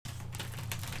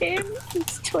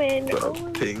It's twin. Bro,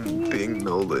 Oh, ping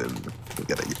Nolan. We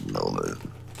gotta get Nolan.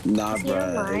 Nah, Is he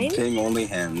bruh. online? Ping only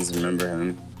hands. Remember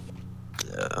him?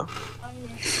 Yeah.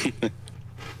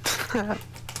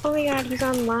 Oh my god, he's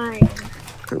online.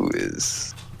 Who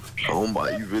is? Oh my,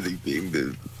 you really pinged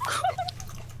it.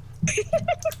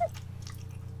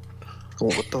 Oh,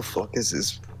 what the fuck is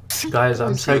this? Guys,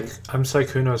 I'm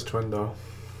Sykkuno's twin though.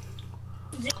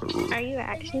 Are you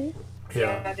actually?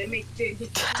 Yeah.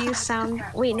 Do you sound?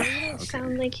 Wait, no, you don't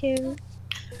sound like him.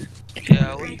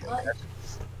 Yeah,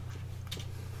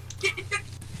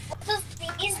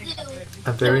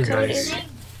 I'm very nice.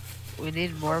 we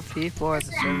need more people or the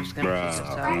server's gonna kick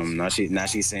us out. Now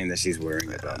she's saying that she's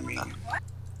worrying about me.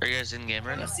 Are you guys in game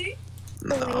right now?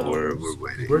 No, we're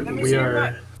waiting. We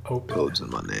are open. Codes in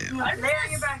my name.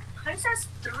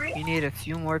 You need a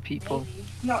few more people.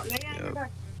 No, lay on your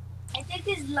back. I think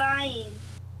he's lying.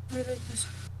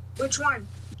 Which one?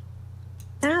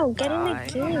 Ow, get in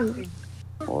the game.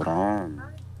 Hold on.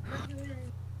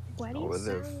 Why do Oh, you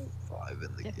there sound? 5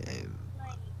 in the game.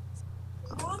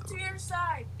 Move to your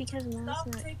side. Because now Stop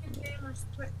it's not. taking gamer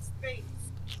space.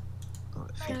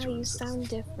 Now you sound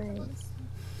different.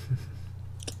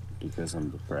 Because I'm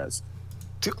depressed.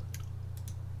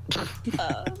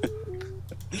 I'm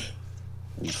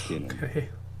just kidding. Okay.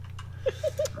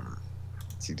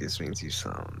 See, this means you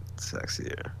sound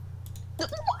sexier.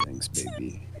 Thanks,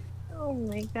 baby. Oh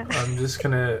my god. I'm just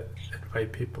gonna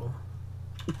invite people.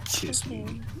 Kiss Okay.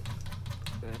 me.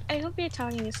 I hope you're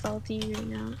talking to Salty right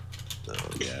now. Oh,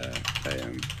 Yeah, I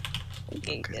am.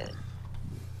 Okay, good.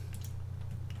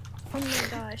 Oh my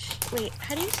gosh. Wait,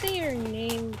 how do you say your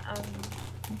name?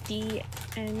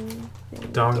 D-N...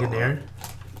 Donganier.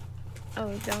 Oh,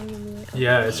 Donganier. Okay.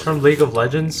 Yeah, it's from League of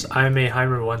Legends. I'm a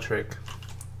Heimer one trick.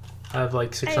 I have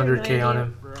like 600k on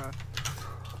him.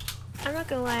 I'm not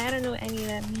gonna lie, I don't know what any of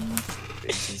that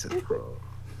means. He's a pro.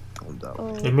 Don't doubt me.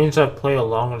 Oh. It means I play a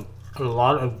lot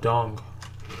of dong.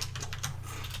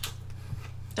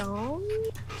 Dong?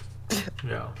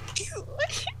 Yeah.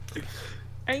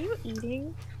 Are you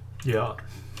eating? Yeah.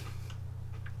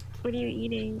 What are you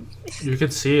eating? You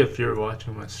could see if you're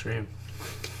watching my stream.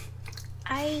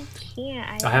 I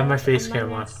can't. I have my face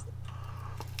cam on.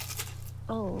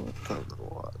 Oh. Don't know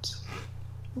what.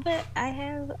 But I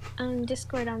have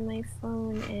Discord on my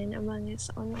phone and Among Us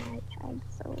on my iPad,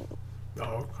 so...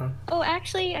 Oh, okay. Oh,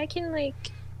 actually, I can,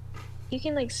 like... You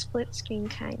can, like, split screen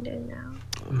kinda now.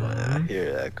 Oh my, I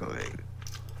hear echoing.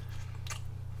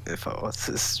 If I watch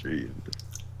this stream.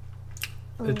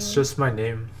 It's just my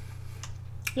name.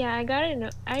 Yeah, I got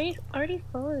it. I already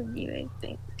followed you, I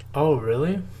think. Oh,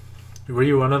 really? Were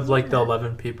you one of like the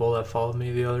 11 people that followed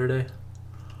me the other day?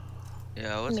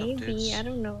 Yeah, what's Maybe, up, dudes? I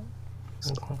don't know.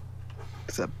 Okay.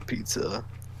 Except pizza.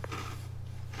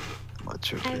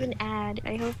 I have an ad.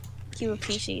 I hope you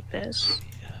appreciate this.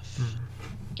 Mm.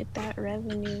 Get that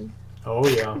revenue. Oh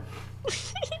yeah.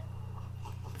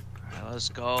 Alright, let's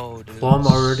go, dude. Plum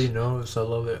already knows. I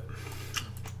love it.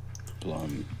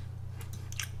 Plum.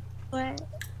 What?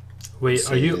 Wait,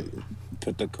 So are you?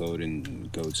 Put the code in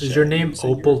Goat's Is chat your and name say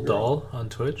you're a Opal girl. Doll on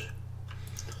Twitch?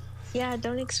 Yeah,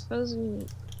 don't expose me.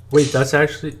 Wait, that's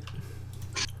actually.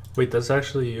 Wait, that's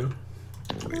actually you.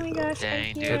 Oh my gosh,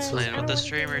 Dang, dude, Akira, playing I with don't the wanna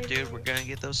streamer, get dude. We're gonna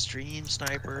get those stream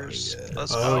snipers. Oh, yeah.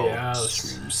 Let's Oh go. yeah,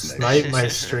 Stream snipe my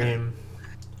stream.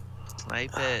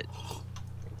 Snipe it.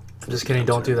 Just kidding.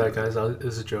 Don't do that, guys.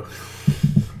 It's a joke.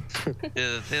 Dude,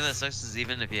 the thing that sucks is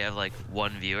even if you have like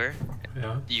one viewer,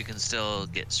 Yeah, you can still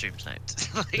get stream sniped.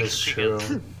 Like, that's because,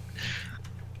 true.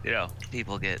 You know,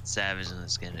 people get savage in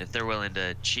this game. If they're willing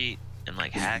to cheat and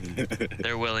like hack,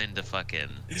 they're willing to fucking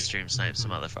stream snipe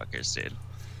some motherfuckers, dude.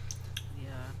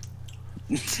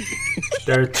 Yeah.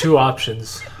 There are two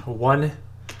options. One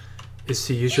is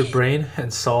to use your brain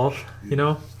and solve, you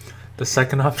know. The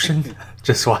second option,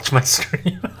 just watch my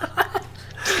stream.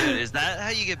 Dude, is that how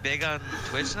you get big on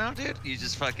Twitch now, dude? You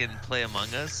just fucking play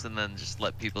Among Us and then just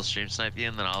let people stream snipe you,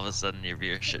 and then all of a sudden your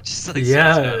viewership just like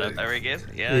Yeah. starts going up every game?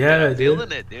 Yeah, Yeah, I'm dude.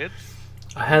 feeling it, dude.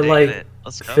 I had Digging like it.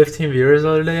 Let's go. 15 viewers the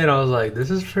other day, and I was like, "This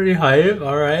is pretty hype."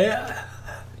 All right.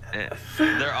 Yeah.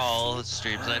 They're all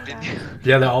stream sniping you.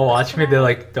 Yeah, they're all watching me. They're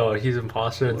like, "Oh, he's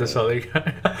imposter," and this other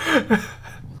guy.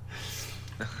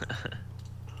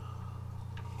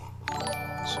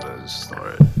 Should I just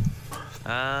start?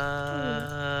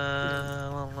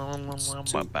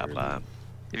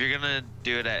 If you're gonna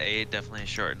do it at 8, definitely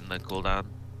shorten the cooldown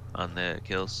on the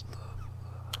kills.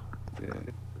 Yeah,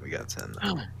 we got 10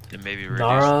 now. And maybe reduce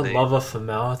Nara, the... Lava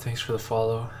Famel, thanks for the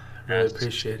follow. Really Yes.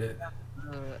 appreciate it.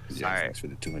 Yeah, Alright. thanks for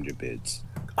the 200 bids.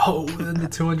 Oh, and the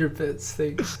 200 bits,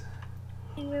 thanks.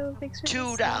 You know, thanks for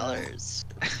 $2.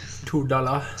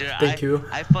 $2. Dude, Thank you.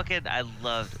 I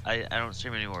loved. I don't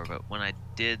stream anymore, but when I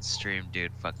did stream,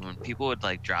 dude, fucking when people would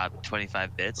like drop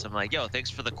 25 bits, I'm like, yo, thanks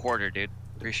for the quarter, dude.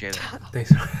 Appreciate it.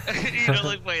 Thanks. You know,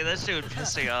 like, wait, that shit would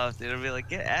piss me off, dude. I'd be like,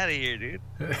 get out of here, dude.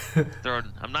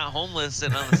 I'm not homeless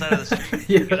sitting on the side of the street.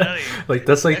 Yeah, Get out of here. like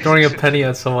that's like throwing a penny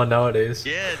at someone nowadays.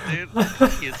 Yeah, dude.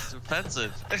 It's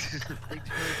offensive.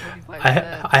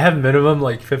 I have minimum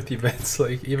like 50 bits.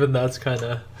 Like even that's kind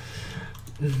of.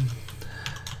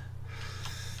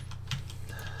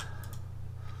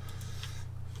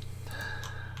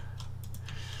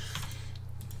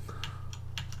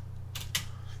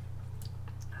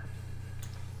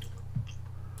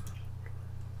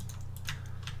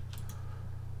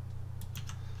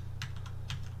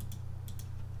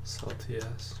 Salty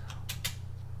ass.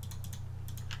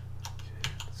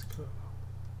 Okay, let's go.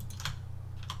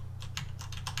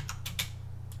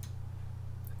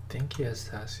 I think he has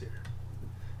tasks here.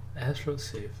 Astro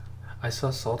save. I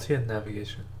saw Salty in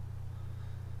navigation.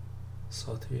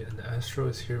 Salty and Astro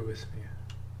is here with me.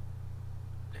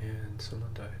 And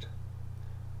someone died.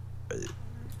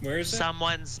 Where is it?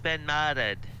 Someone's been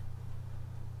murdered.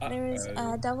 There's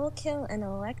a double kill in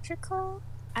electrical.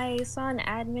 I saw an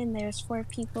admin, there's 4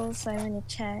 people, so I'm gonna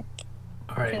check.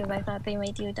 Alright. Because I thought they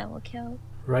might do a double kill.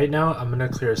 Right now, I'm gonna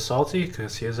clear Salty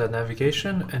because he is at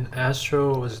navigation, and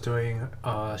Astro was doing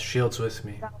shields with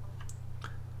me.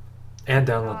 And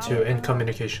download too, in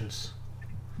communications.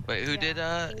 Wait, who did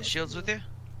shields with you?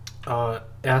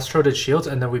 Astro did shields,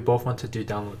 and then we both went to do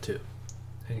download too,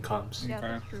 in comms. Yeah,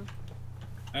 that's true.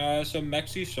 So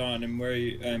Mexi, Sean, and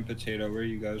and Potato, where are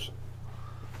you guys?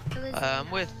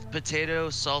 I'm with Potato,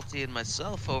 Salty, and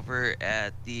myself over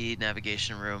at the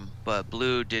navigation room, but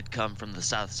Blue did come from the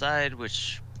south side,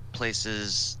 which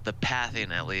places the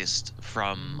pathing at least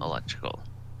from electrical.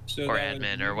 So Or that was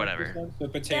admin you, or whatever. So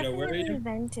Potato, where are Definitely you?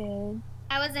 vented.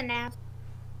 I was a nav.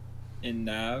 In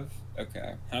Nav.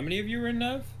 Okay. How many of you were in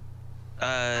Nav?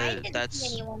 I didn't see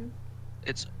That's anyone.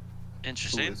 it's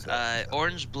interesting. Who is that?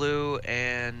 Orange, blue,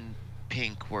 and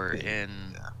pink were in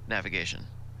navigation,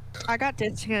 I got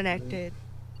disconnected.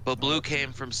 but blue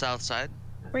came from south side.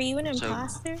 Were you an So-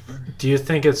 imposter? Do you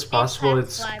think it's possible have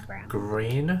it's fly brown.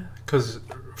 green? Because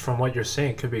from what you're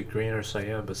saying, it could be green or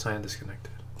cyan, but cyan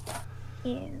disconnected.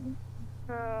 Yeah.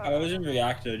 I was in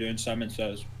Reactor doing Simon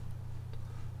Says.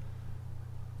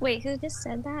 Wait, who just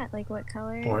said that? Like what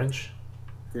color? Orange?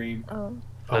 Green. Oh.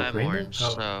 Oh, I'm green? orange, Oh.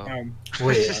 so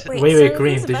Wait, Wait, wait, so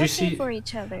green. who's Did you voting see? for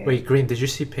each other? Wait, green. Did you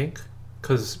see pink?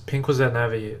 Because pink was at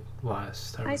Navi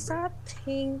last. I remember. saw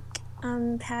pink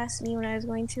pass me when I was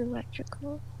going to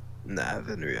electrical. Nav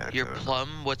and reactor. your plum.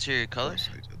 What's your color? Close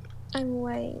to each other. I'm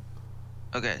white.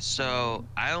 Okay, so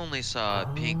I only saw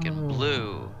pink and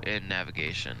blue in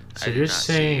navigation. I So did you're not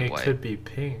saying see it white. could be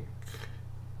pink?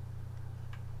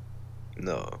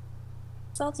 No.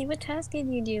 Salty, what task did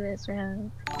you do this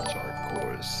round? Dark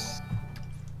course.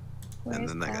 And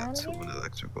Where's then I got that 2 in again?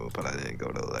 electrical, but I didn't go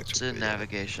to It's electrical. in yet.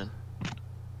 navigation.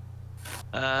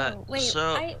 Oh, wait,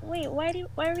 so why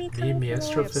are we Me, coming from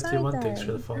Astro the outside 51, thanks then?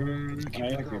 for the follow. You can I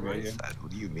be have on the you right right here. side.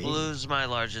 What do you mean? blue's my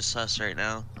largest sus right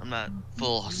now. I'm not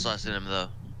full sussing him though.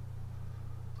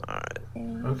 Alright.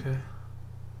 Okay.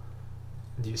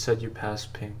 And you said you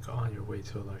passed pink on your way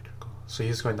to electrical. So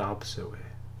he's going the opposite way.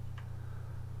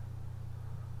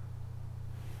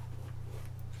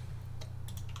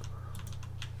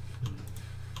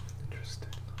 Interesting.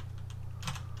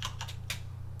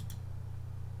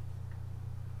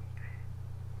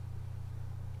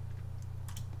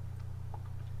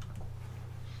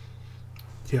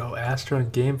 Yo, Astro in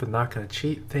game, but not gonna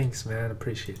cheat. Thanks, man.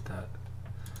 Appreciate that.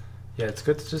 Yeah, it's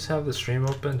good to just have the stream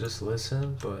open, just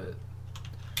listen, but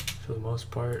for the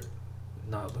most part,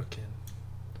 not looking.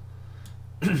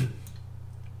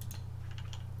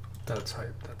 That's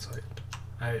hype. That's hype.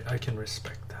 I can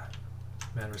respect that.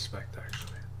 Man, respect actually.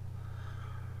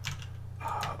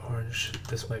 Orange.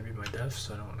 This might be my def,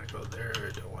 so I don't want to go there.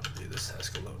 I don't want to do this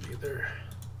task alone either.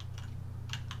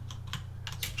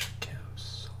 Let's check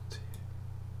cams. Salty.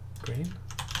 Green?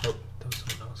 Oh, that was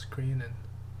someone else. Green and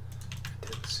I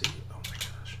didn't see. Oh my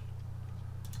gosh.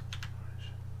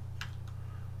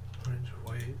 Orange,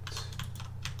 white.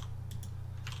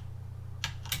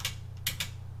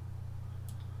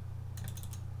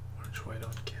 Orange, white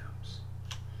on cams.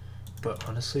 But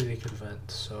honestly, they could vent,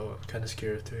 so I'm kind of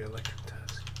scared of doing electric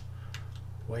task.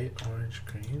 White, orange,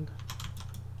 green.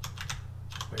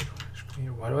 White, orange,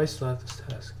 green. Why do I still have this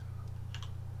task?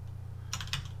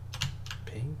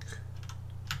 Pink.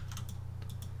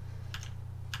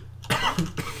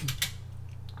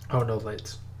 Oh, no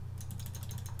lights.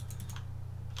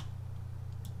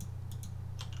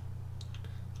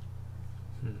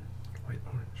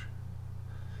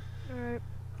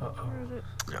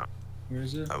 Where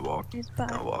is it? I walk His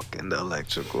body. in the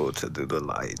electrical to do the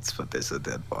lights, but there's a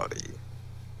dead body.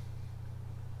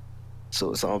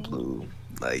 So it's all Okay. blue,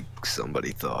 like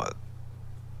somebody thought.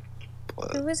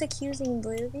 But Who was accusing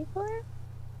Blue before?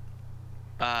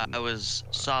 I was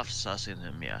soft sussing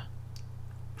him, yeah.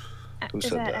 who Is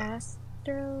said that that?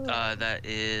 Astro? That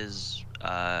is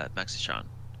Mexichan.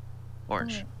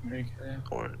 Orange. Okay.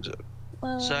 Orange.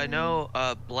 Well, So I know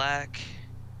black,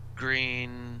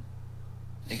 green,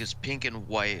 I think it's pink and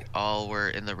white all were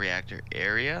in the reactor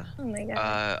area Oh my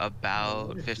god. about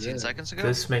What is 15 this? seconds ago.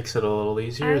 This makes it a little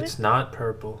easier. I It's not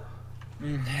purple.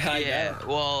 Yeah, know.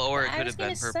 well, or it I could was have been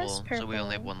gonna suss purple, so we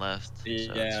only have purple. one left. So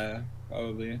it's- Yeah,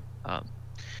 probably.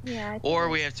 Yeah. I think or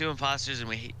we have 2 imposters and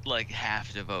we like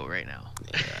have to vote right now.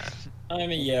 Yeah. I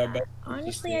mean, yeah, but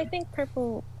honestly, I think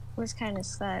purple was kind of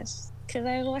sus. Because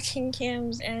I was watching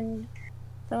cams and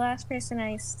the last person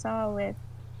I saw with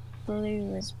Blue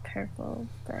was purple,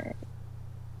 but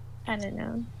I don't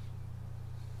know.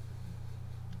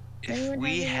 If Anyone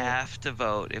we have have to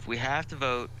vote,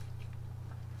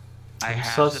 I I'm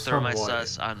have to sus throw on my white.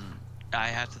 sus on. I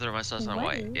have to throw my sus on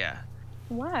white. White? Yeah.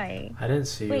 Why? I didn't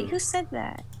see Wait, you. who said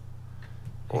that?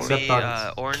 Except Me,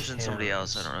 on orange, and somebody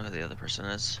else. I cameras. don't know who the other person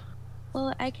is.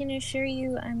 Well, I can assure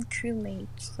you I'm crewmate,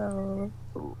 so...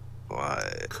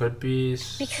 Why? Could be.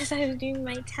 Because I was doing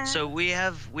my task. So we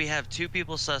have 2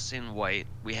 people sussing white.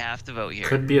 We have to vote here.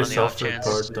 Could be a on the off chance.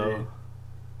 self-report though.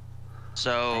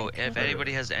 So I if could-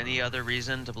 anybody has any other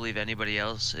reason to believe anybody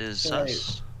else is So wait.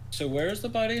 sus, So where's the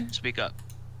body? speak up.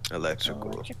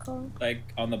 Electrical. Electrical? Like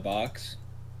on the box?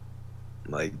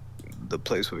 Like the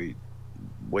place where you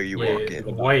Yeah, walk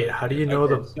in. white. How do you know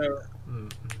Okay, the? So,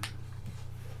 Mm,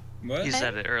 what? You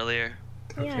said it earlier.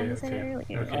 Yeah, Okay, I said it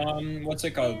okay, earlier. okay. What's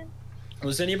it called? Man,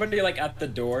 Was anybody like at the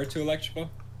door to electrical?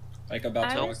 Like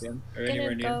about I to was walk in? Or anywhere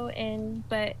gonna near? go in,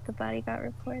 but the body got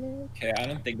reported. Okay, I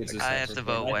don't think it's a I have to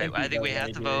self-report. vote white. I think we he have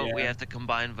does to right vote. here, We yeah. have to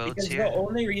combine votes Because here. the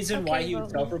only reason why Okay, he would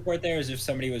vote me. self-report there is if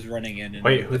somebody was running in. And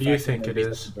Wait, who the do you fact that think it nobody's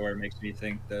at is? The door makes me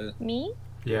think that. Me?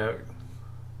 Yeah.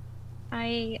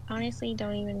 I honestly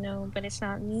don't even know, but it's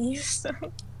not me, so...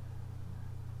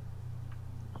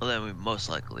 Well, then we most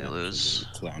likely lose.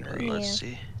 Clownery. Let's Yeah.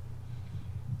 see.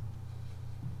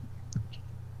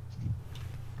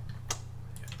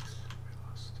 We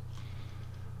lost.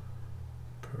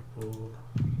 Purple,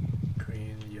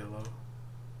 green, yellow.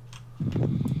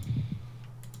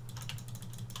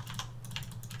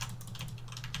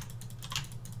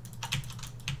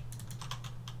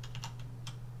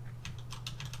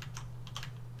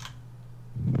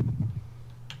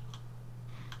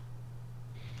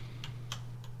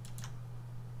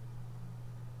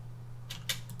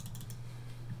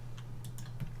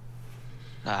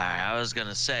 Alright, I was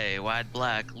gonna say, why'd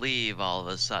black leave all of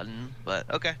a sudden? But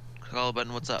okay. Call a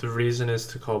button, what's up? The reason is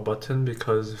to call button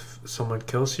because if someone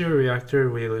kills your reactor,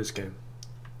 we lose game.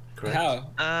 Correct?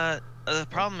 How? The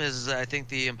problem is I think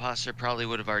the imposter probably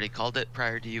would have already called it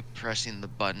prior to you pressing the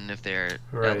button if they're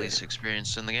Right. at least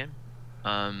experienced in the game.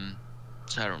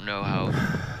 So I don't know how.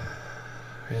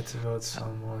 We had to vote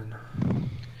someone.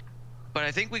 But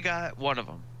I think we got one of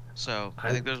them. So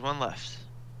I think there's one left.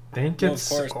 I think Well, of it's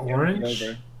course, orange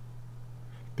over.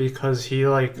 because he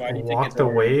like Why do you think walked it's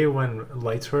away when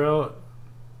lights were out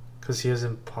because he has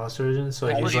imposter vision. So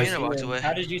How he's Well, did you like, you know, walked see him- away.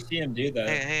 How did you see him do that?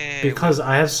 Hey, because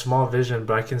I have small vision,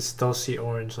 but I can still see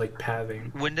orange like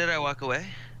pathing. when did I walk away?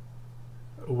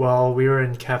 While we were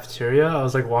in cafeteria, I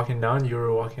was like walking down. You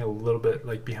were walking a little bit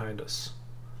like behind us.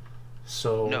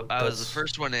 So No, I was the that's-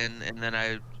 first one in, and then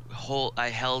I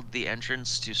held the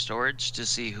entrance to storage to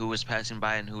see who was passing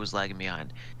by and who was lagging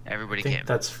behind. Everybody I think came.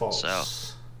 that's false. So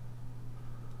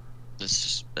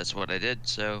that's what I did.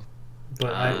 So,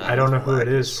 But I don't know who it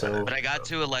is. So but I got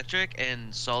to electric,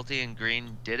 and Salty and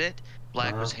Green did it.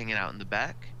 Black was Uh-huh. hanging out in the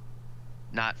back,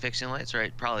 not fixing lights,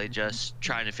 right? Probably just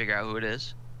trying to figure out who it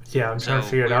is. yeah, I'm trying to So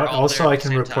figure it we were out. all Also, there I at the can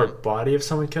same report time. body if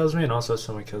someone kills me, and also if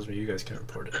someone kills me, you guys can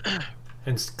report it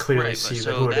and clearly Right, but see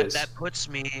so who it that is. that puts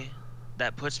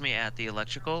me at the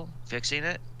electrical fixing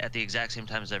it at the exact same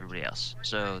time as everybody else.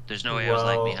 So there's no way I was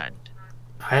Well, lagging behind.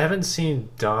 I haven't seen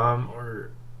Dom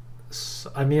or.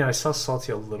 I mean, I saw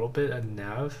Salty a little bit at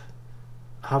Nav.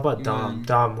 How about Dom?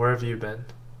 Dom, where have you been?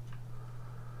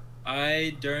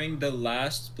 During the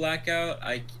last blackout,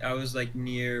 I was like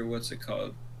near, what's it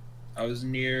called? I was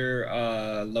near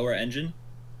lower engine,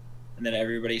 and then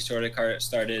everybody sort of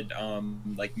started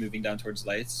like moving down towards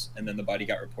lights, and then the body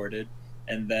got reported.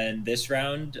 And then this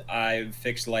round, I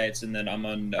fixed lights, and then I'm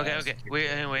on. Okay. We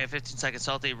 15 seconds.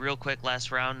 Salty, real quick.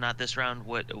 Last round, not this round.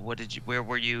 What did you? Where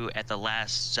were you at the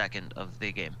last second of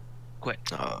the game? Quick.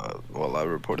 Well, I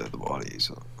reported the body,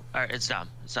 so All right, it's Dom.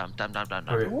 It's Dom. Dom.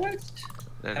 Okay. What?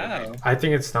 Okay. How? I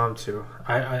think it's Dom too.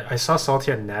 I saw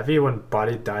Salty and Navi when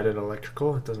Body died at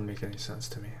electrical. It doesn't make any sense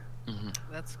to me.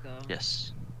 Let's go.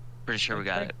 Yes. Pretty sure we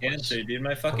got it. Answer, dude.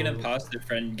 My fucking Oh. imposter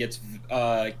friend gets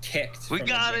kicked. We from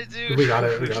got the it, game. dude. We got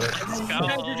it. We got it. Let's You go.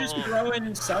 guys are just throwing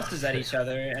susses at each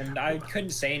other, and I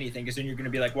couldn't say anything because then you're gonna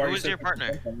be like, "Why are Who you was so your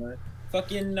partner?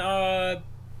 Fucking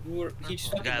he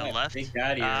just fucking Guy left. Big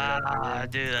Daddy. or whatever. Ah,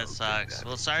 dude, that sucks.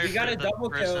 Well, sorry We got for a the double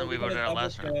person kill. we We got voted a out double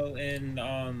last round. kill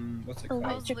in what's it Oh, called?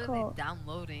 I was literally Electrical.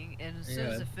 downloading, and as soon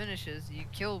as Yeah. it finishes, you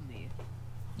killed me.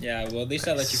 Yeah, well at least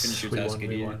I let you finish your We task. won. We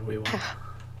idiot. won. We won.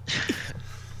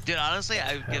 Dude, honestly,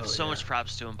 I would give Hell so yeah. much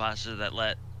props to imposters that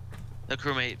let the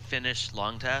crewmate finish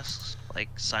long tasks, like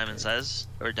Simon says,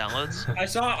 or downloads. I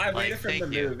Like, waited for him to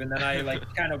thank you. move, and then I like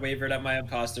kind of wavered at my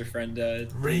imposter friend to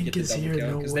Rank get the is double here, kill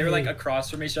no because they were like way. across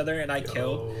from each other, and I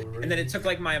killed. Yo, And then it Rank. took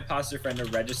like my imposter friend to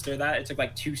register that. It took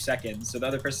like 2 seconds. So the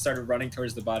other person started running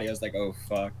towards the body. I was like, oh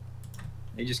fuck.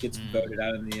 He just gets voted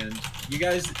out in the end. You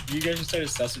guys just started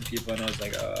sussing people, and I was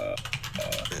like,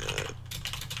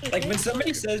 like when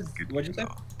somebody says, what'd you say?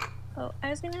 Oh, I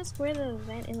was gonna ask where the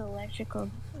vent in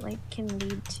electrical like can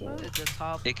lead to. At the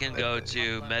top. It can go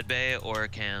to medbay or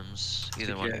cams,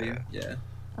 either one. Security, yeah.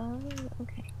 Oh,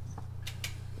 okay.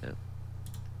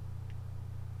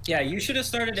 Yeah, you should have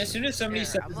started as soon as somebody Yeah,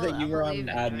 says I'm that you were on leaving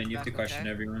admin. right You have to back, question okay?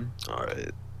 everyone.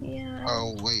 Alright. Yeah.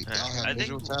 Oh wait, Alright, y'all I have think-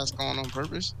 visual tasks going on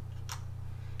purpose?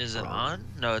 Is it on?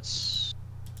 No, it's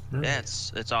No. yeah,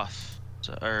 it's off.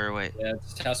 So, or wait, Yeah,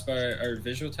 it's taskbar or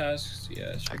visual tasks. Yeah,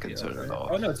 it should I can be turn on, it right? off.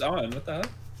 Oh no, it's on. What the hell?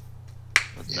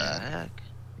 what the Yeah. heck?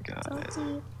 Got it.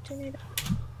 Salty, turn it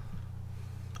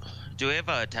Do we have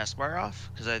a taskbar off?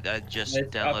 Because I just Let's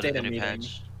downloaded update the a new meeting.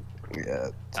 patch. Yeah.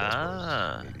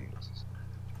 Ah. Meetings.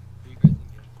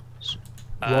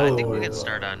 I think we Whoa. can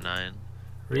start on 9.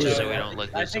 Read Just so it. we don't look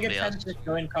I like think it's somebody 10 else. just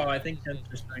join call. I think 10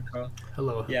 just join call.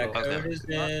 Hello. Yeah, hello. Okay. code is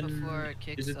Not in. before it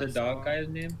kicks Is it the us dog off. guy's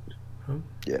name?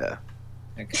 Yeah.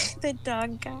 Okay. The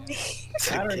dog guy.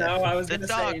 I don't know. I was The gonna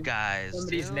dog say guys.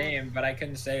 somebody's dude. name, but I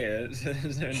couldn't say it.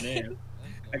 It's their name.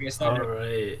 I guess not. All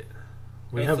right.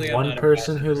 We Hopefully have I'm one not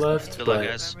person who imposter. left, Good luck, but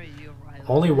guys. Remember you, Riley.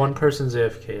 only one person's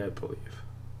AFK, I believe.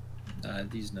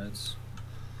 These nuts.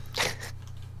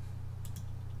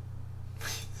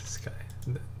 This guy.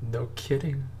 No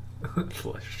kidding.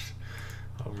 Flush.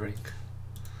 Oh, Rank.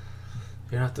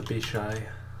 You don't have to be shy.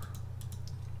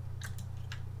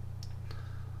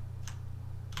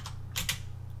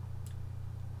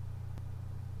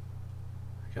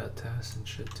 I got tasks and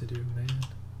shit to do, man.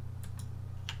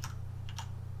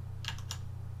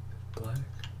 Black.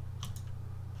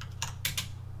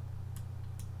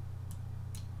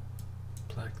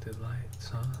 Black did lights,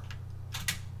 huh?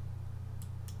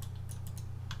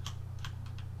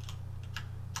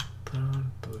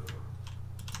 Brown, blue.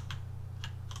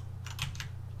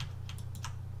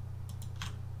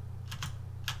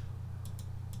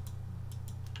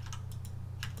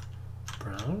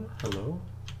 Brown? Hello?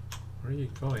 Where are you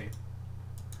going?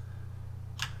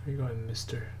 Where are you going,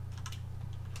 mister?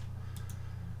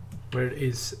 Where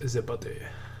is the body?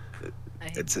 I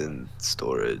hate It's you. in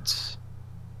storage.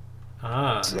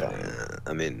 Ah,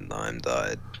 I mean, Lime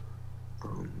died. I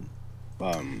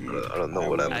don't know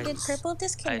what I- happened. Did purple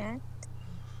disconnect?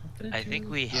 I think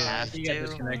we Yeah, have You got to.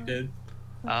 disconnected.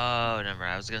 Oh, never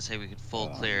mind. I was gonna say we could full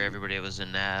clear everybody that was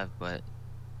in nav, but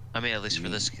I mean, at least for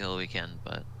this kill we can.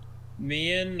 But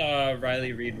Me and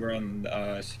Riley Reed were on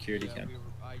security Yeah, cam.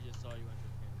 I just saw you enter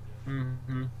cam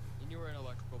too. Mm-hmm. And you were in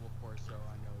electrical before, so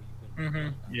I know you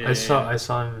couldn't. Mm-hmm. Yeah. I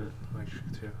saw him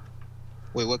electric too.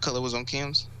 Wait, what color was on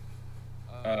cams?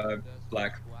 That's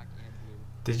black. Black and blue.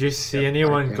 Did you see Yep,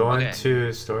 anyone okay. go Okay.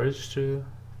 into storage too?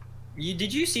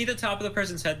 Did you see the top of the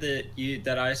person's head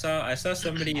that I saw? I saw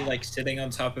somebody like sitting on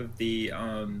top of the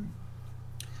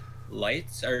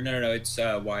lights, or no, it's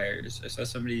wires. I saw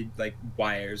somebody like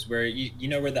wires where you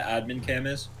know where the admin cam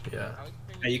is. Yeah. I was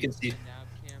Yeah, you can see. the nav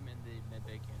cam and the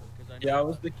medbay cam because I know Yeah, I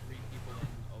was like 3 people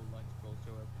in electrical,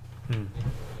 so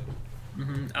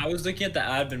Hmm. I was looking at the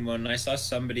admin one, and I saw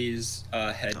somebody's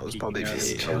head. That was peeking probably out.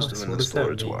 me. I Alex, was doing what the does that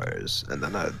storage mean? wires, and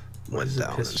then I went is a down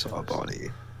and piss saw a test? body.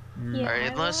 Mm. Yeah, Alright, I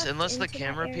unless walked the into that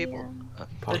camera people. area. The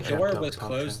Pop door check, was pop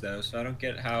closed check. though, so I don't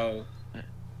get how.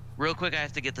 Real quick, I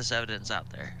have to get this evidence out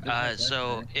there. Okay,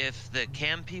 So okay. if the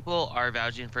cam people are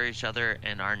vouching for each other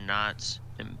and are not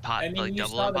I mean, like you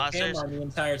double saw the imposters, camera the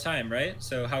entire time, right?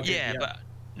 So how? Could yeah, but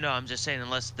no, I'm just saying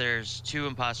unless there's 2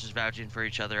 imposters vouching for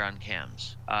each other on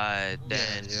cams, then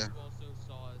yeah. you also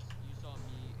saw us. You saw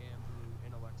me and blue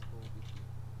in electrical with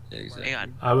you. Yeah, exactly. hang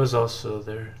on. I was also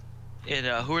there.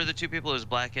 Who are the 2 people? It was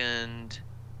Black and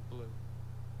Blue.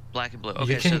 Black and blue. You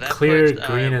Okay, can so that clear puts,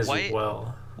 green as white,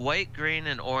 well. White, green,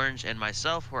 and orange, and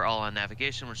myself were all on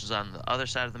navigation, which is on the other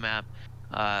side of the map.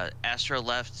 Astro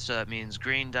left, so that means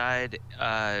Green died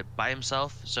by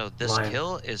himself. So this Lime.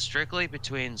 kill is strictly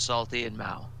between Salty and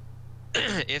Mao.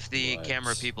 If the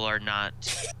camera people are not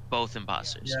both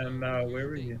imposters. Yeah, Mao, where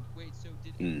were you? Wait, so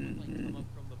did anyone like come up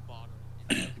from the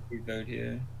bottom? We vote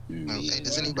here. Hey,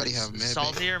 does anybody have med?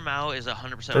 Salty or Mao is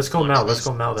 100%. Let's go Mao. Let's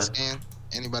go Mao then. Scan?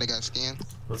 Anybody got scan?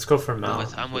 Let's go for Mao.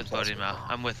 I'm with voting Mao.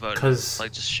 I'm with voting. 'Cause-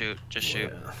 like just shoot. Yeah.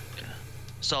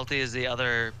 Salty is the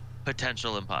other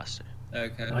potential imposter.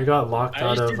 Okay. I got locked I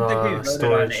out just of didn't think we voted on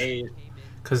storage 8.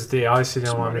 because they obviously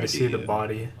didn't want me to Smart see the idea.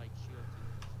 body.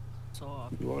 So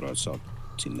You vote on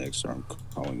something next, or I'm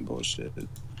calling bullshit.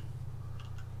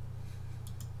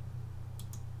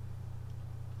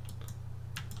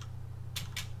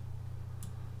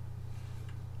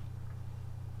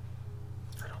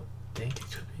 I don't think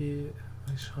it could be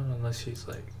Sean unless he's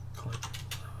like calling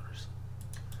people out or something.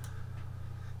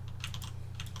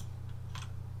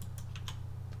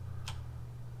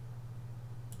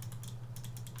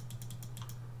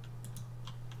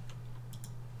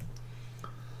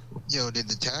 Yo, did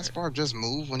the taskbar just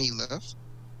move when he left?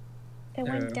 It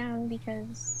went down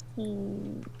because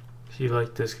He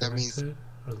like That means disconnected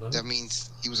or left? that means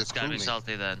he was a It's gotta be crewmate.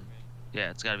 Salty then. Yeah,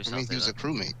 it's gotta be That Salty. means he was a then.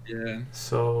 crewmate. Yeah.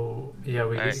 So yeah,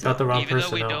 we Alright, got the wrong even though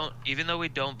person we out. don't, even though we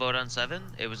don't vote on 7,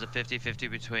 it was a 50-50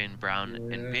 between brown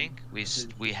and pink.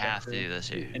 We have to do this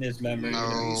here. In his memory.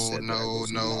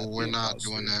 No, we're not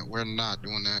doing that. We're not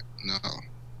doing that.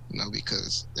 No,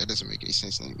 because that doesn't make any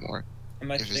sense anymore.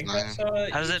 I If it's think not I him.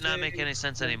 saw How does it not EJ make any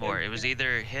sense anymore? It was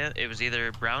either him, it was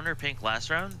either brown or pink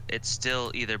last round. It's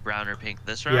still either brown or pink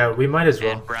this round. Yeah, we might as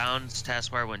well. And brown's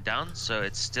taskbar went down, so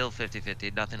it's still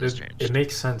 50-50. Nothing has changed. It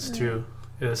makes sense too.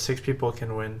 6 people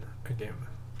can win a game.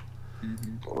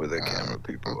 Or the camera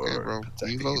people Okay, are bro. protecting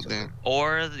You each vote other. then.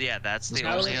 Or yeah, that's the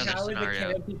How only would other the scenario.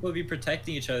 camera people be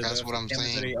protecting each other? That's though, what if I'm the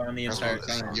cameras saying. are on the That's entire what I'm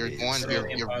saying. time? You're It's going.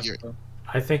 literally You're. impossible.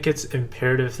 I think it's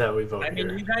imperative that we vote I mean,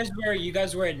 here. you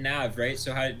guys were at Nav, right?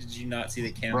 So how did you not see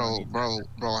the camera? Bro.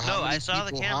 How No, many I saw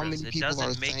the people, How cameras. many It people are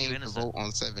doesn't make you saying to innocent. vote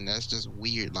on 7? That's just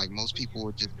weird. Like most people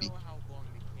would just be.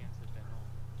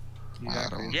 I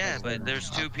don't Yeah, know. but there's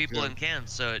 2 people in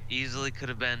cans, so it easily could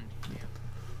have been.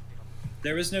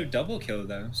 There was no double kill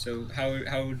though, so how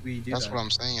would we do That's that? what I'm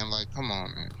saying. Like, come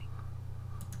on, man.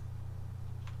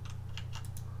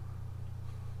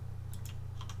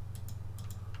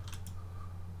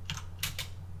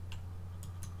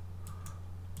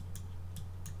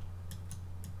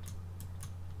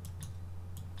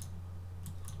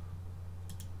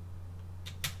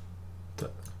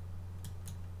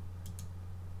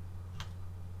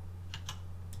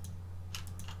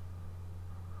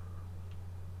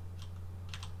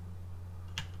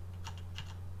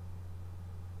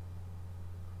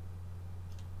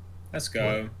 Let's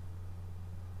go.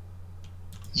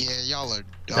 Yeah, y'all are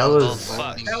dumb. That was-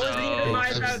 Fuck. That wasn't even my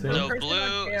bad. The So person blue.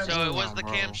 on cam- So it was Come the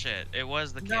on, cam bro. shit. It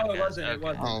was the cam. No, it guys. wasn't. It Okay.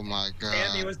 wasn't. Oh my god.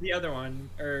 Sammy was the other one,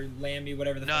 or Lammy,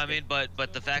 whatever the. No, fuck I mean, but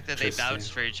the fact that they Interesting.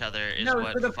 vouched for each other is No,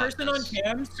 what for the fucked person on us.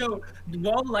 cam, so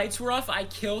while the lights were off, I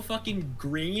kill fucking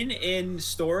green in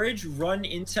storage, run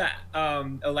into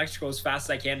electrical as fast as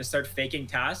I can to start faking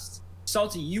tasks.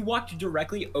 Salty, you walked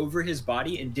directly over his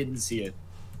body and didn't see it.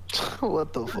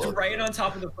 What the It was fuck? right on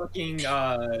top of the fucking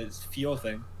fuel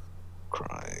thing.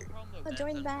 Crying. I'll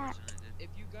join back. If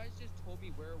you guys just told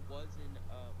me where it was in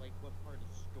like what part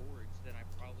of storage, then I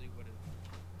probably would have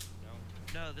known.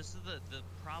 No, this is the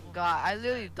problem. God, I is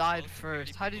literally that died both first.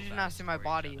 community How did people you not see my vouched for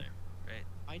body? each other, right?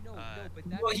 I know, no, but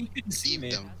that Well, he couldn't see Leave me.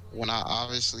 them. When I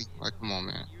obviously, like, come on,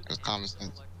 man. That's common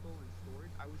sense.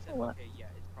 I would say, What? okay, yeah,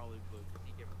 it's probably blue because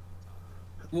he gave me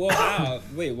the top. Well, how?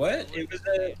 Wait, what? It was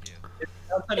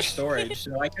outside of storage,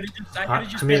 so I could have just. I could I have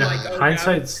just mean, been like, oh,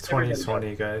 hindsight's yeah, everybody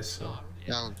 2020, guys. So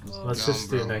That was let's dumb, just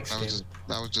do bro. next that game.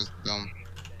 Was just dumb.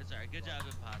 It's alright. Good job,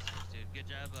 imposters, dude. Good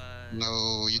job.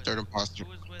 No, you third imposter. Who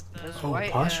was with? This Oh, white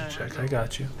posture and- check. I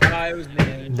got you. I was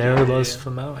Narrowless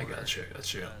from out. I got you. I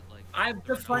got you.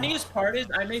 The funniest part is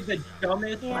I made the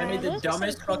dumbest those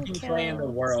are some cool fucking play in the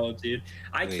kills. world, dude.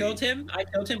 I Wait. killed him.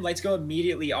 Lights go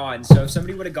immediately on. So if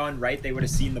somebody would have gone right, they would have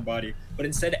seen the body. But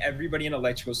instead, everybody in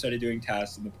electrical started doing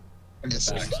tasks in the back.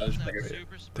 So I was just like, okay.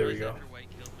 There we go. After White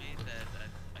killed me,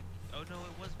 oh no,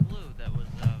 it was blue that was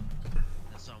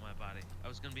that saw my body. I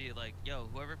was gonna be like, yo,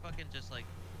 whoever fucking just like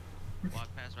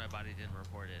walked past my body didn't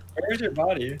report it. Where's your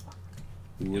body?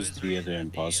 Who It was the right other at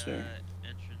imposter?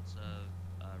 Entrance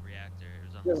of reactor. It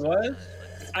was on It the south was?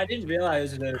 side, like, I didn't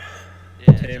realize that. yeah,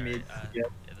 it's Tammy, alright, yeah.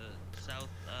 the south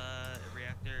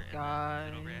reactor and Guys.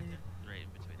 the middle reactor, right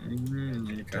in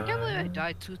between. Okay. I can't believe I I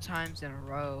died 2 times in a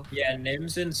row. Yeah,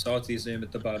 Nim's in Salty Zoom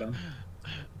at the bottom.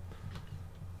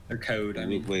 Or Code, I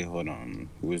mean. Wait, hold on.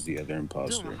 Who was the other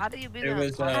imposter? Doom, how do you be It the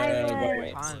was, imposter I all was- the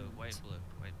time? White and blue.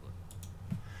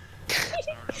 I don't know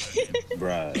their names.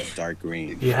 Bruh, dark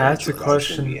green. You had to vouch for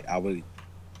question me. I was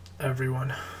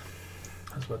everyone.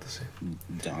 I was about to say.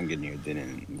 Donganier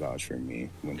didn't vouch for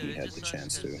me when Dude, he it had just the sucks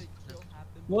chance to. 'cause-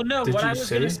 Well, no. Did What you I was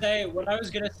say? gonna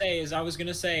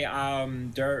say,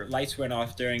 lights went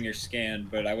off during your scan,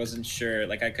 but I wasn't sure.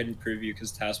 Like, I couldn't prove you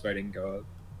because taskbar didn't go up.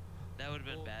 That would have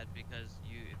been bad because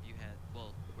if you had,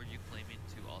 well, were you claiming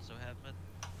to also have med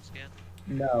scan?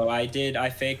 No, I did. I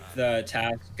faked the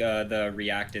task, the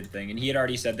reacted thing, and he had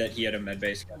already said that he had a med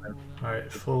base scanner.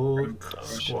 Alright, full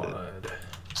squad.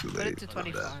 Too Put it late. to My bad.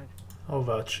 25. I'll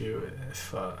vouch you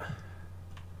if you're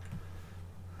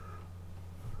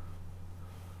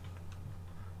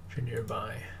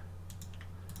nearby.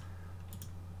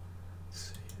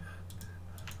 Let's see.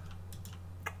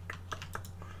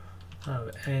 I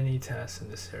don't have any tasks in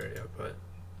this area, but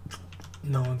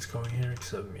no one's going here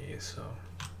except me, so.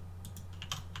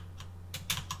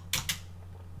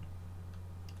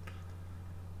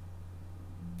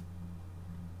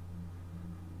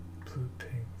 Blue,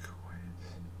 pink, white.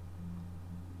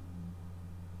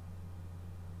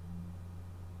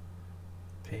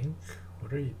 Pink?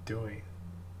 What are you doing?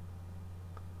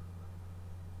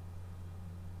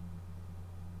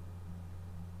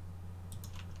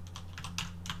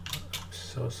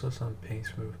 So on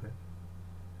Pink's movement.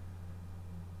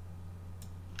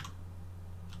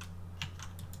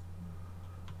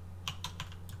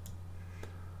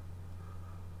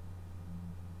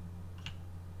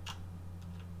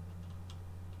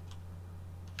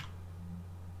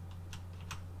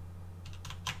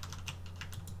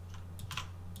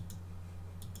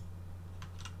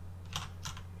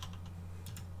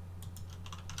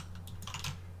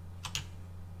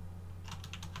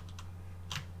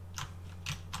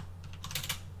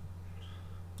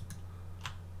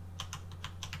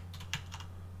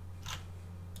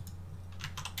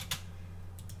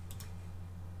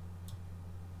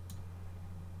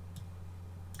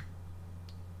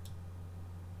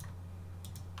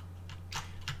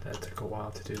 That took a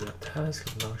while to do that task,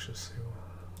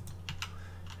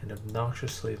 an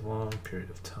obnoxiously long period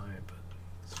of time, but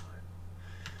it's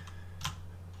fine.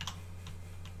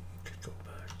 Could go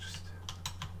back just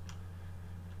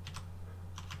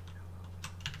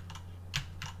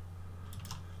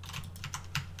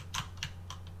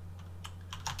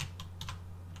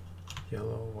to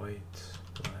yellow, white,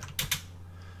 black,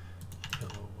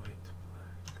 yellow, white,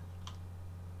 black.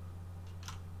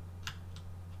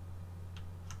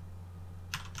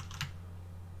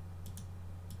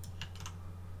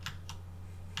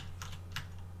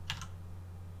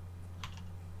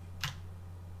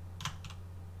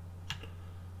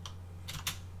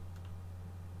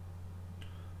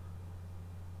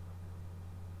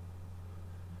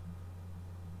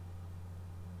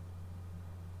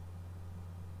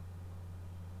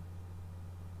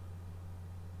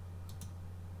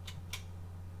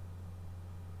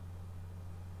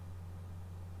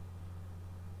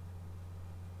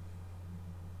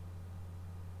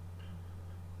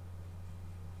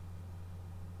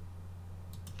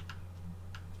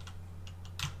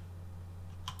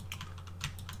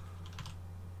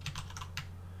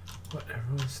 What?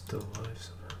 Everyone's still alive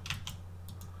somehow.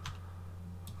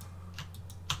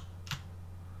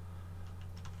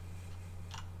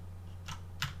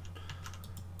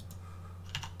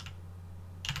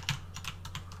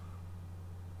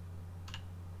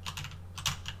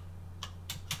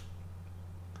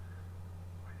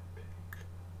 White, pink.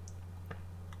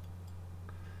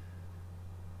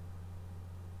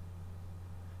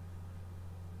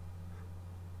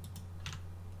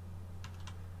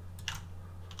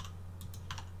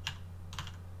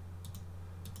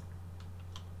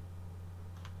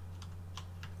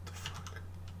 What the fuck?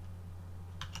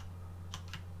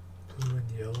 Blue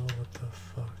and yellow, what the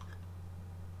fuck?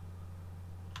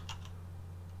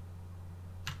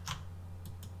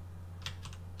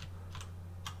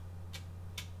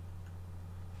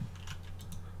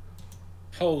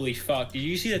 Holy fuck! Did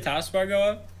you see the taskbar go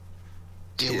up?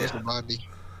 Yeah, where's the body? How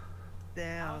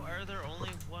Damn. are there only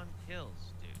 1 kills,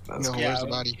 dude? That's No, cool. where's the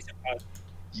body?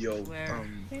 Yo, Where?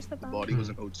 Where's the the body? body was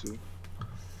in O2.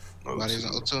 Body's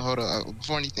on O2. Hold on.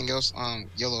 Before anything else,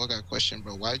 Yellow, I got a question,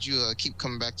 bro. Why'd you keep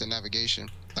coming back to navigation,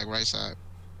 like right side?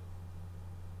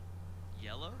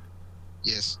 Yellow?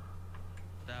 Yes.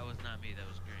 That was not me, that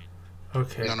was green.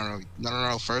 Okay.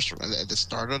 No. First, at the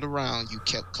start of the round, you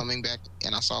kept coming back,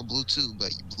 and I saw blue too,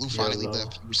 but blue finally Yellow.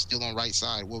 left. You were still on right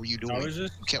side. What were you I doing? was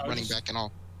just. You kept running back and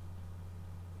all.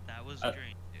 That was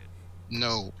green, dude.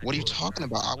 No, what are you talking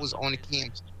about? I was on the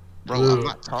cams. Bro, Blue. I'm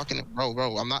not talking, bro,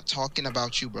 I'm not talking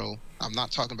about you, bro. I'm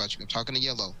not talking about you. I'm talking to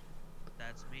yellow.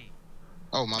 That's me.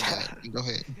 Oh, my bad. You go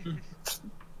ahead.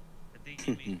 I think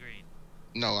you mean green.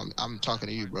 No, I'm talking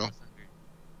to you, bro. Okay,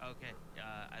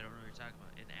 I don't know what you're talking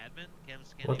about. In admin?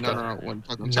 Cam's What No, the- no, no. I'm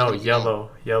talking No, to you.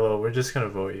 yellow. Yellow. We're just gonna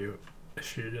vote you.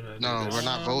 If you're gonna do No, this. we're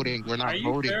not voting. We're not Are you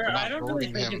voting. sure? We're I not don't really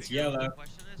voting think him. it's yellow.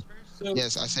 So,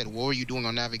 Yes, I said, what were you doing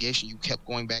on navigation? You kept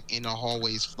going back in the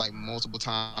hallways like multiple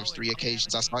times, 3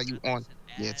 occasions. I saw you on.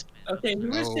 Yes. okay, who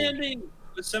was No. standing?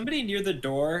 Was somebody near the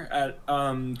door at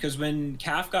because when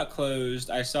CAF got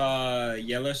closed, I saw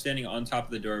Yellow standing on top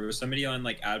of the door. Was somebody on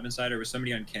like admin side or was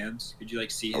somebody on cams? Could you like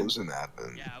see I him? was an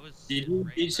admin. Yeah, I was. Did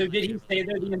he stay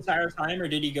there the entire time or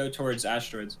did he go towards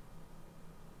asteroids?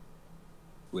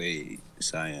 Wait,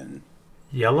 Cyan.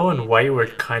 Yellow and white were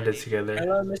kind of together.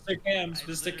 Hello, Mr. Cams.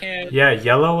 Mr. Cams. Yeah,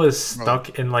 yellow was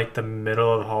stuck in like the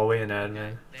middle of the hallway in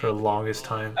admin for the longest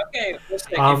time. Okay,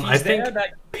 listen, if I he's think there,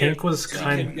 that Pink was he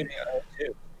kind. could get it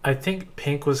too. I think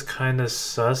Pink was kind of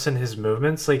sus in his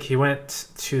movements. Like he went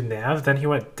to nav, then he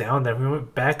went down, then he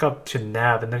went back up to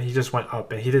nav, and then he just went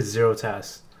up, and he did 0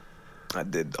 tasks. I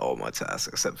did all my tasks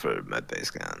except for medbay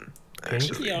scan. To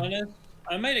Actually, be honest,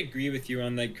 I might agree with you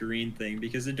on that green thing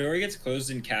because the door gets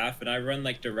closed in CAF and I run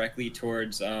like directly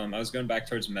towards I was going back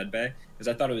towards medbay because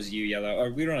I thought it was you, Yellow. Or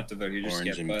we don't have to vote, you just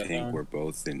Orange skip. and But Pink were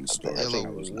both in storage. Yellow, I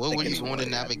was what were you looking doing at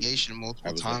in what navigation I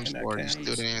multiple was times looking at for? You cams.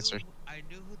 still didn't answer. I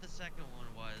knew who the second one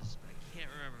was, but I can't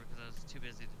remember because I was too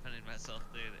busy defending myself,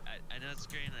 dude. I know it's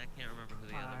green, I can't remember who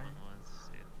the other one was.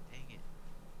 Dude, dang it.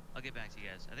 I'll get back to you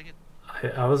guys. I think it.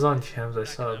 I was on cams. I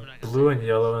saw blue and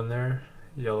yellow in there.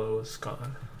 Yellow was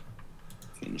gone.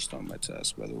 Finished on my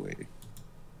test, by the way.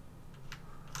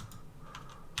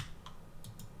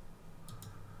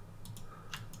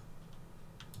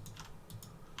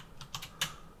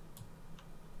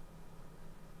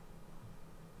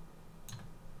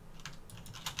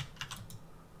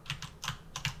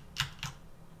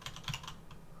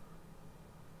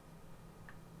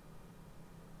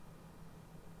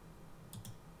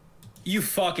 you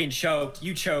fucking choked.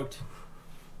 You choked.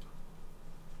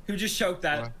 Who just choked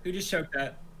that? What? Who just choked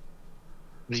that?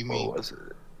 What do you mean? what was it?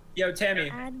 Yo, Tammy.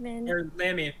 Admin. Or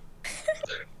Lammy.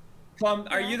 Plum,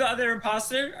 are you the other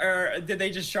imposter, or did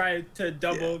they just try to Yeah, I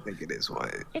double? think it is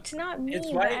white. It's not me. It's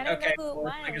but white? I don't Okay, know who well,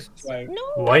 it I guess was. it's white.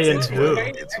 No, White it's and not. who?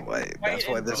 It's white. That's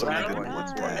why and there's only brown. been one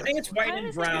I white. think it's white How and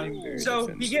does brown. that mean? So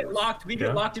Very we get defensive. locked. We get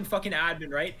Yeah. locked in fucking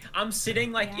admin, right? I'm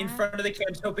sitting like in Yeah. front of the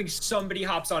cams, hoping somebody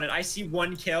hops on it. I see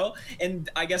one kill, and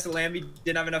I guess Lammy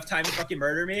didn't have enough time to fucking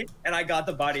murder me, and I got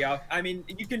the body off. I mean,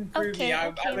 you can prove me. Okay, I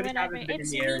okay, really whatever. haven't been in It's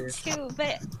the me area. too,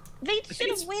 but they should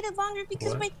have it's- waited longer because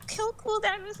What? my kill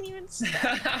cooldown wasn't even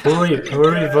started. Who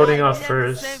are we voting off They had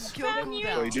the first? same kill Brown, you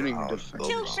cooldown. you didn't even Brown. defend.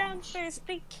 Kill Brown first.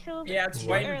 They killed Yeah, it's too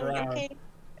white and early, brown. okay?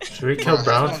 Should we kill Bro,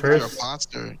 Brown how you gonna give your first?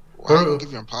 imposter? Why you gonna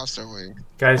give your imposter away?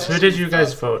 Guys, who did you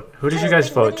guys vote? Who did you guys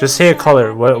vote? Just say a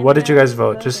color. What did you guys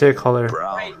vote? Just say a color.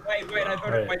 Brown. Wait, I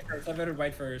voted Right. white first. I voted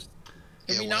white first.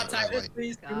 Can Yeah, we not white, tie white, this, white.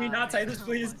 please? Can we not tie this,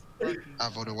 please? I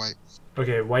voted white.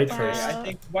 Okay, white Wow. first. I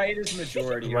think white is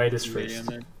majority. White of is the first.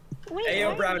 video, man. Wait, Hey, yo,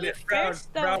 why Brown, me Brown,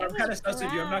 first, though? Brown, It I'm kind of was sus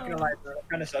of you. I'm not gonna Brown. lie, bro. I'm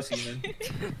kind of sus of you,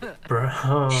 man.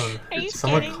 Brown. Are you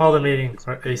Someone kidding call the me? meeting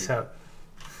ASAP.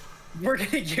 We're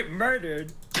gonna get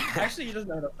murdered. Actually, he doesn't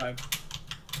have enough time.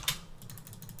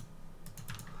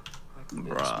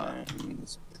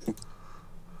 Bruh.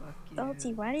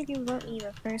 Salty, why did you vote me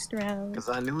the first round? Because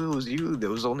I knew it was you. There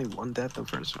was only one death the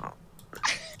first round.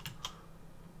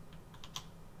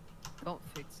 Don't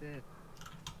fix it.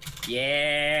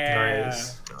 Yeah.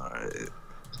 Nice. Alright.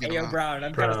 Hey, yo, Brown,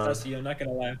 I'm kind of Brown. sus of you. I'm not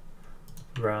gonna lie.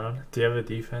 Brown, do you have a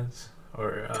defense?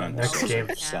 Or Kinda next sus. game?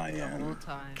 The whole Cyan.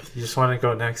 time. You just want to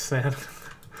go next then?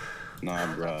 Nah,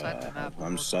 Outside the bruh. map,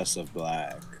 I'm the sus of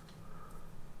black.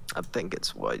 I think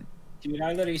it's white. Dude,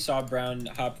 I literally saw Brown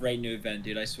hop right into event,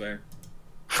 dude. I swear.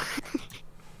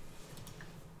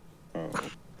 Oh,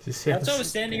 Did you see That's why I him? was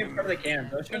standing in front of the cam.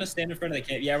 I was trying to stand in front of the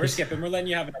cam. Yeah, we're skipping. We're letting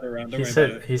you have another round. Don't He worry said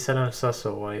about it. he said I'm sus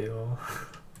of white. Oh.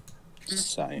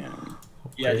 Cyan.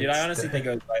 Yeah, dude. I White's honestly dead. think it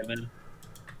was white,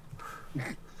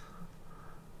 man.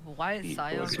 Why is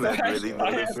Sion? This man really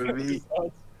voted for me.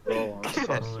 Bro, I'm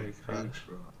Oh my gosh.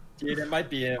 Dude, it might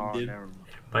be him, dude.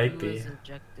 Might He be. was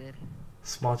ejected.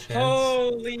 Small chance.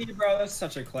 Holy, bro, that's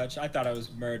such a clutch. I thought I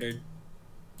was murdered.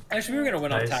 Actually, we were gonna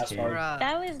win on Nice task game. force. Bruh.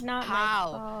 That was not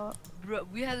How? my fault. Bro,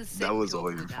 we had the same That was kill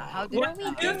all your cooldown. fault. How did What? we No,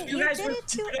 we Dude, didn't. you You guys did were it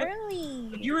too stupid.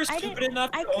 early. You were I stupid didn't- enough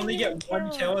I to only couldn't get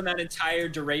one kill in that entire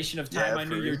duration of time. Yeah, I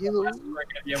knew for you real? were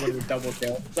gonna be able to double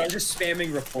kill. So I was just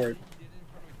spamming report.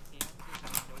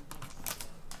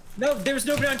 No, there was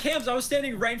nobody on cams. I was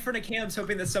standing right in front of cams,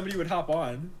 hoping that somebody would hop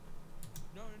on.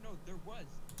 No, there was.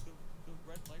 The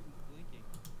red light was blinking.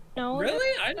 No,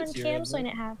 Really? I on didn't see cams it. when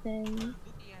it happened. Looking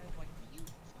at it like, you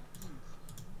fucking.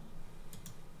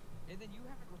 And then you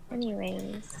haven't refreshed Anyways. the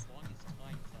longest time,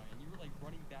 Zion. You were like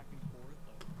running back and forth.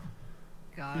 Like,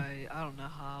 Guy, I don't know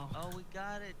how. Oh, we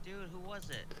got it, dude. Who was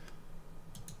it?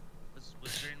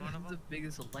 Was Green one of The them?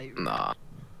 biggest light. Nah.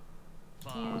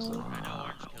 Fuck. Yeah. I know Orange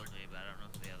killed me, but I don't know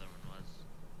who the other one was.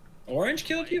 Orange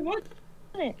killed you? What?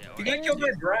 Yeah, You got Orange killed by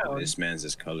Brown. This man's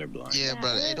just colorblind. Yeah,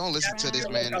 brother. Hey, don't listen to this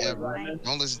man Brown. ever. Right.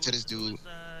 Don't listen to this Who dude. was,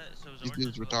 so it was This Orange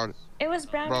dude's as retarded. well? It was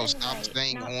brown Bro, and stop white,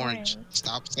 saying not orange.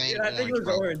 Stop saying Dude, I think it orange, was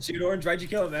bro. Orange. Dude, Orange, why'd you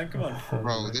kill him, man? Come on.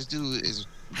 Bro, this dude is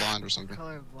blind or something.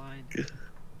 Colorblind.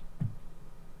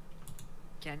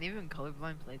 Can't even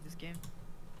colorblind play this game?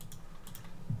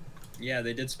 Yeah,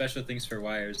 they did special things for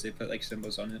wires. They put like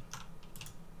symbols on it.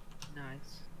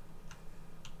 Nice.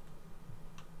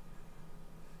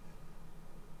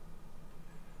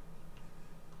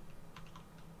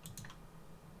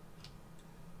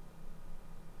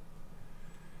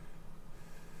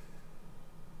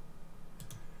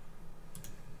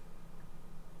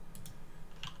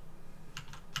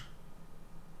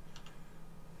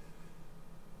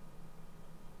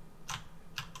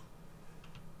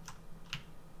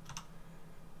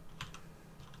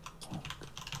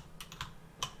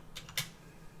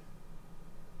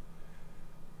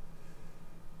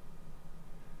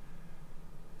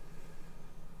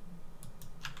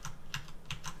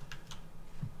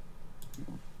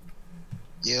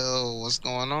 Yo, what's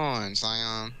going on,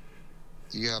 Zion?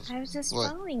 You have I was just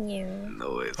what? following you.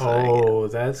 No, it's Oh,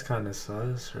 that's kind of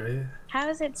sus, right? How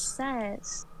is it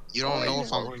sus? You don't know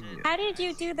if I'm. How did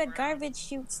you do the garbage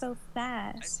shoot so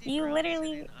fast? You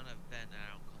literally. On a vent, and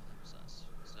I don't call him sus.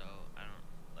 So I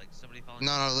don't like somebody following.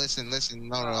 No, listen.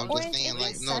 No, I'm just Orange, saying, if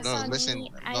like, it's no, sus on listen.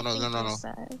 me, I No, think you're sus.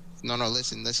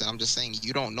 listen. I'm just saying,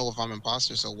 you don't know if I'm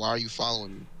imposter, so why are you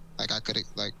following me? Like, I could I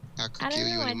kill don't you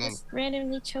know. any I moment. just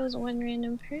randomly chose one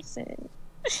random person.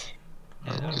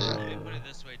 Yeah, no, Okay. let me put it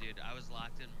this way, dude. I was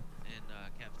locked in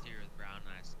cafeteria with Brown,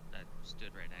 and I stood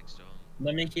right next to him.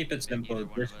 Let me keep it Either simple. one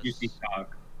of Just us- use the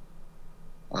talk.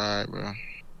 Alright, bro.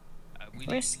 We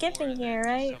We're need skipping more than here,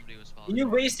 right? somebody was following You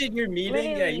me. wasted your meeting? Yeah,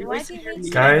 Literally, you why'd wasted you your waste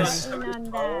meeting Guys? on somebody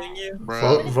on following that? you? Bro,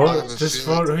 Vote, I have vote, a just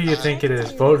feeling- vote who you think it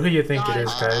is. Vote who you think it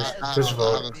is, guys. Just I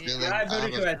vote. have a feeling. Yeah, I I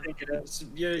voted have who a- I think it is.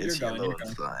 You're It's gone. yellow You're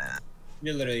and gone. cyan.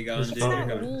 You're literally gone, Just dude. It's vote. You're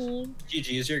not gone. me.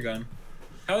 GG's, you're gone.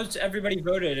 How's everybody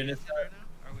voted? And it's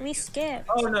We skipped.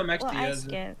 oh no, Max Well, I Diaz.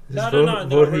 skipped. Just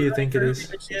vote who you think it is.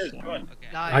 Come on.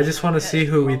 Okay. I just want to see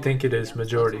who we think it is,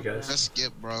 majority, guys. Let's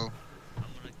skip, bro. I'm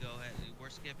gonna go ahead. We're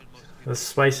skipping most of the Let's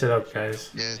spice it up, guys.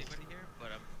 Yeah. Anybody here, but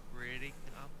I'm pretty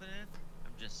confident.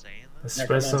 I'm just saying that. Let's Yeah,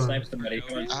 spread come on, some, snipe somebody.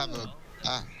 Come on. I have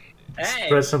a. Hey,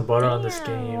 spread some butter on this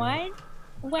Damn, game. what?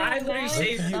 Wow, I now literally it's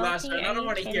saved you salty. last time. I Are don't you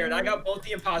want to hear it. I kidding got both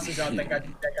the imposters out that got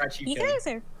you me? You killed. guys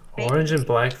are fake. Orange and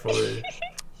black voted.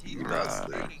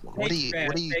 What are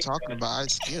you talking about? I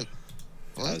skipped.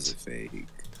 That was What? a fake.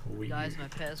 Weird. Guys, my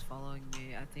pet is following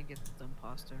me. I think it's the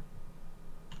imposter.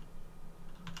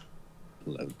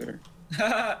 Clever.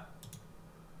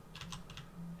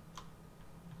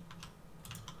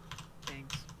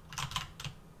 Thanks.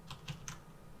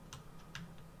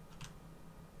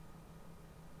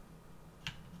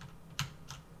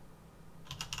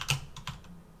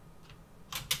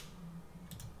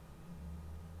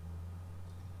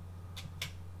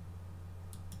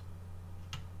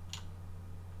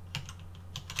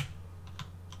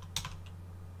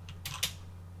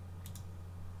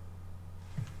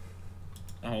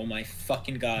 Oh my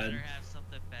fucking god. Better have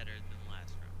something better than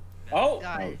last round. Oh!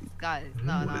 Guys,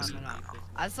 no.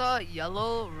 I saw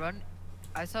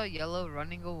yellow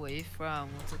running away from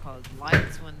what's it called?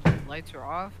 Lights when the lights are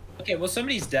off. Okay, well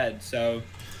somebody's dead, so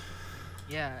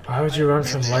Yeah. Why would you run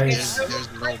from lights?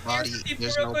 There's no body.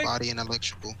 There's no body in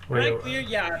electrical. Wait, right clear.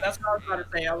 Yeah, that's what I was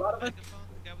about to say. A lot of us. Megaphone?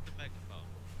 The guy with the megaphone.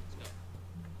 Let's go.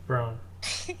 bro.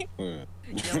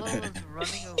 Yellow was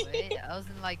running away. I was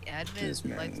in like admin, This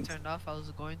lights man. turned off. I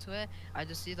was going to it. I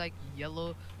just see like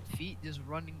yellow feet just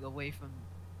running away from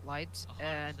lights, 100%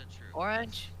 and true.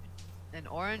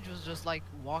 orange was just like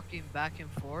walking back and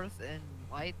forth in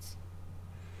lights.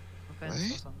 Okay, What?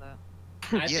 thoughts on that.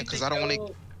 Yeah, think 'cause they I don't wanna-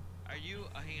 go- Are you?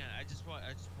 Hang on. I just want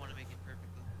to make it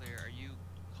perfectly clear. Are you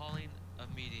calling a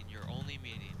meeting, your only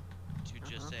meeting, to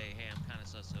just say, "Hey, I'm kind of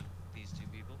sus of these two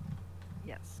people"?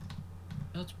 Yes.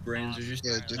 Those brains are just.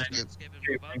 Yeah, Alright, just let's skip. skip and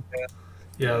move up.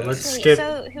 Yeah, let's Wait, skip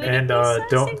so who did and we sus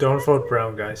don't again? vote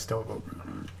brown, guys. Don't vote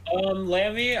brown.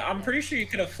 Lammy, I'm pretty sure you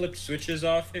could have flipped switches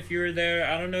off if you were there.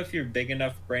 I don't know if you're big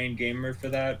enough brain gamer for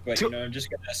that, but you know, I'm just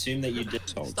gonna assume that you did.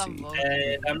 Salty.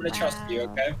 And I'm gonna trust you,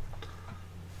 Wow. okay?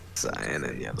 Cyan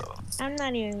and yellow. I'm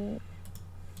not even.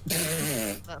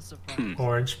 Not surprised.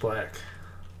 Orange, black.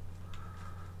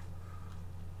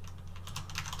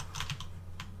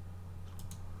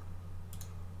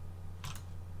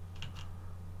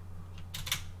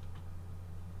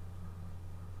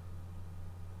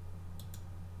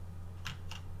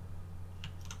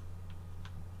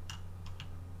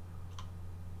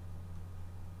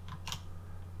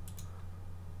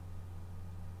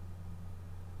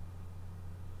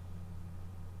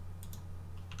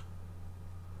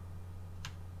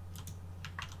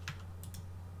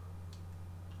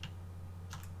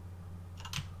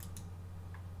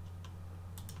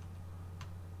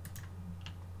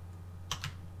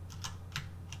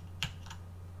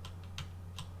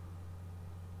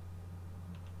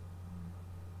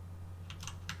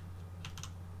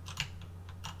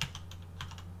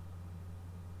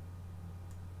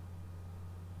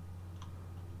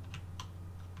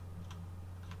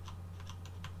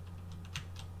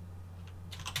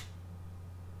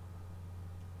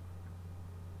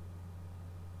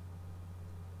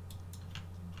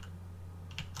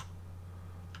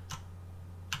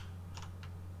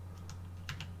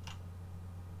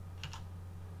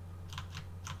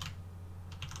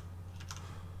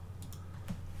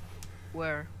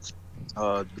 Where?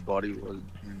 The body was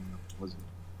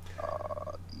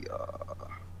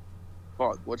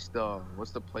fuck, what's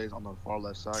the place on the far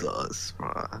left side? Sus,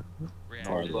 bro.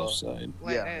 Far left side.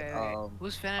 Wait, Yeah, wait.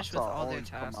 Who's I finished with saw all their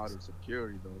Orange come out tasks? of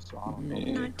security though, so I don't know.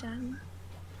 Me. Not done.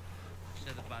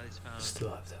 Said the body's found. Still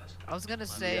have that. I was gonna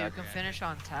say Yeah, you can okay. finish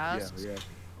on tasks Yeah.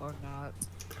 or not.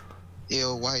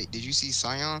 Yo, White, did you see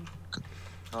Cyan?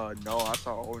 No, I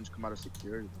saw Orange come out of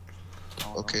security. I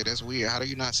don't know. Okay, that's weird. How do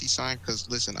you not see Cyan? Because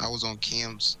listen, I was on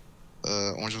cams.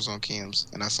 Orange was on cams,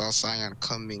 and I saw Cyan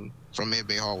coming from Mid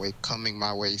Bay hallway, coming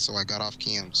my way. So I got off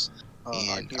cams,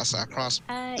 and I crossed.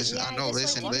 Listen, Yeah, I know. I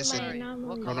just went to do my What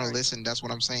anomaly. No, listen. That's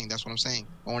what I'm saying. That's what I'm saying.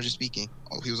 Orange is speaking.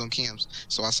 Oh, he was on cams.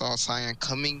 So I saw Cyan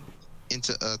coming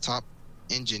into top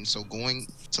engine, so going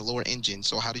to lower engine.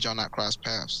 So how did y'all not cross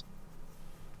paths?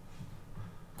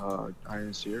 I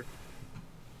didn't see her.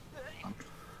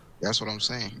 That's what I'm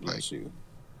saying. Like, Bless you.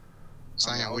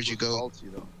 Cyan, where'd you go? Salty,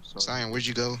 though, so. Cyan, where'd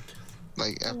you go?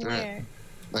 Like after that, Where?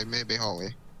 like Mid Bay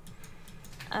hallway.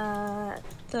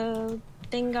 The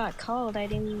thing got called. I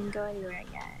didn't even go anywhere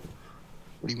yet.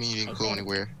 What do you mean you didn't I go think-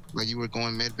 anywhere? Like you were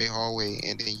going Mid Bay hallway,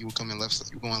 and then you were coming left.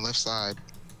 You were going left side.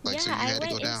 Like so, you Yeah, I had to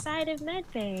go went down. inside of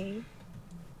Medbay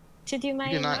to do my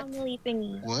You did not- anomaly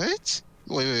thingy. What?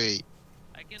 Wait.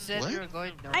 I can. Said What? you were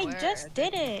going nowhere. I just and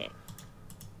did then- it.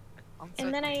 I'm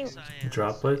And then I- Science,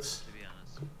 Droplets? to be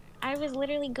honest. I was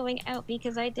literally going out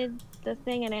because I did the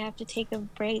thing and I have to take a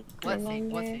break. What thing?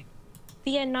 Remember What thing?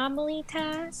 the anomaly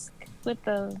task with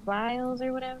the vials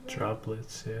or whatever?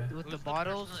 Droplets, yeah. With Who's the person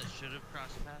bottles? that should have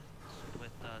crossed paths with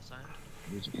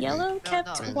Science? Yellow No, kept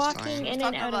no. It's walking fine. in and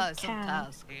Talking out about of some tab.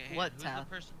 task. What who's task?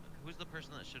 Who's the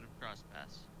person that should have crossed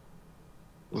paths?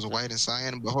 It was White and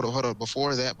Cyan. But hold on.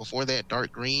 Before that,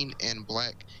 dark green and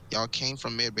black. Y'all came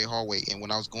from Mid Bay hallway, and when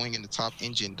I was going in the top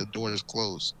engine, the doors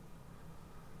closed,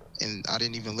 and I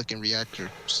didn't even look in reactor,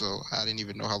 so I didn't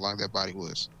even know how long that body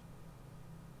was.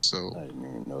 So I didn't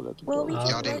even know that the Well, door we was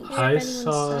can Y'all look closed. here I if anyone's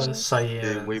saw saw it. Hey,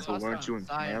 Cyan. wait, but weren't you in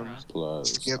Cyan, cams?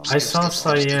 Plus, Skip. I saw skip,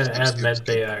 Cyan skip, at skip, Med skip.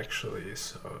 Bay actually,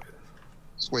 so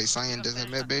Wait, Cyan doesn't have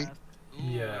Mid Bay? Ooh,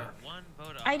 Yeah. One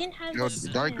vote off. I didn't have No, the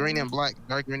dark green scan. and black.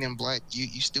 Dark green and black. You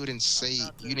still didn't say.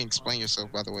 not You didn't explain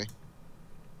yourself, by the way.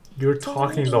 you were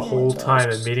talking the whole time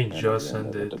and meeting and just then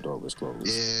the ended. door was closed.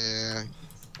 Yeah.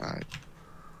 All right.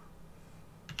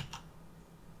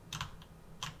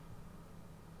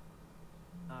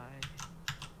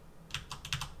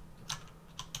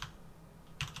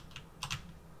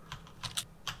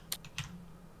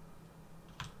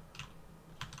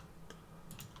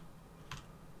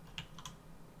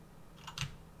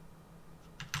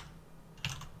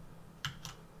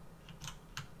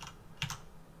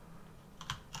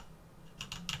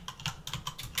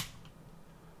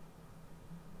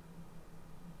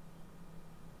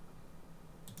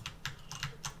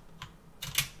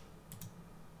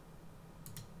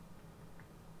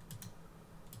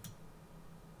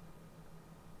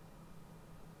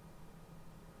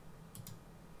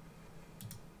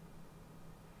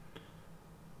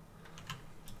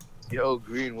 Yo,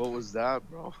 Green, what was that,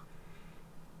 bro?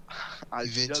 I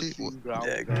Vintage? just seen ground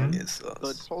Yeah, gun. green is So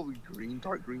it's totally green,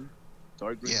 dark green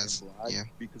Yes, and black. yeah.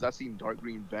 Because I seen dark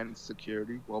green vent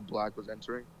security while black was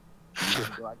entering.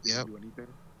 And black didn't Yep. do anything.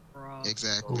 Bro.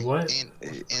 Exactly. What?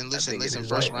 And listen, think it is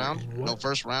first white. round, no, What?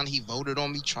 first round he voted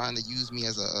on me trying to use me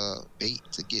as a bait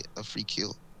to get a free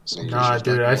kill. So I'm pretty Nah, sure it's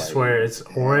dude, dark I green. swear it's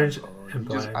orange and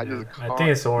You just, black. I Yeah. just I caught. think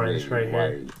it's orange Wait,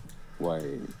 right here.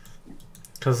 why?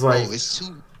 Cause Bro, like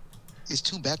it's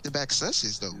two back-to-back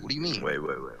susses though. What do you mean? Wait.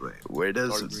 Where does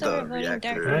Dark green. So we're the voting dark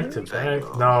reactor back to green? thing back.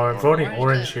 go? No, we're voting Orange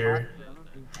orange and here.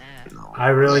 black. No. I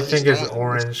really Yeah, think he's it's throwing-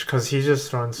 orange because he's just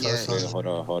throwing Yeah, sus Wait,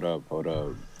 on. hold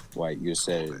up. White, you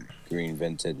said green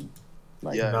vented,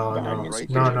 like Yeah, No, behind no, your right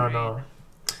no, security. no, no.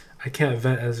 I can't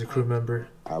vent as a crew member.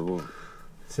 I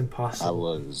It's impossible.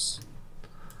 was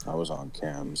on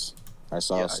cams. I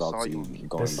saw Yeah, I saw Salty you.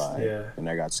 going This- by, yeah. and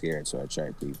I got scared, so I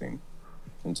tried leaving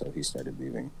until he started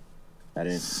leaving. I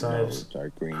didn't Size- know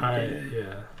dark green I came in.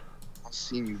 yeah. I've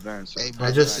seen you vent. So Hey, bro,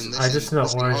 I just know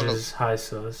listen, orange hold up. is high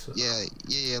sus.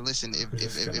 Yeah. Listen, if We're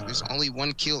just it's gonna- only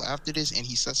one kill after this and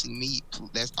he's sussing me,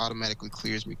 that automatically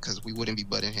clears me because we wouldn't be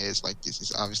butting heads like this.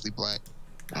 It's obviously black.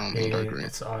 And dark Hey, green.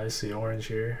 it's obviously orange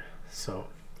here, so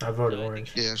I voted No, I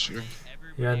orange. Yeah, sure.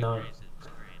 Yeah, no. Agrees it's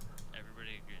green.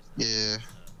 Everybody agrees. Yeah.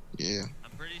 Yeah.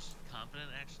 I'm pretty confident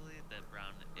actually that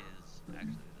Brown is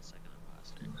actually the second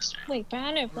imposter. Wait,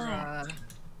 brown or black? Bruh.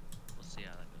 We'll see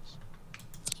how that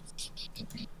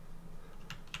goes.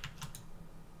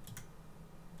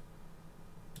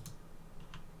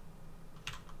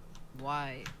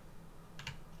 Why?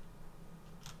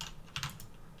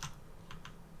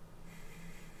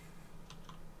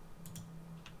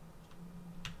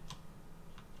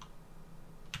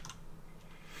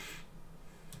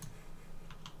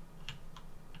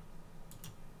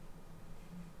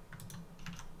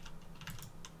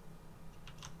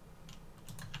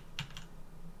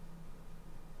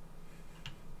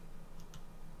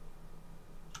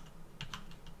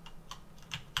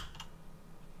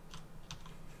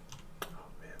 Oh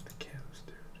man, the cams,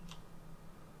 dude.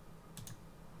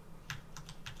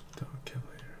 Don't kill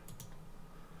here.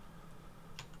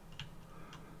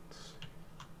 Let's see.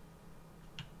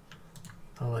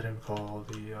 I'll let him call all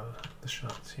the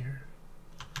shots here.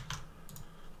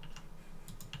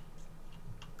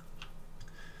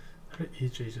 How did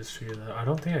EJ just figure that out? I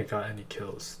don't think I got any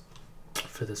kills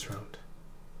for this round.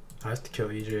 I have to kill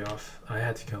EJ off. I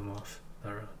had to kill him off that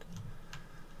round.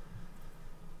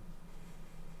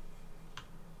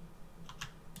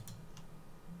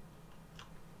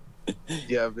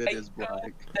 Yeah, it is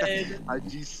black. I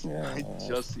just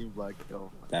seen black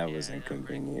though. That was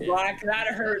inconvenient. Black, that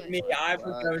hurt me. I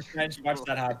was trying to watch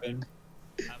that happen.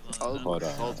 I was Hold on.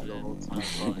 salty the whole time,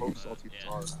 bro. I was salty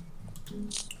hard.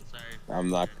 Sorry. I'm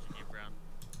not You're Brown.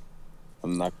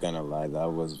 I'm not gonna lie, that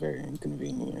was very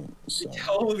inconvenient. So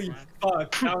Holy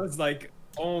fuck. That was like,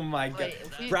 oh my god. Wait,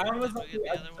 if we- Brown was Did like we get the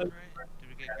other one right? Did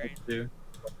we get green?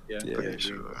 too. yeah,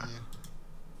 Sure.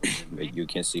 but you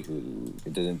can see who.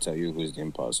 It doesn't tell you who's the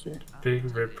imposter. Big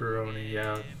ripperoni,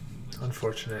 yeah.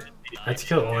 Unfortunate. I had to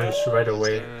kill orange right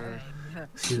away.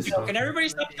 He was Yo, can talking. everybody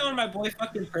stop calling my boy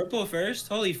fucking purple first?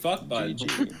 Holy fuck, bud. GG.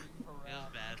 Feels bad.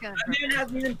 That man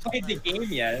hasn't even played the game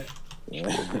yet.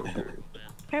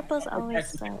 Purple's always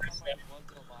sus.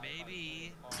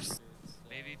 Maybe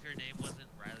if your name wasn't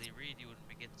Riley Reed, you wouldn't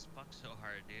be getting fucked so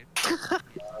hard, dude.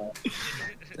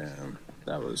 Damn,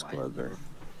 that was clever.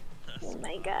 Oh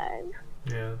my god.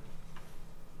 Yeah.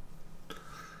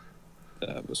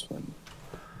 That was fun.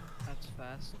 That's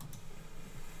fast.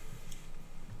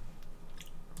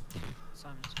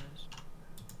 Simon's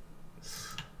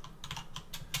first.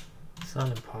 It's not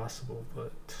impossible,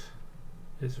 but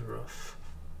it's rough.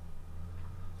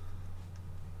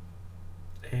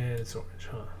 And it's orange,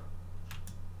 huh?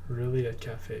 Really, a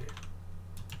cafe?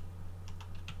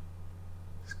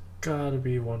 There's gotta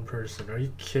be one person. Are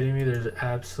you kidding me? There's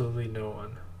absolutely no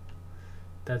one.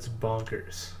 That's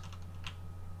bonkers.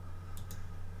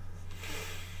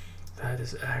 That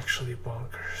is actually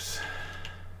bonkers.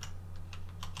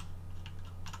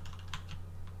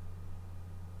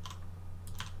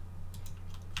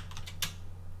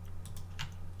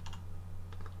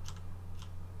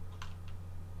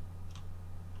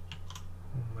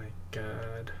 Oh my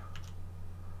god.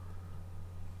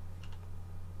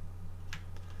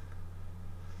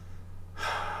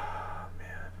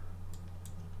 Man.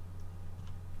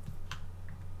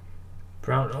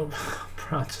 Brown, oh,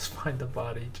 Brown, just find the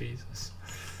body, Jesus.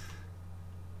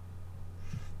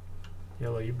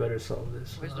 Yellow, you better solve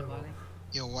this. Where's the body?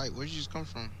 Yo, White, where'd you just come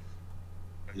from?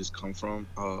 I just come from.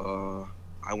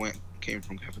 Came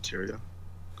from cafeteria,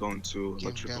 going to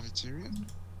Came from electrical. cafeteria?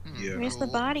 Yeah. Where's the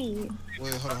body?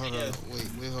 Wait, hold on.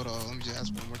 Wait, hold on. Let me just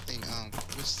ask one more thing.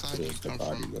 Which side did you Where's the come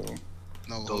body from? though?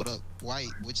 No, hold up. White,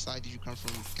 which side did you come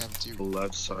from The cafeteria?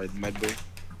 left side, medbay.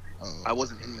 Oh, I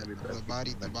wasn't in that.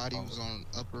 the body was on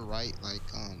upper right, like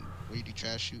where you do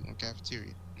trash shoot on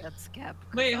cafeteria. That's Cap.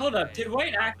 Wait, hold up. Did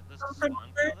White actually come from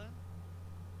here?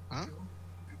 Huh?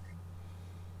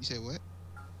 You said what?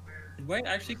 Did White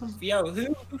actually come? Yo,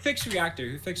 who fixed reactor?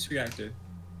 Who fixed reactor?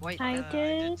 White. I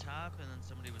did. Top, and then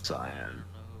somebody was Cyan. I don't know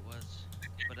who it was.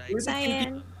 But I. Who's the two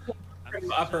Cyan. people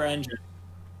from upper engine?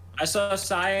 I saw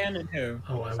Cyan and who?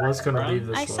 Oh, I was gonna leave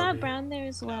this I saw lobby. Brown there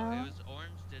as well. No, it was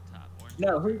Orange did top. Orange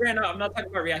No, who ran up? I'm not talking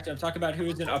about reactor. I'm talking about who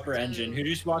was in upper engine. Who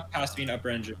just walked past me in upper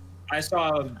engine? I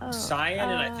saw Cyan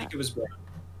and I think it was Brown.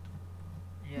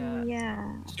 Yeah.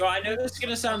 Yeah. So I know this is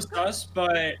gonna sound sus,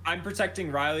 but I'm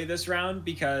protecting Riley this round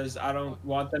because I don't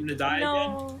want them to die again.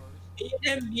 No.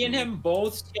 Me and him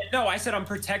both. No, I said I'm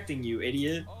protecting you,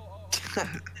 idiot.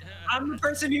 I'm the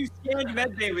person who scanned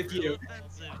medbay with you.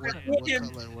 What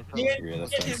Real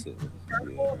offensive. Yeah.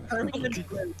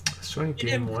 Let's join Me and game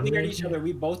him one. cleared maybe? each other.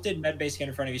 We both did medbay scan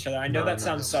in front of each other. I know No, that no,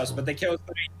 sounds no. sus, but the kills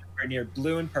were near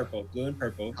blue and purple. Blue and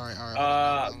purple. All right.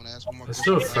 I'm gonna ask one more Let's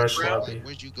question. do a fresh lobby.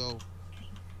 Where'd you go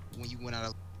when you went out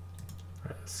of?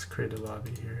 Alright, let's create a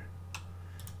lobby here.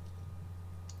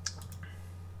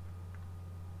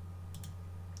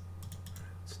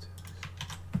 Let's do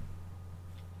this.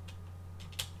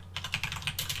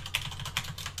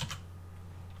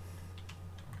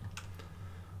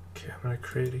 Okay, I'm gonna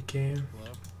create a game.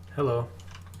 Hello.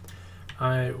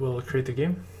 I will create the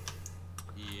game.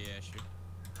 Yeah, sure.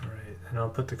 Alright, and I'll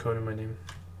put the code in my name.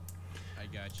 I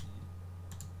got you.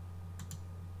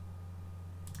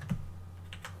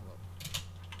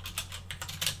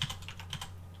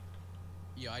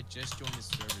 Yo, I just joined the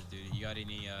server, dude. You got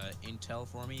any intel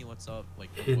for me? What's up? Like,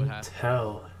 what happened?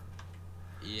 Intel.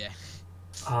 Yeah.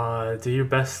 Do your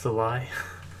best to lie.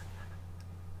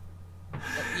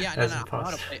 Yeah, As no,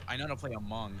 imposter. I know how to play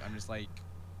Among. I'm just like,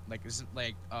 isn't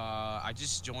like, I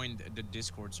just joined the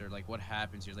Discord server. Like, what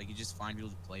happens here? Like, you just find people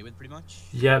to play with, pretty much.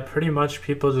 Yeah, pretty much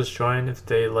people just join if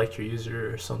they like your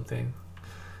user or something.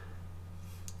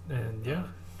 And yeah,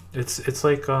 it's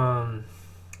like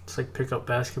pick up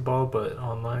basketball but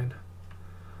online.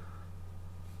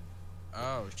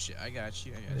 Oh shit, I got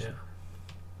you. Yeah.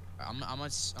 I'm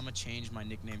gonna change my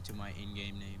nickname to my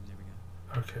in-game name. There we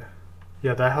go. Okay.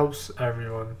 Yeah, that helps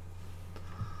everyone.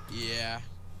 Yeah.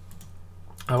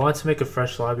 I want to make a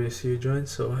fresh lobby so you join.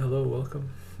 So hello, welcome,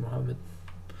 Mohammed.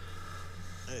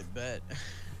 I bet.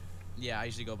 Yeah, I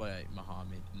usually go by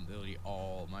Muhammad in literally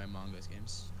all my Among Us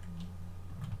games.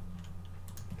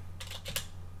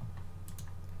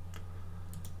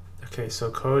 Okay, so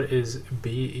code is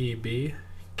BEBKVF.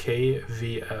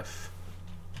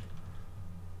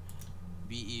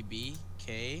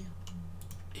 BEBK.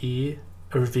 E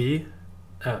or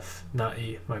VF, not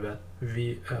E. My bad.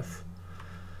 VF.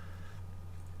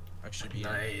 I should be.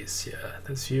 Nice, yeah.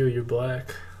 That's you. You're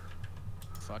black.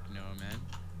 Fuck no, man.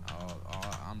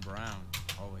 I'm brown,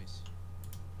 always.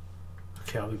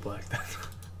 Okay, I'll be black then.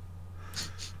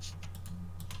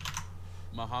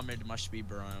 Muhammad must be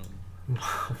brown.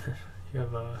 You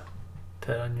have a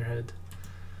pet on your head.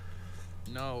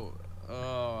 No.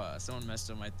 Oh, someone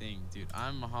messed up my thing, dude.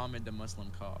 I'm Muhammad the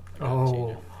Muslim cop.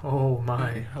 Oh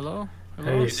my. Hello? Hey,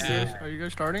 Hello? Steve. Are you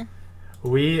guys starting?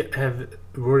 We're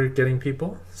getting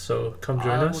people, so come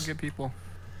join us. We'll get people.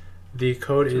 The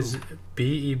code is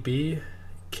BEBKVF.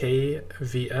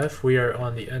 We are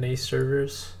on the NA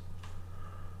servers.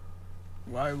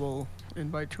 I will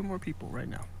invite 2 more people right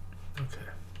now. Okay.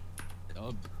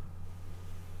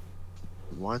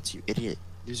 Want you idiot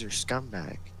user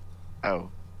scumbag. Oh.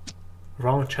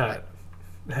 Wrong chat.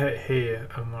 Hey,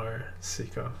 Amar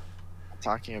Siko.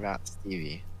 Talking about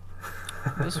Stevie.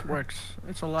 This works.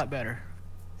 It's a lot better.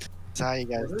 That's how you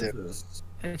guys do.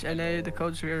 It's NA, the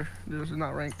code's here. This is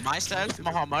not ranked. Myself,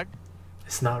 Muhammad.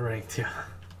 It's not ranked, yeah.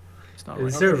 It's not Is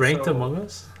ranked. there ranked Among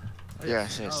Us?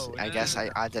 Yes, yes. I guess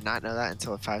I did not know that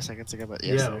until 5 seconds ago, but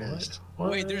yes, Yeah, there is.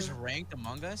 what? Wait, there's ranked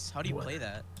Among Us? How do you play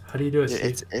that? How do you do it,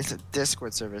 Dude, Steve? it's a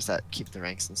Discord servers that keep the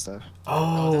ranks and stuff.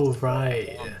 Oh,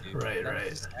 right. Right.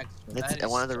 It's,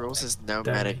 one of the rules is no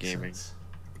That makes metagaming. sense.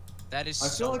 That is I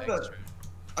feel so like extra.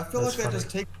 I feel That's like that funny. just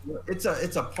take.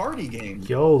 It's a party game.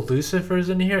 Yo, Lucifer's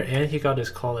in here and he got his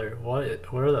collar. What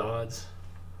are the odds?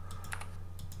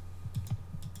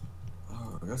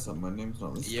 Oh, I guess my name's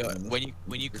not listed. Yo, on this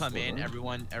when you come Discord, in,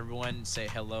 right? everyone say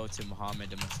hello to Muhammad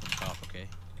the Muslim cop, okay?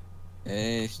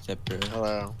 Hey, stepper.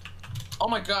 Hello. Oh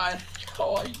my god.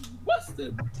 Oh, I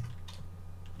busted.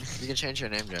 You can change your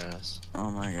name to us. Oh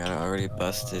my god, I already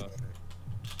busted.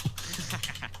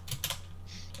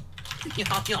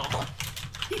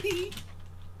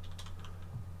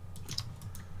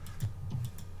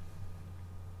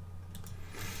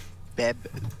 Beb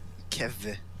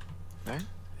Kev. right?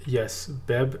 Yes,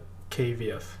 Beb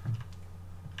KVF.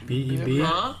 BEB.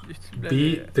 Huh?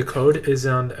 B. The code is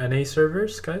on the NA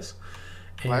servers, guys.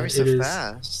 Why are we And so it is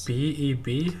fast?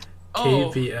 BEB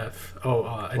Oh. KVF. Oh,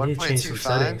 I need to change some 1.25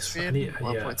 settings. speed? I need,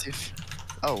 yeah. 1.2.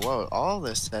 Oh, whoa. All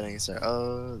the settings are.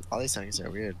 Oh, all these settings are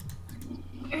weird.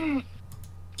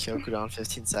 Kill cooldown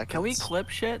 15 seconds. Can we clip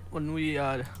shit when we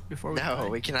before we? No, play?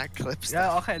 we cannot clip Yeah.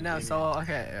 stuff. Okay. No. So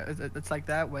okay, it's like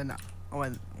that when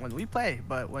we play,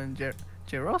 but when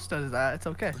Jeros does that, it's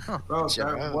okay. Huh. Bro,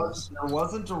 there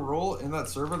wasn't a rule in that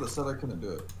server that said I couldn't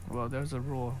do it. Well, there's a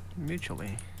rule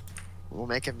mutually. We'll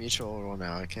make a mutual rule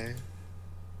now, okay?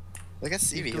 Look at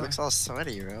Stevie. He looks all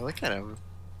sweaty, bro. Look at him.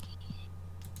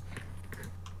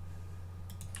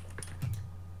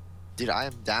 Dude, I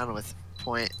am down with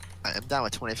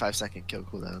 25-second kill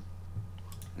cooldown.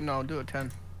 No, do it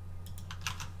 10.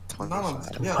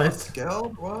 Yeah, What?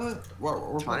 scaled? What?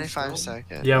 We're 25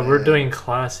 seconds. Yeah, we're doing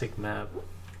classic map.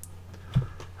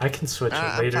 I can switch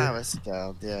it later. I'm fine with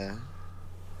scaled, yeah.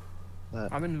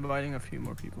 But I'm inviting a few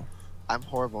more people. I'm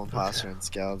horrible imposter in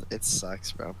scaled. It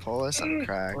sucks, bro. Polis, I'm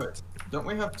cracked. Wait, don't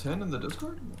we have 10 in the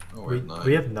Discord? Oh, We, wait, 9.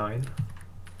 we have 9.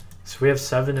 So we have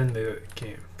 7 in the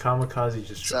game. Kamikaze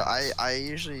just So dropped. I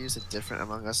usually use a different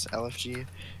Among Us LFG,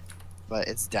 but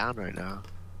it's down right now.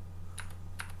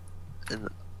 And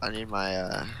I need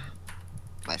my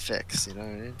my fix, you know what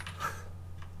I mean?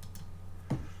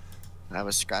 I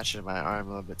was scratching my arm a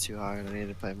little bit too hard. I need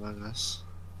to play Among Us.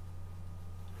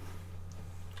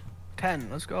 10.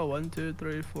 Let's go. 1, 2,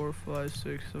 3, 4, 5,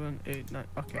 6, 7, 8, 9.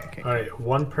 Okay. Alright,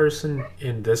 one person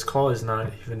in this call is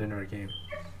not even in our game.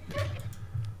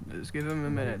 Just give them a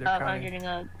minute. They're I'm counting. getting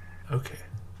up. Okay.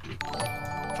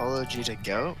 Follow G to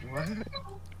go? What?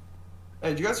 Hey,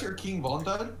 did you guys hear King Von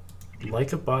died?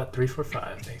 Like a bot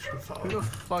 345. Thanks for the follow. Who the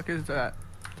fuck is that?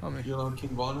 Tell me. You know who King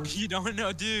Von is? You don't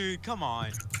know, dude. Come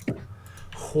on.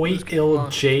 Hoyt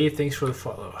J, thanks for the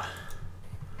follow.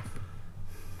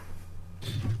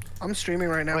 I'm streaming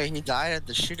right now. Wait, he died at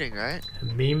the shooting, right?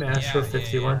 Meme Astro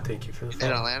 51, thank you for the In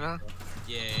follow. Atlanta?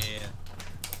 Yeah.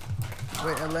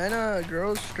 Wait, Atlanta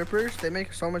girls, strippers, they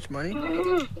make so much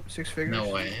money. 6 figures. No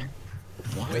way.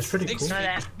 What? That's pretty cool.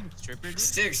 Stripper, dude?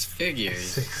 6 figures.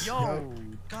 6. Yo,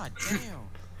 god damn.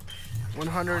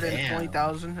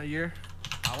 120,000 a year.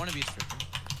 I want to be a stripper.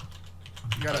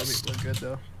 You gotta look good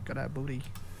though. Gotta have booty.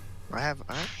 I'm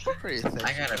pretty thick.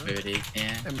 I got a booty,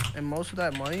 yeah. And most of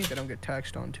that money they don't get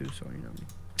taxed on too, so you know.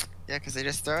 Yeah, because they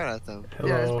just throw it at them. Hello.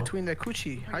 Yeah, it's between the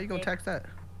coochie. How you gonna tax that?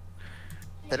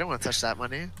 They don't want to touch that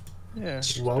money. Yeah.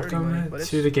 it's dirty Welcome money, but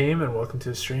it's- to the game and welcome to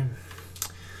the stream.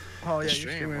 Oh yeah, you're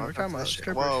Stream, streaming. We're welcome talking to about the stream.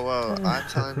 strippers. Whoa, I'm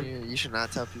telling you, you should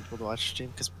not tell people to watch stream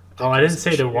because. Oh, I didn't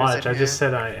say to watch, I just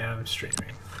said I am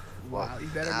streaming. Wow, you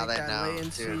better Now make they that know,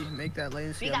 latency. dude. Make that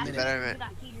latency You a minute. better,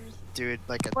 dude,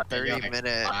 like a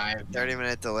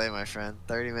 30-minute delay, my friend.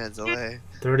 30-minute delay.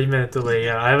 30-minute delay,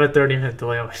 yeah. I have a 30-minute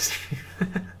delay on my stream.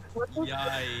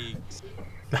 Yikes.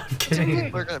 I'm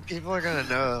kidding. People are gonna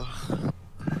know.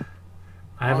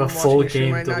 I have I'm a watching full your stream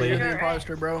game right now, delay. You're the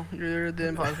imposter, bro. You're the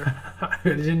imposter. I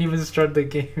didn't even start the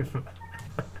game.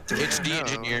 It's the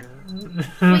engineer.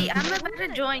 Wait, I'm about to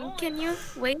join. Can you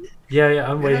wait? Yeah,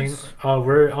 I'm waiting.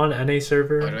 We're on NA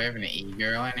server. What, do we have an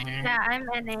e-girl in here? Yeah, I'm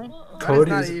NA. Code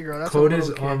not is an e-girl, that's a code little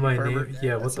is kid, on my pervert. name.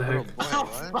 Yeah, what the heck? Oh,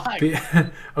 fuck. B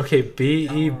okay,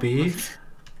 BEB.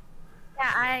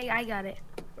 Yeah, I got it.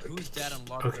 Whose dad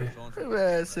unlocked Okay. their phone? Who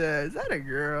is that a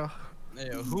girl?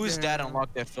 Whose dad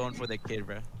unlocked their phone for their kid,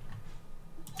 bro?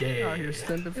 Oh, Yeah. you're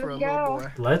stunting for a little boy.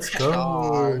 Let's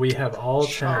go. We have all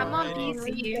 10. I'm on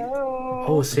PC.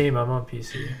 Oh, same. I'm on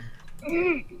PC.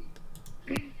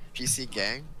 PC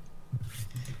gang.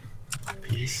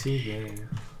 PC game.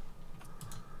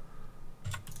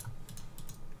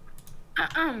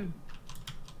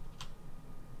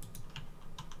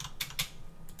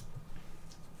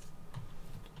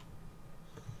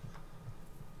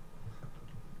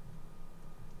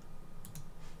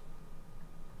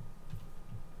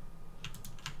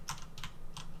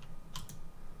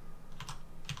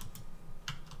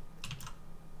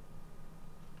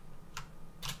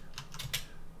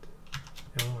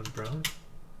 Yellow and brown.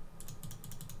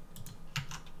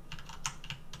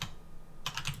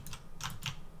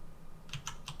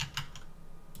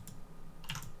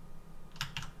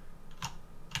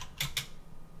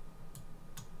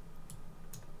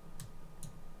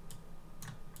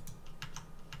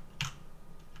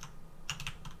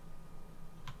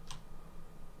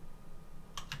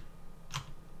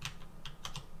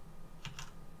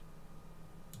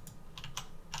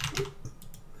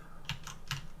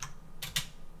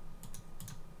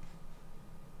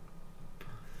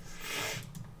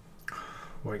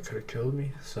 White could have killed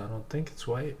me, so I don't think it's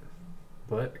white,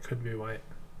 but it could be white.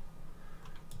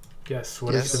 Yes.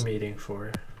 What is the meeting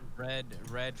for? Red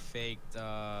faked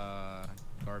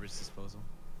garbage disposal.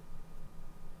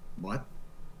 What?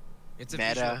 It's a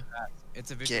Meta. visual task.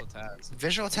 It's a visual task.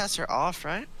 Visual tests are off,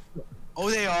 right? Oh,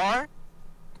 they are?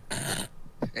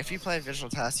 If you play visual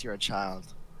tasks, you're a child.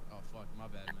 Oh fuck, my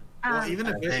bad, man. Well, even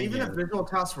if visual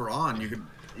tasks were on, you could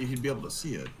be able to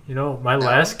see it. You know, my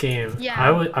last game,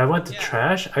 I went to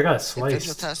trash. I got sliced.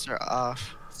 Visual tests are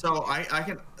off. So I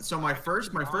can. So my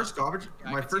first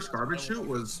garbage chute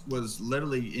was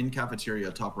literally in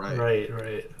cafeteria, top right.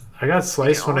 Right. I got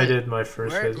sliced when I did my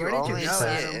first. Where did you go?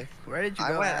 Where did you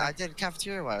go? I did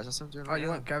cafeteria wise. That's what I'm doing. Oh, you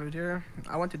went cafeteria?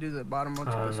 I went to do the bottom one.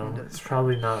 No, it's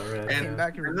probably not red. Came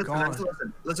back and was gone.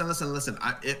 Listen.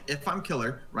 If I'm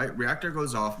killer, right? Reactor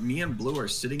goes off. Me and Blue are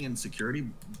sitting in security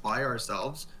by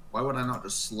ourselves. Why would I not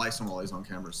just slice him while he's on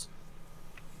cameras?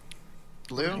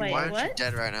 Blue, Wait, why aren't you what?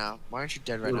 dead right now? Why aren't you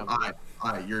dead right Blue,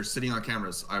 now? you're sitting on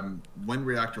cameras. When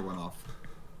reactor went off.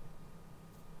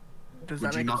 Does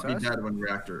Would that you make not be sense? dead when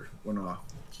reactor went off?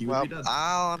 He would Well, be dead.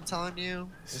 all I'm telling you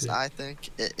is I think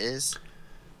it is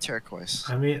turquoise.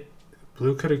 I mean,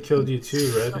 Blue could have killed you too,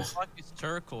 What the Red. fuck is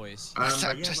turquoise? I'm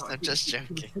just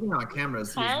joking. Sitting on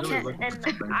cameras. He's really looking for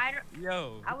something.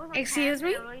 Yo. Excuse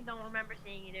me? I really don't remember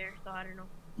seeing you there, so I don't know.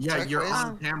 Yeah, you're Turquoise?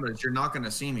 on cameras. You're not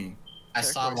gonna see me. I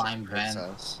saw lime vent.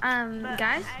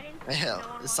 Guys? Hell,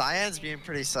 Cyan's being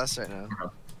pretty sus right now.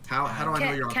 How do I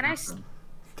know you're on Can I? cameras?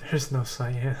 There's no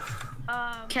cyan.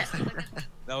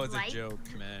 That was a joke,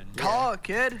 man. Talk,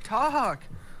 kid. Talk.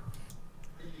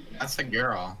 That's a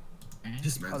girl.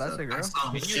 This man's Oh, that's dead. a girl? I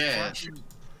saw him. Can you Shit. fucking-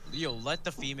 Yo, let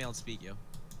the female speak, yo.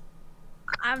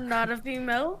 I'm not a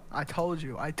female. I told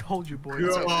you, boy.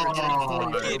 God.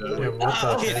 Yeah,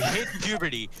 what the heck?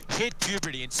 Hit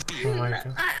puberty and speak. Oh my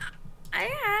god. I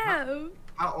have.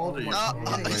 How old are you?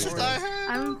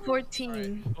 I'm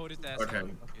 14. Okay.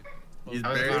 He's I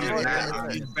was barely,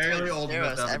 gonna he's barely old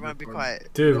enough Jaros, to have a everyone be good quiet.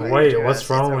 Dude, Quiet, wait, Jaros. what's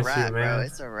wrong It's a with rat, you, bro. man?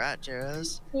 It's a rat,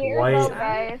 Jaros. White,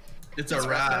 guys. It's a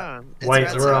rat.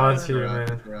 White, we're on It's to you, a rat.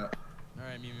 man. It's a rat.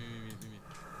 Alright, me.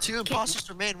 Two imposters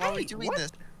remain. Why are we doing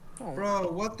this?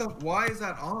 Bro, what the? Why is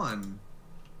that on?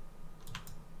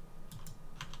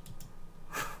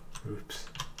 Oops.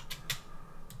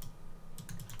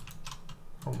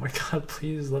 Oh my god,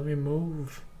 please let me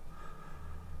move.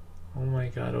 Oh my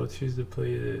god, O2's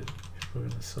depleted. People are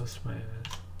gonna suss my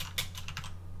ass.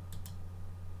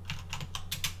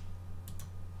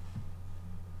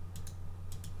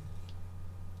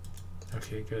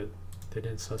 Okay, good. They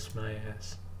didn't suss my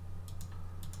ass.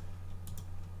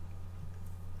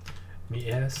 Me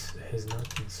ass has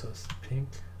not been sussed. Pink,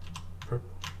 purple,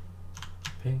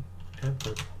 pink, and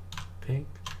purple. Pink,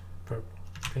 purple,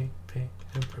 pink,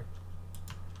 and purple.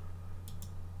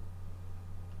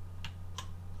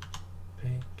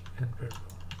 Pink and purple.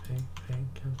 Pink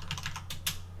and purple.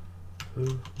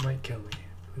 Blue might kill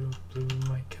me. Blue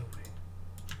might kill me.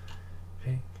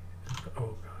 Pink and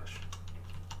oh gosh.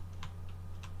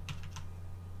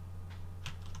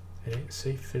 It ain't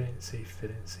safe, it ain't safe,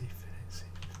 it ain't safe, it ain't safe.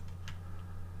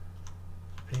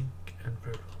 Pink and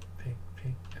purple. Pink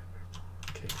and purple.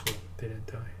 Okay, cool. They didn't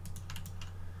die.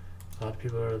 A lot of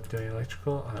people are doing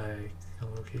electrical.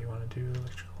 Okay, want to do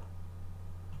electrical.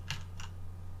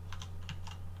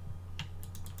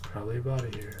 Probably a body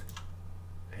here.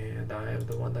 And I am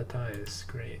the one that dies.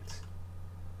 Great.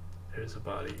 There's a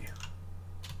body.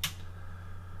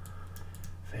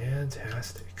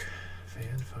 Fantastic.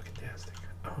 Fan-fucking-tastic.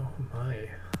 Oh my.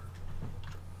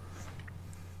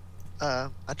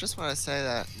 I just want to say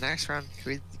that next round,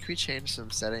 can we change some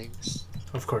settings?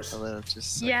 Of course. A little,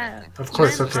 just Yeah. Of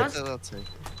course, Then okay. Just a little too.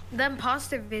 The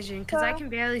imposter vision, because I can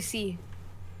barely see.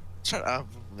 Shut up,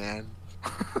 man.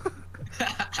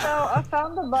 So I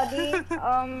found the body.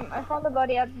 I found the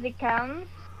body at the camp.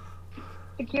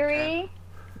 Security.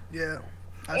 Yeah.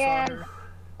 I saw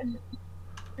And her.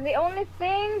 the only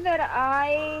thing that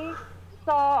I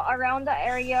saw around the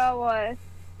area was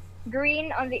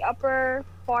green on the upper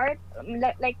part,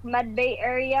 like Med Bay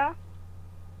area.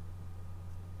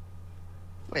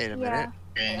 Wait a Yeah. minute.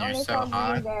 Man, I you're only so saw green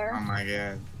hot. there. Oh my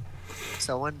god.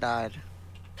 Someone died.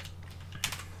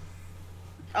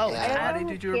 Oh, Yeah. I don't Body, know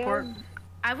did who you report? killed-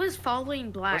 I was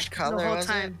following Black Which the color whole was it?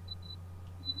 time.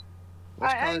 Which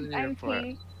color I'm did you report?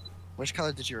 pink. Which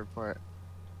color did you report?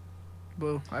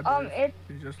 Blue. I believe. It's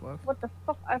You just left. what the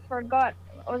fuck? I forgot.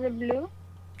 Was it blue?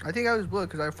 I think I was blue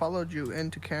because I followed you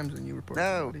into cams and you reported.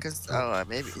 No, the body. because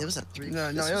maybe it was a three.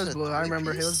 No, this it was a blue. I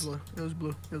remember. It three-piece? was blue. It was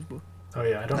blue. It was blue. Oh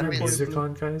yeah, I don't I have mean, music blue.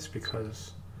 on, guys,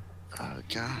 because Oh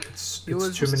god. It's It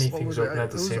was too many what things was it? open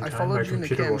at the same I time. followed My you in the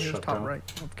computer cam. will He was shut top down.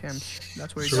 right of cam.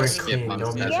 That's where he So went got clean,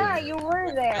 no measure. Yeah, you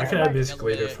were there. I can but- add music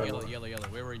later if I Yellow, want. yellow.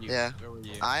 Where were you? Yeah. Where were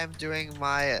you? I am doing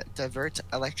my divert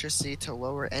electricity to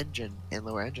lower engine in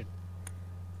lower engine.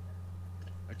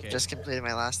 Okay. Just completed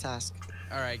my last task.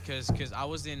 All right, cause I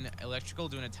was in electrical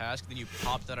doing a task, then you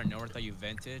popped out of nowhere, thought you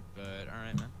vented, but all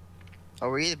right, man. Oh,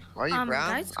 are you brown?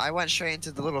 guys? I went straight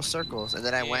into the little circles, and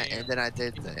then I went, and then I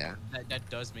did the, yeah. That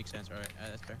does make sense. All right,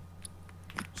 that's fair.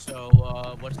 So,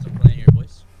 what's the plan here,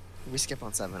 boys? We skip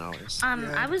on 7 hours.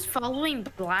 I was following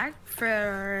Black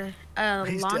for a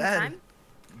long time.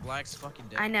 Black's fucking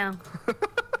dead. I know.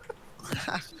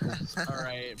 All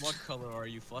right, what color are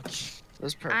you, fuck? It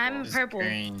was purple. I'm purple.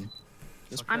 Green.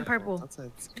 I'm purple.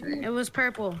 It's green. It was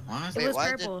purple. What? It Wait, was why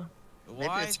did- purple. Maybe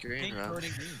Why it's green, pink, bro. red,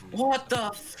 and green, dude? What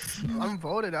the? I'm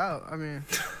voted out. I mean,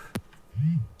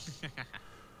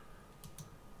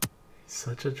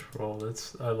 Such a troll.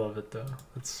 I love it though.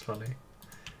 It's funny.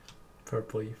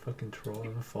 Purple, you fucking troll. I'm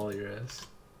gonna follow your ass.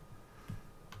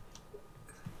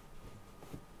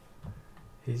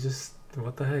 He's just,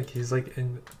 what the heck? He's like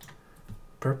in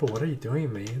purple. What are you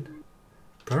doing, man?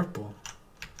 Purple,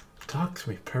 talk to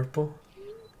me, purple.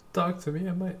 Talk to me.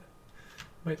 I might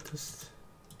just.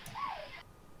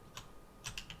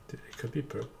 Dude, it could be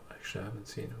purple. Actually, I haven't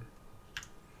seen him.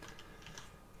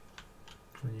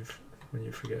 When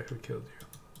you forget who killed you.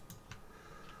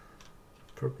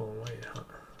 Purple and white, huh?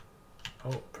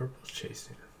 Oh, purple's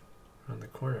chasing him around the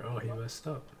corner. Oh, he messed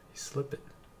up. He's slipping.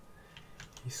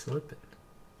 He's slipping.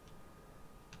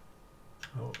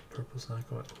 Oh, purple's not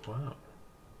going. Wow.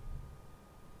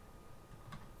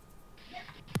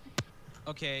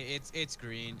 Okay, it's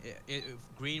green.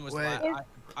 Green was Wait.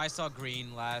 I saw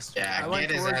green last. Yeah, I went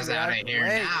get his towards ass the out of act- here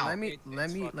Wait, now.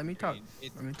 let me talk.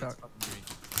 It's Let me talk. fucking green.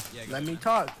 Yeah, go Let me ahead.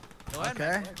 talk. Go ahead, Okay.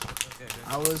 man, go ahead. Okay, good.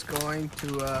 I was going to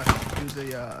do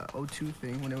the O2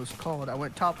 thing when it was called. I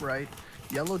went top right.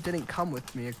 Yellow didn't come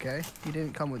with me, okay? He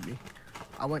didn't come with me.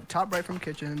 I went top right from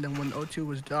kitchen, and then when O2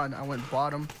 was done, I went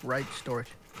bottom right storage.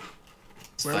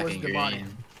 It's Where was fucking the body?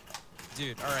 green.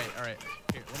 Dude, all right.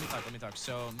 Here, let me talk.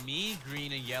 So me,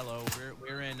 green, and yellow,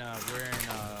 we're in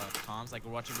comms, like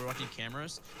we're watching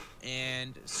cameras,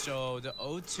 and so the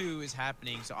O2 is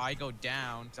happening. So I go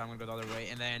down, so I'm gonna go the other way,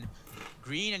 and then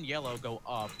green and yellow go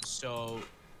up. So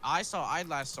I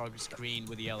last saw green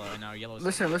with yellow, and now yellow.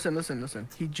 Listen.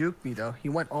 He juked me though. He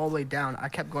went all the way down. I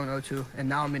kept going O2, and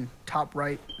now I'm in top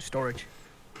right storage.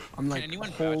 I'm like anyone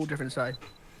a whole vouch? different side.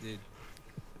 Dude.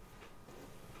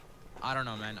 I don't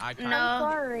know, man. I'm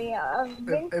sorry. I've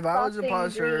been If I was a spotting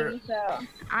imposter- green, so.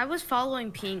 I was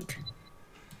following Pink.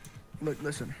 Look,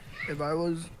 listen. If I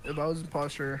was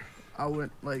imposter, I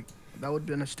would like that would have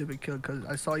been a stupid kill because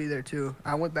I saw you there too.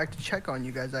 I went back to check on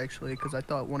you guys actually because I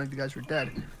thought one of you guys were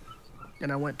dead,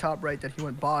 and I went top right. That he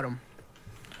went bottom.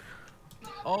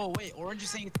 Oh wait, Orange is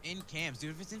saying it's in cams,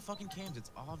 dude. If it's in fucking cams, it's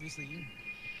obviously you.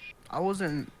 I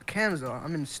wasn't cams though.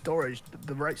 I'm in storage,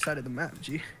 the right side of the map.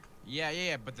 G.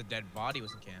 Yeah, but the dead body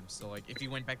was in cams. So like, if you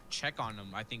went back to check on him,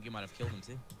 I think you might have killed him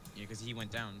too. Yeah, because he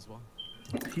went down as well.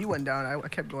 He went down. I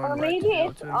kept going. Or right maybe to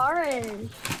it's O2.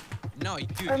 orange. No,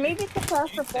 dude. Or maybe it's a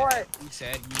cross report. You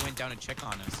said you went down to check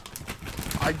on us.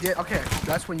 I did. Okay,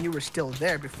 that's when you were still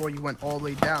there before you went all the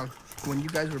way down. When you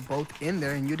guys were both in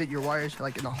there and you did your wires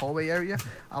like in the hallway area,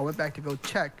 I went back to go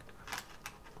check.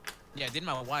 Yeah, I did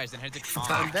my wires, then headed to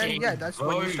And then yeah, that's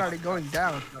when you started going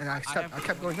down, and I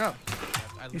kept going up.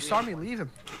 You saw me leave him.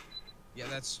 Yeah,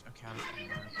 that's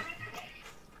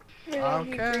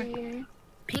Okay.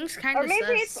 Pink's kind Or of maybe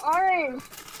sus. it's orange.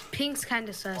 Pink's kind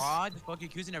of sus. Why the fuck are you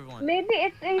accusing everyone? Maybe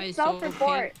it's a I saw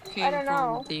self-report. Pink I don't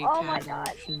know. came Oh from my the god.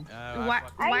 action.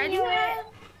 Why do you knew it. have?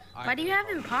 Why do you have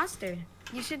imposter?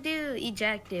 You should do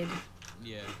ejected.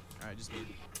 Yeah. All right, just me.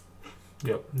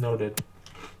 Yep, noted.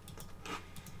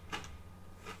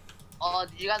 Oh,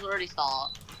 did you guys already saw?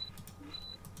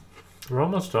 We're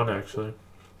almost done, actually.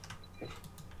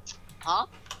 Huh?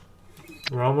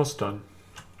 We're almost done.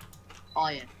 Oh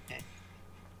yeah. Okay.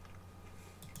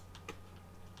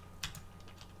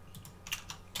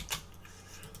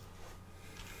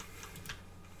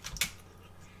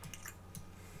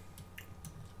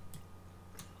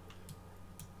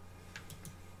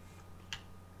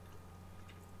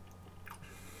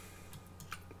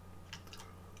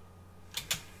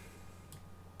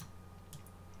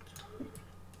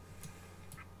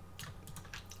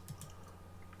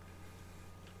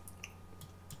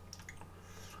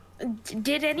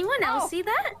 Did anyone else see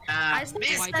that? I saw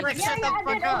Miss, that. shut the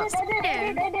fuck up.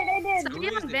 I did. Someone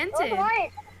It was vented. white.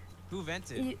 Who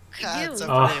vented? You.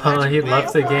 Oh, he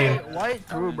left the game. White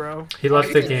through, bro. He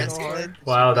left the White game. so hard.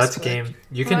 Wow, that's game.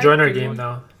 You can join our game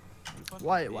now.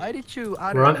 Why did you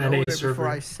out We're of on NA nowhere server. before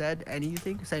I said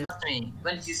anything? Say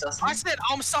When did you sus I said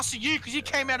I'm sus of you because you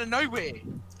came out of nowhere.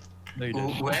 No, you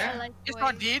didn't. Where? Yes,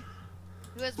 I did.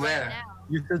 Where?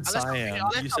 You said Unless I cyan.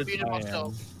 unless You I said muted cyan.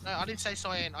 myself. No, I didn't say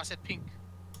cyan. I said pink.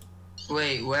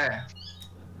 Wait, where?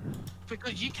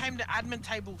 Because you came to admin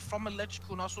table from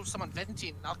electrical and I saw someone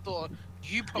venting. And I thought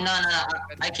you No,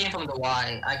 I came from the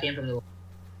Y. I came from the.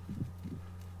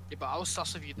 Yeah, but I was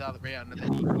sus of you the other round, and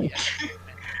then you.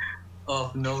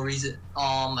 Oh, no reason.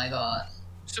 Oh my god.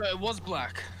 So it was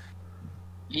black.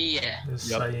 Yeah. There's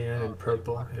cyan and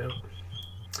purple. Yep.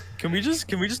 Can we just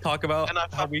talk about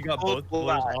how we got both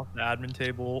blurs off the admin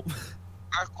table?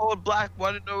 I called black.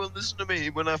 Why didn't no one listen to me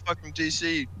when I fucking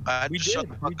GC'd? I had to shut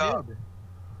the fuck up.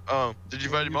 Oh, did you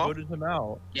vote him off? Voted him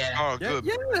out. Yeah. Oh, good.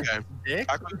 Yeah. Okay.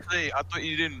 I couldn't see. I thought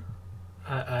you didn't.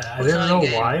 I didn't know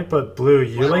why, but Blue,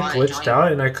 you like glitched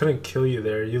out and I couldn't kill you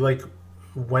there. You like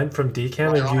went from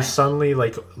decam and you suddenly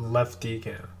like left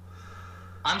decam.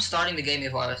 I'm starting the game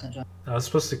if I wasn't joining. I was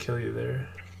supposed to kill you there.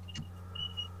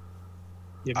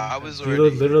 I was You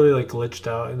already. literally like glitched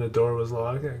out and the door was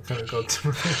locked and I couldn't go to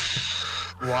it.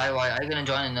 Why? Are you gonna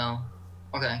join it now?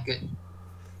 Okay, good.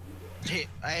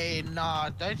 Hey, nah,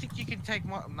 don't think you can take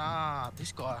my. Nah,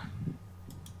 this guy.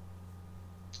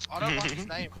 I don't like his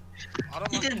name. I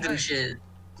don't He like didn't his do name. shit.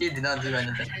 He did not do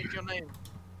anything. Change your name.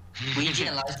 Ouija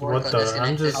and Live What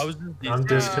the? I'm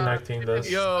disconnecting this.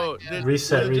 Yo,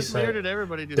 reset. Did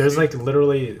everybody do There's like something?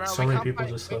 literally Bro, so we many can't people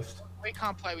play- just left. We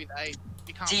can't play with A.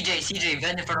 We can't. CJ,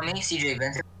 vent in front of me. CJ,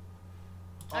 vent.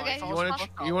 Okay.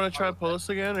 You want to try Polis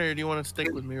again, or do you want to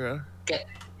stick with Mira? Okay.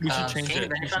 We should change can you it.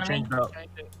 vent in We should front of me? change it up.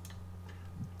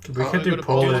 We could do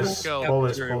Polis. We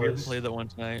Polis. haven't played that one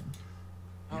tonight.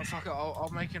 Oh fuck it, I'll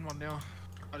make in one now.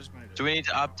 I just made it. Do we need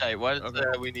to update? What is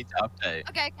we need to update?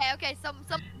 Okay.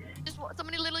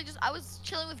 Somebody literally just. I was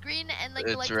chilling with Green and like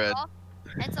the It's lights red. were off,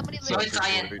 and somebody So literally. it's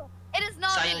cyan. It is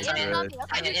not me. It is not me.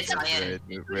 Okay, Cyan, it's cyan.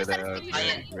 Red out.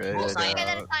 Red Well, cyan. Okay,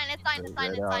 then out. it's fine. It's fine. It's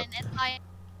fine. It's fine.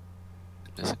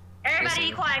 It's fine. Everybody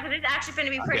be quiet, because it's actually going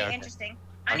to be pretty Okay. interesting.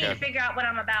 I need Okay. to figure out what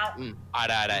I'm about.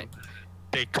 Alright.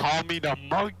 They call me the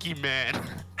monkey man.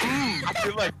 I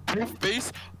feel like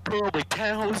Blueface put with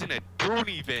 10 hoes in a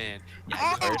Dooney van.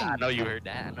 Yeah, you heard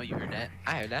that. I know you heard that.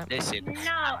 I heard that. Listen, No,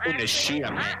 I'm gonna shoot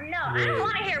him, man. no, I don't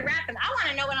want to hear rapping. I want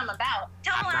to know what I'm about.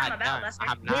 Tell me what I'm about, Lester.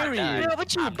 I'm not done. Yeah,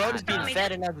 what you I'm bro? not Just being done.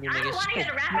 fat and ugly, I nigga. don't want to hear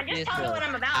the rapping. Just tell me what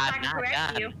I'm about so I I'm can not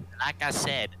correct you. done. Like I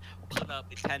said, put up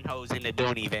with 10 hoes in the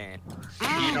Dooney van.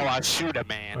 You know I shoot a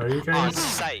man Are you on guys?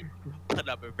 sight. Put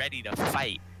up and ready to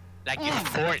fight. Like in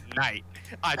Fortnite.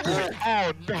 I do it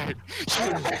all night.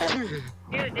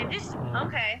 Dude, they just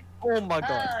okay. Oh my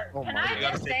god. Can I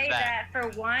just say that for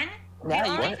one, the Yeah,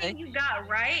 you only what? thing you got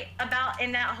right about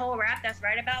in that whole rap that's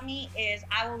right about me is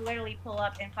I will literally pull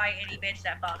up and fight any bitch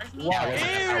that bothers me. Wow.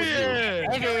 Yeah.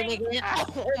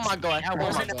 Oh my god. That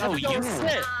wasn't about you.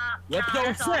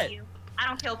 That's all you. I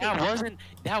don't kill people.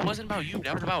 That wasn't about you.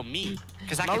 That was about me.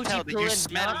 Cause I can tell that you're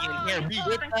smelly and You hairy.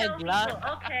 pull up and kill people.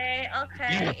 Okay,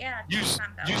 yeah.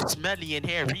 You smelly and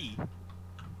hairy,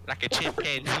 like a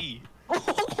chimpanzee.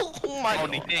 Oh my god.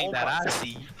 Only thing that I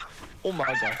see. Oh my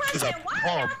god. Question, why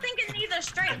are y'all thinking these are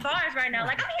straight bars right now?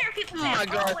 Like, I'm hearing people say, Oh my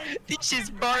god. wait. This is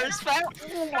bars, fat.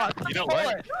 Oh my god.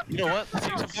 You know what? Let's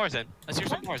hear some bars then.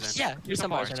 Yeah, here's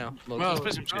some bars right now. Let's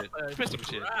put some shit.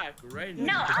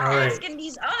 No, I'm Alright. asking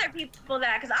these other people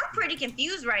that because I'm pretty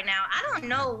confused right now. I don't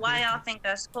know why y'all think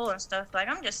that's cool and stuff. Like,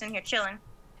 I'm just sitting here chilling.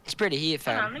 It's pretty heat,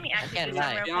 Hold on, fam. let me actually can't do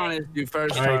something lie. real quick. You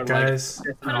first. Alright, guys.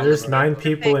 There's 9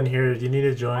 people in here. You need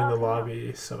to join the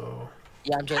lobby. So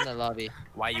Yeah, I'm joining the lobby.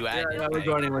 Why you at Yeah, we're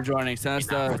joining. Send us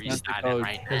the code.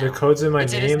 the code's in my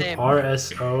What's his name. name?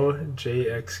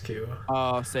 RSOJXQ.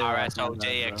 Oh, say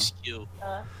RSOJXQ.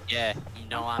 Yeah, you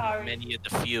know I'm sorry. many of the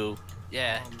few.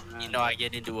 Yeah, you know I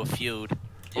get into a feud.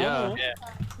 Yeah.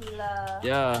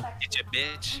 Yeah. Get your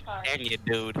bitch and your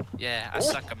dude. Yeah, I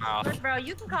suck them off. Look, bro,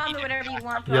 you can call me whatever you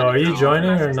want. Yo, are you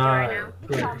joining or not?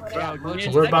 Bro,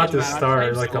 We're about to start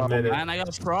in like a minute. Man, I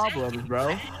got problems,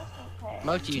 bro.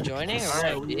 Mochi, you joining? Yeah,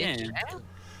 Alright, we bitch. in.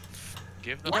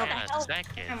 Give the What man the a hell?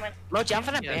 second. Mochi, I'm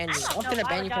finna ban you. I'm finna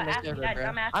ban you from the server,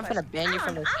 bro. I'm finna ban you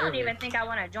from the I don't server. even think I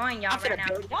want to join y'all I'm right finna now.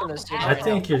 ban you from the server. I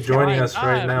think you're joining us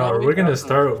right now. We're gonna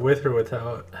start with or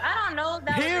without. I don't know if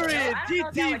that was Here a it joke. is, I don't know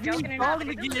if y'all were joking or not, but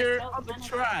GTV, it was gear a joke. on the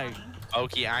track.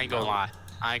 Okay, I ain't gonna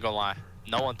lie.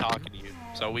 No one talking to you.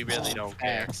 so we really don't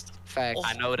care. Facts.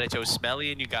 I know that you're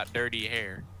smelly and you got dirty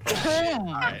hair. I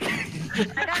Alright.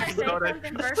 gotta say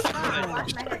something first of all. I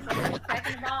wash my hair first.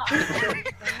 Second of all,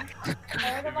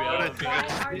 third of all,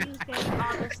 why are you saying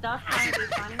all this stuff trying to be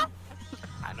funny?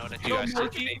 I know that you guys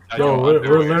Yo, we're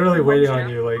literally waiting on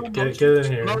you. Like, get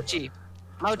in here. Mochi,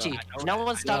 no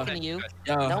one's talking to you.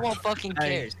 No one fucking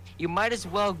cares. You might as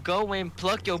well go and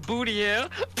pluck your booty hair.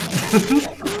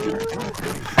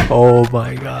 Oh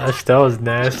my gosh, that was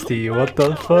nasty. What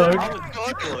the fuck?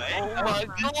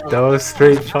 That was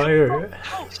straight fire.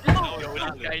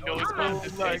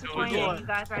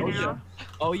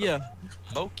 Oh yeah.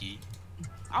 Moki.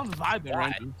 I'm vibing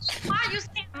right now. Why are you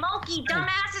saying Moki?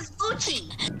 Dumbass is Gucci.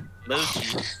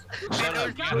 Moki.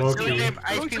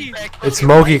 Moki. It's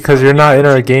Moki because you're not in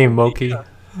our game, Moki.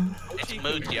 It's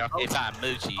Moochie. Okay, fine,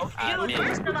 Moochie. Dude,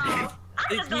 first of all,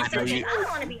 I'm just gonna say this. I don't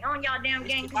want to be on y'all damn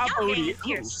game because y'all game is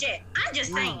pure shit. I'm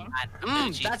just saying.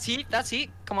 That's heat. That's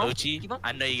heat. Come on. Moochie,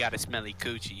 I know you got a smelly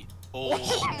coochie. Oh.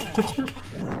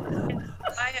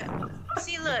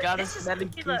 See, look, this is, look,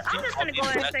 I'm just gonna go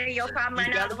ahead and say your problem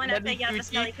right now. The one that say you have a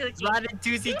smelly coochie. People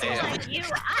like you,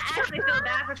 I actually feel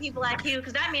bad for people like you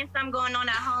because that means something going on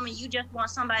at home and you just want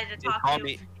somebody to talk to.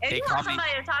 If you want somebody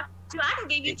to talk to, I can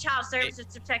give you child services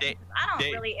protection because I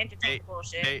don't really entertain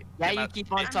bullshit. Yeah, you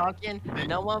keep on talking.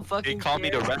 No one fucking They call me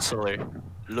the wrestler.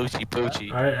 Luchi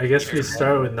Poochie. Alright, I guess we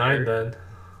start with 9 then.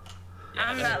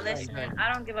 I'm not listening.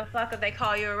 I don't give a fuck if they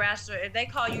call you a wrestler. If they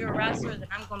call you a wrestler, then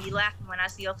I'm gonna be laughing when I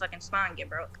see your fucking spine get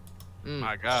broke.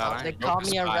 My God. They call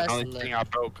me a wrestler. Only thing I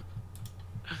broke.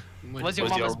 Was your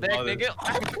mama's back, nigga? Oh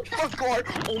my god.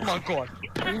 Oh my god.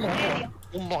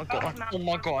 Oh my god. Oh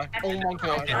my god. Oh my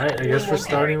god. Alright, I guess we're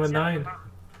starting with 9.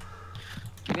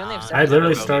 I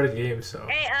literally started game, so.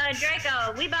 Hey,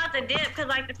 Draco, we about to dip because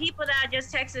like the people that I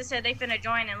just texted said they finna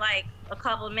join in like a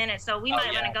couple of minutes, so we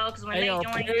might wanna go because when they join.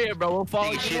 Hey, bro, we'll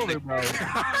follow you over, bro. I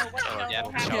don't know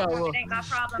what the hell will happen. It ain't my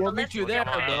problem. We'll meet you there,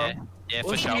 bro. Yeah,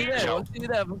 We'll see you there. We'll see you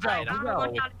there. For sure. I don't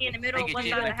want y'all to be in the middle of what's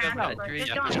about to happen, but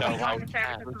just don't join the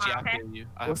chat tomorrow, okay?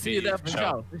 We'll see you there for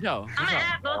sure. For sure. I'm gonna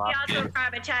add both y'all to a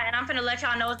private chat, and I'm finna let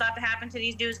y'all know what's about to happen to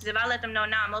these dudes. Because if I let them know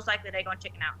now, most likely they're gonna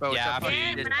chicken out. Bro, yeah, I feel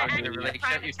and you. when I add you to a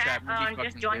private chat,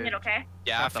 just join it, okay?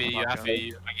 Yeah, I feel you. I feel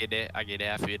you. I get that. I get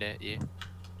that. I feel that. Yeah.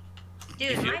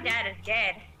 Dude, my dad is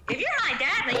dead. If you're my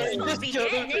dad, then you're supposed to be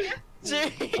dead, nigga.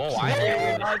 Oh, I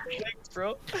ain't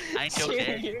bro. I ain't your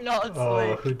dad. You're not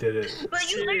Oh, who did it?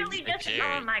 But you literally just.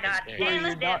 Oh my god. Dan,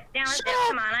 let's dip. Dan, let's dip.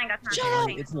 Come on, I ain't got time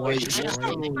for this.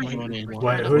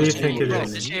 Wait, who do you think it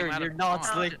is? You're not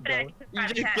slick, bro. You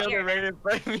just killed it right in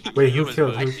front of me. Wait, who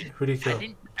killed? Who did you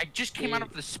kill? I just came out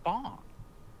of the spawn.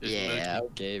 Yeah,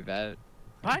 okay, man.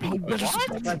 What?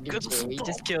 You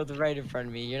just killed right in front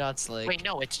of me. You're not slick. Wait,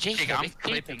 no, it's Jacob. I'm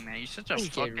clipping, man. You're such a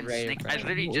fucking snake. I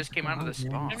literally just came out of the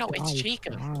spawn. No, it's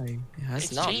Jacob.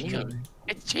 It's not me.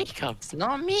 It's Jacob. It's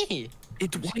not me.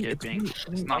 It's white.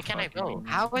 Why can't I vote?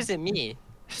 How is it me?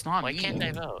 It's not me. Why can't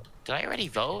I vote? Did I already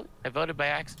vote? I voted by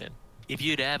accident. If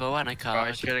you'd ever want to call,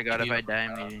 I should have got it by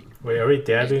dying. Wait, are we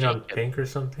dabbing on pink or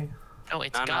something? No,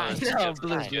 it's No,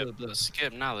 blue.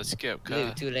 Skip now. Let's skip.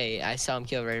 Blue, too late. I saw him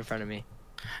kill right in front of me.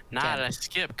 Nah, let's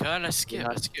skip. Let's skip.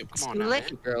 Let's skip. Come on, too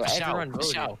late, bro. Everyone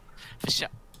voted. For sure.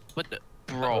 What the?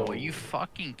 Bro, are you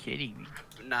fucking kidding me?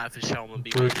 Nah, for sure. I'm gonna be.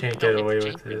 Blue can't get away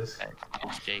with this.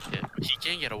 It's Jacob. He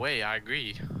can't get away. I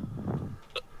agree.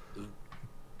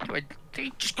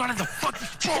 They just got in the fucking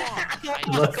spawn.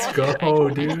 Let's go,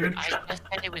 dude. I just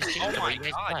said it was Jacob. Oh my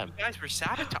god, you guys were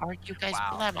sabotaged. Aren't you guys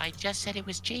blem? I just said it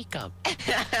was Jacob.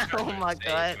 Oh my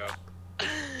god.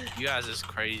 You guys is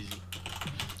crazy.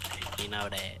 You know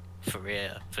that. For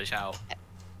real. For sure.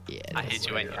 Yeah. I hit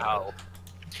you in your hole.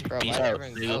 Bro, why did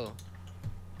everyone go?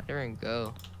 Why did everyone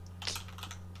go?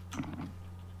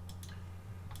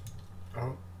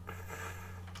 Oh.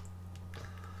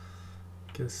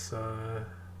 Guess,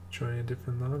 join a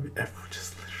different lobby. Everyone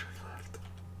just literally left.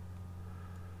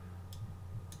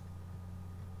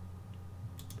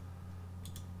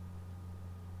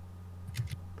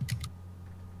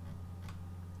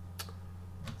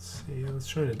 Let's see, let's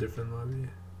join a different lobby.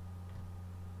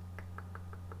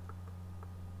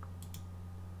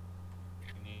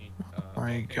 Oh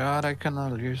my god, I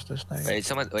cannot use this name.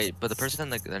 Wait, but the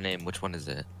person in the name, which one is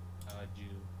it? Jew.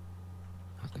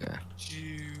 Okay.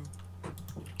 Jew.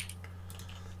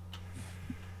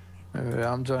 Wait,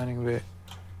 I'm joining wait.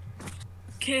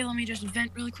 Okay, let me just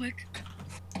vent really quick.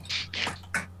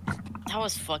 That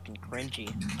was fucking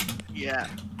cringy. Yeah.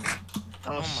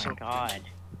 Oh my god.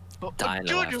 Dying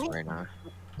to laugh right now.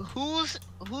 Who's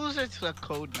it's the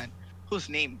code man? Whose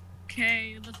name?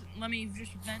 Okay, let me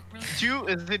just vent really quick. Jew,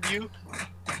 is it you?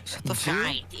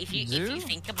 Guys, if you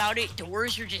think about it,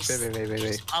 doors are just,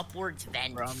 Wait. upwards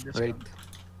vents.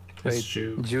 Wait,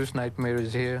 Juice Nightmare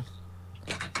is here.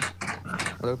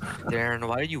 Look. Darren,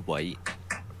 why are you white?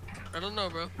 I don't know,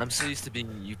 bro. I'm so used to being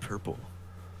you purple.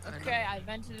 Okay, I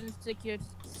vented in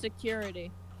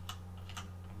security.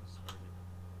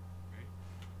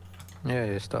 Yeah,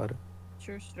 you started.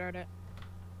 Sure, start it.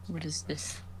 What is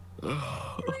this?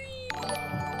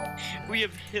 We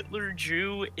have Hitler,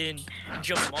 Jew, and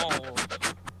Jamal.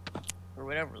 Or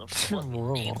whatever the fuck his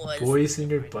name was. Boys in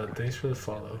your butt, thanks for the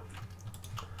follow.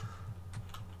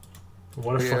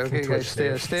 What a fucking okay, Twitch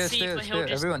guys, name. stay.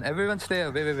 Everyone stay.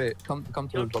 Wait. Come to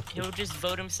the dropship. He'll just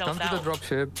vote himself Come out. to the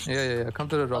dropship. Yeah. Come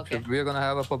to the dropship. We are gonna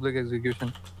have a public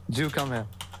execution. Jew, come here.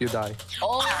 You die.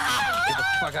 Oh! Get the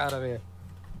fuck out of here.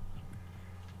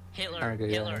 Hitler.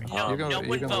 Okay, yeah. No, You no can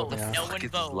one vote, vote. yeah. No one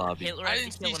vote. Hitler I has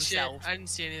didn't to kill see shit. himself. I didn't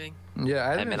see anything. Yeah,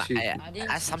 I I mean, didn't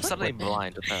I'm suddenly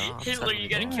blind. What the hell? Hitler, you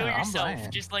gotta kill I'm yourself,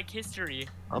 blind. just like history.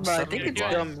 I'm Bro, I suddenly think it's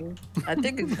blind. gummy. I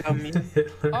think it's gummy.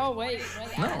 Oh wait.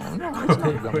 No, it's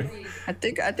not gummy. I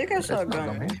think I saw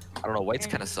gummy. I don't know. White's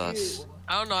kind of sus.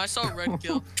 I don't know. I saw red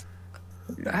kill.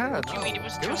 Yeah, You mean it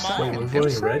was Wait, Jamal? we're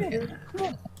voting red here?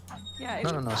 Yeah.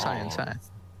 no, science.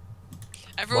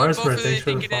 Everyone Mars, vote for bro, who they thanks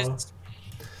for the think it follow. is.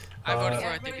 I voted for who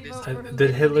I think it is.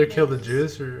 Did Hitler kill the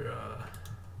Jews or?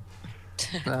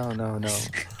 No.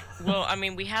 Well, I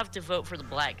mean, we have to vote for the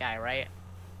black guy, right?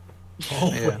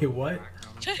 Oh Yeah. wait, what?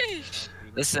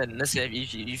 Listen.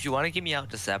 If you want to get me out,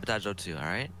 just sabotage O2, all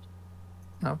right?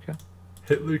 Okay.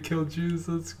 Hitler killed Jews.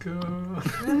 Let's go.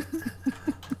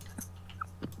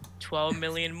 12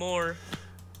 million more.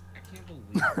 I can't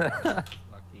believe fucking.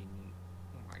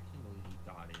 Oh, I can't believe he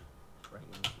got it right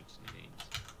when we switched the names.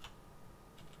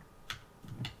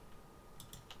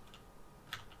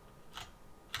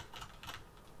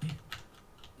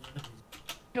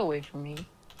 Get away from me.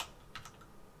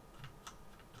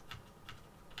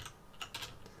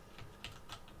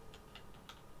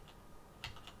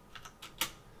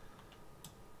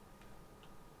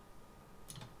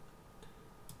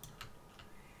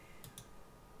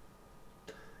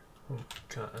 Oh my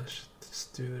gosh,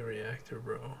 just do the reactor,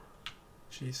 bro.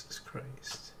 Jesus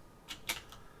Christ.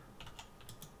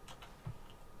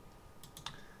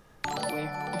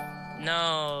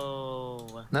 No.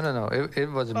 No.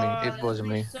 It wasn't me. It wasn't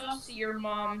me. Your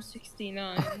mom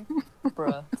 69.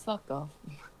 Bruh, fuck off.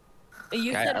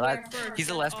 You Yeah, said I where like- first. he's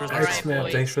the last person. All Thanks, right, man.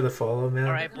 boys. Thanks for the follow, man.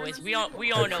 All right, boys. We all I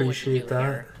know what to appreciate do that.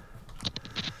 here.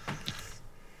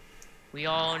 We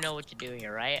all know what to do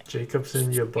here, right?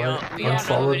 Jacobson, your butt we all know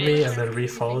unfollowed who it me is. and then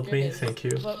refollowed me. Thank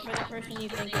you. Vote for the person you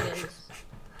think it is.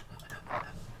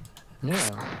 Yeah.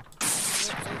 Vote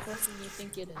for the person you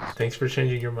think it is. Thanks for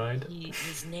changing your mind.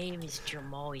 His name is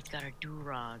Jamal. He's got a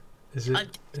do-rag. Is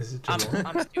it Jamal?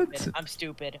 I'm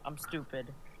stupid.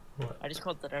 What? I just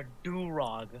called it a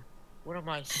do-rag. What am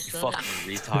I You studying?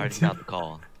 fucking retard. Got the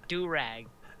call. Do-rag.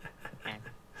 Okay.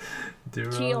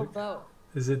 Teal Durag? vote.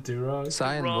 Is it Durag?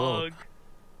 Cyan vote.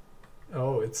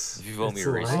 Oh, it's. If you vote me, it's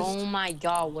you're a racist. line? Oh my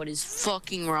god, what is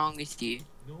fucking wrong with you?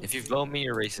 If you vote me,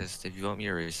 you're racist. If you vote me,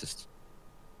 you're racist.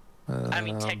 I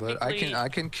mean, But I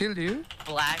can kill you.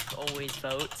 Black always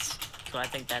votes, so I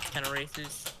think that's kind of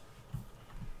racist.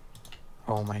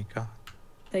 Oh my god.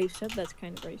 They said that's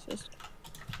kind of racist.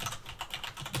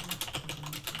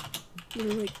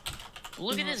 Literally.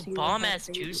 Look at this Nazi bomb-ass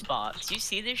crazy. 2 spots. You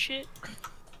see this shit?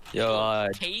 Yo,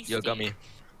 Tasty. yo, Gummy.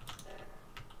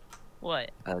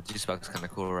 What? Juice box is kind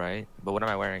of cool, right? But what am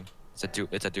I wearing? It's a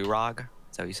do-rag?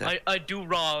 Is that what you said? A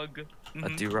do-rag. A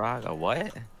do-rag? A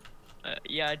what?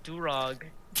 Yeah, a do-rag.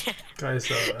 Guys,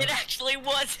 It actually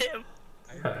was him.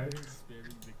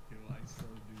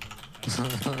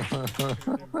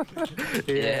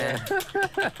 Yeah.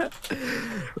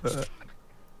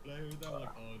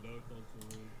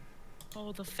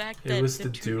 Oh, the fact It that was the the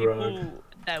two do-rag. people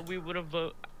that we would have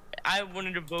voted, I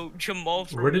wanted to vote Jamal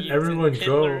for Where did me and everyone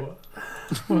Hitler. go?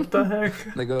 What the heck?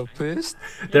 They got pissed.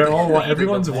 They're all.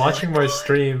 Everyone's watching my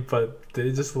stream, but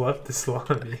they just left this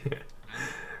lobby.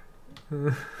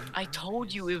 I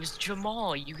told you it was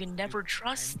Jamal. You can never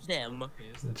trust them.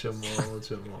 Jamal. He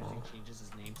changes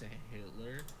his name to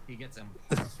Hitler. He gets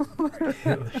impossible.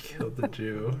 Hitler killed the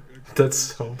Jew. That's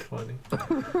so funny.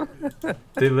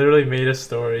 They literally made a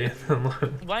story.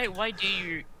 Why do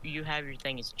you have your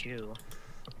thing as Jew?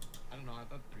 I don't know. I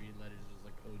thought 3 letters was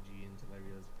like OG until I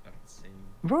realized that's the same.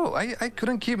 Bro, I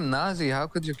couldn't keep Nazi. How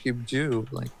could you keep Jew?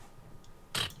 Like.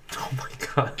 Oh my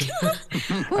god.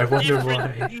 I wonder why.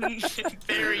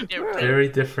 Very different. Very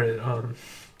different.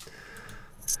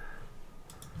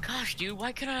 Gosh, dude,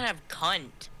 why couldn't I have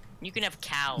cunt? You can have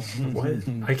cow. What?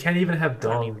 I can't even have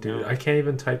dong, dude. I can't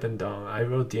even type in dong. I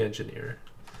wrote the engineer.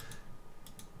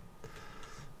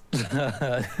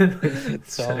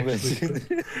 It's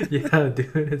actually- yeah,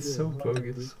 dude, it's so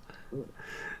bogus.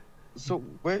 So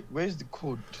where's the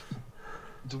code?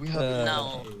 Do we have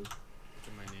No.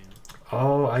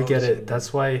 Oh, I get it.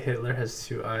 That's why Hitler has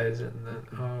 2 eyes and then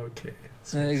okay.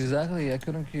 Exactly, I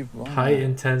couldn't keep wrong. High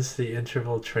intensity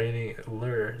interval training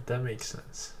lure. That makes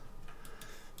sense.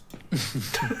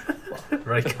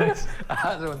 Right, guys?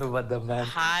 I don't know what the man.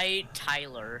 Hi,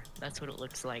 Tyler. That's what it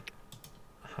looks like.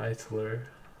 Hi, Tyler.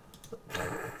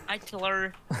 Hi,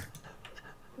 Tyler.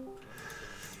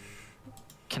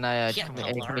 Can I can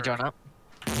we join up?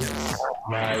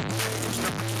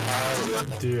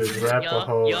 Dude,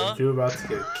 Rapaho, you're about to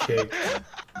get kicked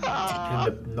in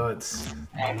the nuts.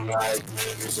 Daddy,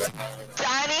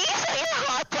 say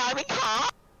hot, Daddy,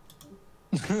 hot.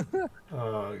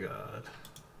 Oh god.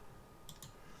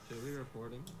 Should we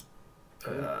reporting?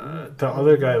 The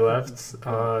other guy left.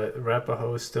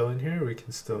 Rapaho is still in here. We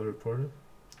can still report him.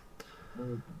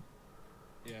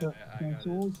 Yeah, I got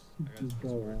it.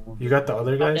 You got the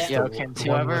other guys? Yeah, The can one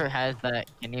whoever left? has that,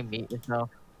 can you mute yourself?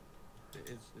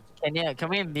 Can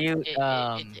we mute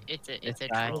It's a this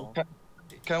guy? troll.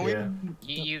 Can we? Yeah.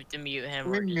 You have to mute him.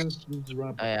 Can we Or mute just... this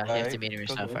rap? Oh yeah, you have to mute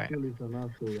yourself, alright.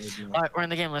 Alright, we're in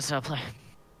the game, let's play.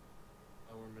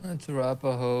 It's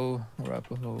Rapaho.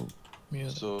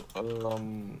 Mute. So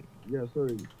yeah,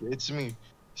 sorry, it's me,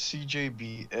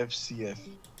 CJB FCF.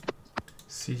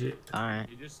 CJ. Alright.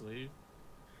 You just leave.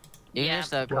 You can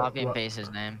just copy and paste his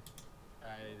name.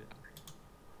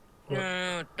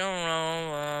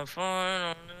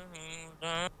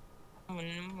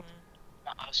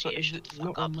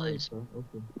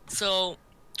 So,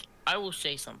 I will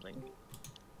say something.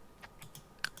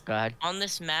 Go ahead. On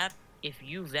this map, if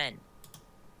you vent,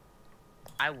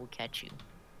 I will catch you.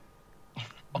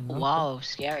 Wow,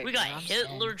 scary. We got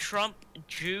Hitler, Trump,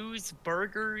 Jews,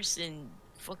 burgers, and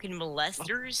fucking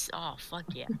molesters. Oh fuck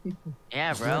yeah.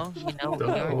 Yeah, bro. You know, The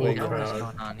you whole already know what's crowd.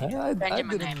 going on I here.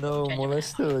 didn't know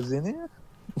molester was in here.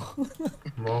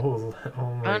 Mole. Oh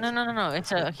Oh my. no!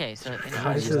 It's a okay. So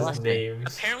Guys'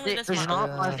 names. Apparently that's it's my not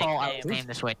my fault. I was nickname. named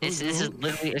this way. This is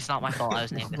literally. It's not my fault. I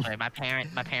was named this way. My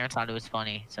parents thought it was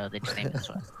funny, so they just named it this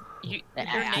way. Your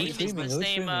name is the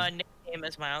same nickname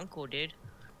as my uncle, dude.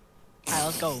 Alright,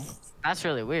 let's go. That's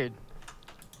really weird.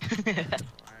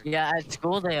 Yeah, at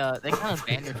school they kind of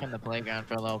banned her from the playground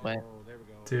for a little bit.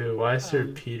 Dude, why is there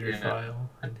Peter file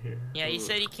in here? Yeah, he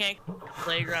said he can't go to the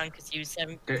playground because he was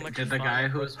having too much Did the fun. guy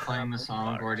who was playing the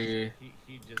song already?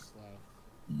 He just left.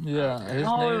 Yeah, his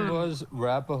name was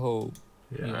Rapaho.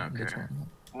 Yeah. This one.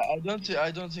 I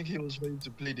don't think he was ready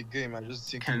to play the game. I just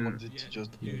think he wanted to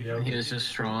just. Yeah. He was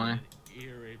just trolling.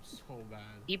 Ear rape so bad.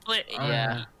 He played.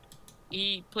 Yeah.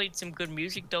 He played some good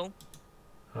music though.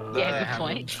 Yeah, good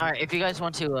point. All right, if you guys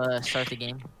want to start the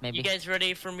game, maybe. You guys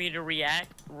ready for me to reenact?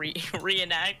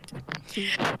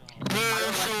 Yeah,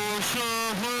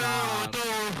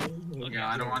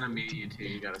 I don't want to meet you two.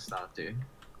 You gotta stop, dude.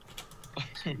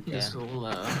 This will,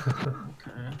 okay.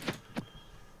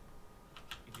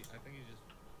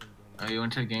 Oh, you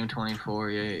went to game 24?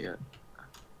 Yeah.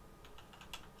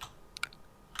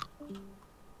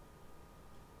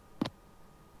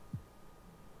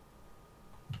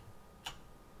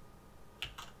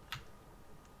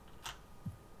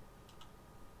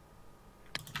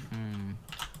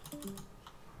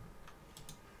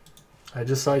 I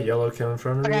just saw yellow kill in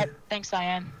front of me. Okay, thanks,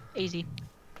 Diane. Easy.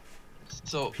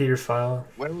 So Peter file.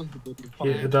 where was the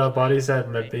body? The body's at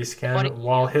medbay scan.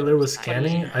 While Hitler was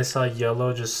scanning, I saw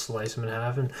yellow just slice him in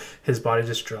half, and his body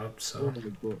just dropped. So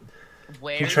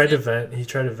Where he is tried to it? vent. He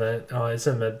tried to vent. Oh, it's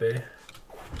in medbay.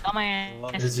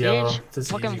 Dumbass It's yellow. bitch. That's an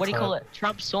Fucking, easy what do you call clap. it?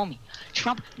 Trump saw me.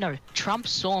 Trump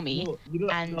saw me,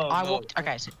 and I walked.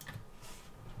 Okay, so.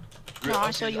 No,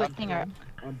 I saw you at Thinger.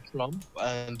 I'm Trump,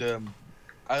 and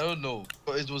I don't know.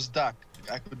 It was dark.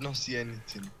 I could not see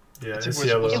anything. Yeah, I think it's we're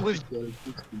yellow. supposed to be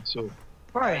so.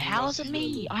 Bro, how is it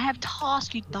me? I have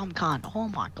task, you dumb cunt. Oh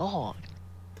my god.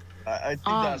 I think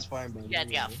that's fine, man. You guys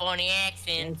got funny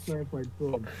accents.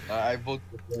 I vote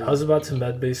for I was about to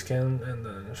medbay scan, and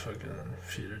then fucking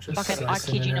Peter just Fucking, I sliced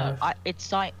him kid in you not. half. It's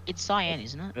cyan,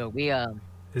 isn't it? Bro, we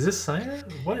Is this cyan?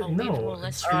 What? No,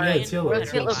 it's, yeah, Alright, it's yellow. let's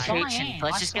It's get yellow. location.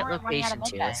 Let's I just saw get it running out of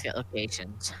locations here. medbay. Let's get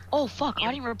locations. Oh fuck,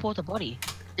 I didn't report the body.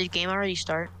 Did game already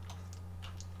start?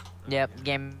 Yep,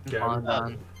 game Yeah,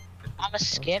 on. I'm a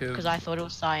skip because I thought it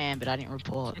was cyan, but I didn't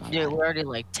report. Yeah, we're already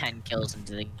like 10 kills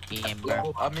into the game, bro.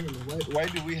 Well, I mean, why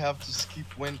do we have to skip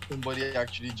when somebody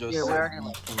actually just Yeah, we're said already we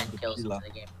like killed 10 the kills into killer?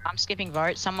 the game. I'm skipping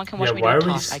vote. Someone can watch Yeah, me why do are a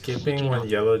we task. I kid skipping you when not.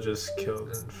 yellow just killed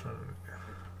in front of me?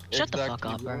 Shut the fuck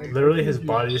up, bro. Literally, his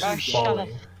body is Bro, shove a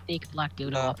falling. big black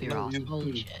dildo up your ass.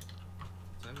 Holy shit.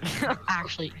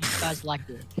 Actually, you guys like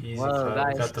it. Easy, Whoa, Kyle. We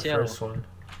guys, got the chill. first one.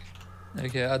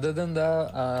 Okay. Other than that,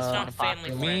 It's not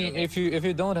family me, friendly. if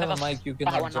you don't have a Have a mic, you fat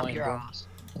cannot one up join, your bro. ass.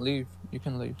 Leave. You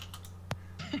can leave.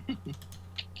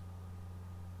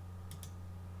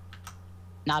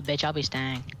 Nah, bitch, I'll be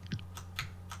staying.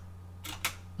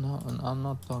 No, I'm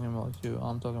not talking about you.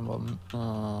 I'm talking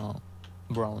about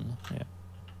Brown. Yeah.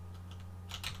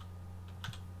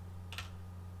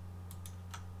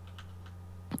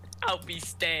 I'll be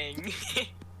staying.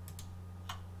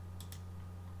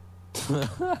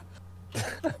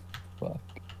 Fuck.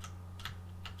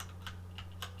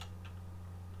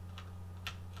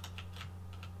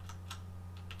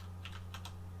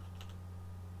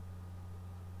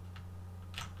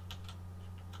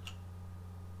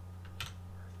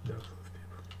 No clue if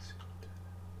people can see it.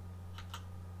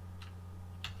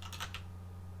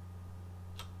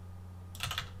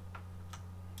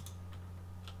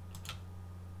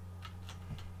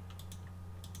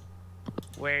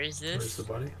 Where is this? Where's the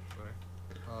body? Is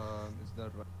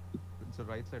that right? It's the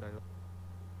right side. I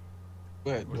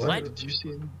don't. Wait, What? Did you see?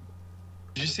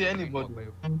 Did you see anybody?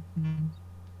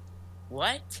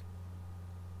 What?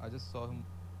 I just saw him.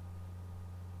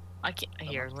 I can't.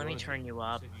 Here, let me turn you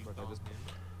up. But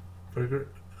Burger.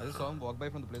 I just saw him walk by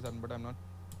from the place, but I'm not.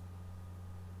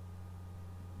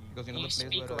 Because you know Can the you place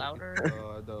speak where louder?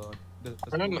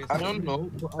 I don't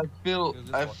know. But I feel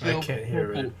I can't hear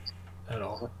Purple. it at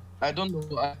all. I don't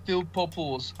know. I feel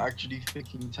Purple was actually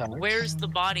faking tags. Where's the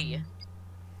body?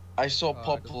 I saw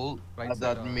Purple right at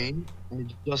that side, main, and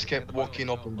he just kept walking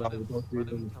up and down without doing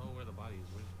anything. Tell him where the body is.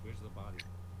 Where's the body?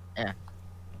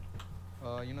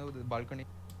 Yeah. You know the balcony.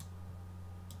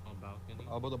 On balcony.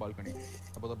 Above the balcony.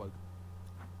 Above the balcony.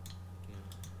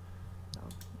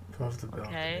 Above the balcony.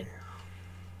 Okay.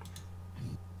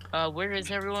 Where is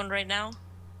everyone right now?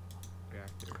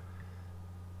 Reactor.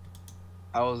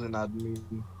 I was in admin.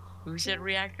 Who said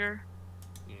reactor?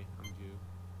 Yeah, I'm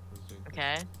Jew.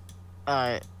 Okay.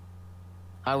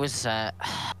 I was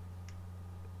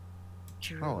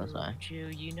Drew, Where was I? Drew,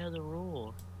 you know the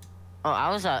rule. Oh,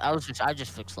 I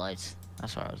just fixed lights.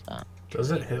 That's where I was at.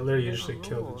 Doesn't Hitler usually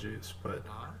kill the Jews? But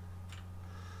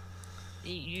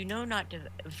You know not to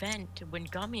vent when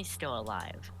Gummy's still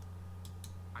alive.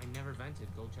 I never vented.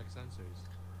 Go check sensors.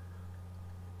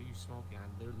 What are you smoking? I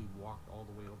literally walked all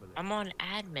the way over there. I'm on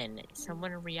admin.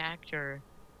 Someone in reactor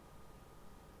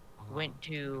went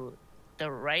to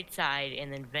the right side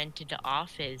and then vented to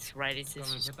office right as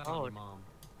this was Hit that on your called. mom.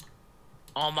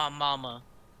 On my mama.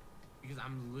 Because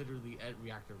I'm literally at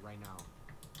reactor right now.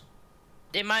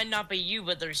 It might not be you,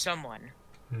 but there's someone.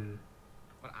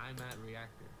 But I'm at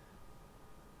reactor.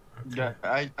 Yeah,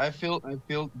 I feel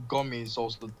Gummy is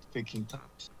also faking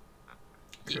tags.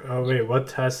 Oh wait, what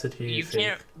task did he You fake?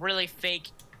 can't really fake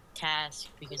task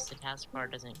because the task bar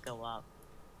doesn't go up.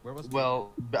 Where was?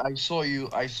 Well, I saw you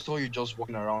just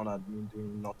walking around admin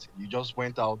doing nothing. You just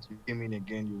went out, you came in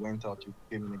again, you went out, you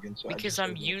came in again. So Because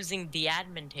I'm using the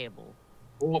admin table.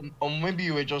 Or maybe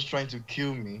you were just trying to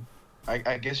kill me.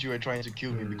 I guess you were trying to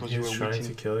kill me because He you was were trying waiting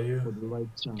to kill you. for the right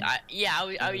chance.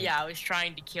 I was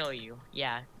trying to kill you.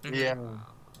 Yeah. Mhm. Yeah.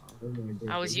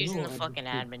 I was using the fucking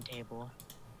admin table.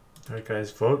 Alright guys,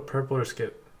 vote purple or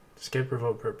skip. Skip or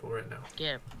vote purple right now.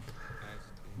 Skip.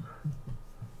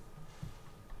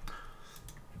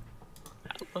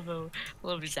 I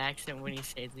love his accent when he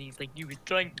says it. He's like, you were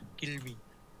trying to kill me.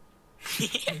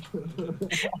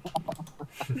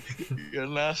 You're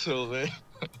an asshole, man.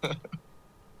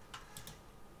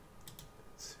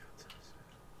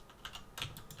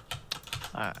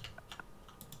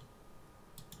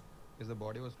 Is the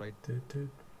body was right?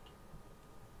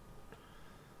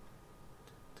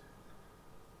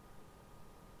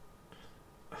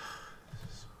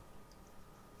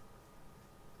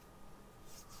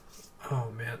 Oh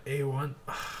man, A1.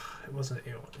 It wasn't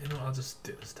A1. You know, I'll just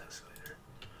do this task later.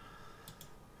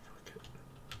 Fuck it.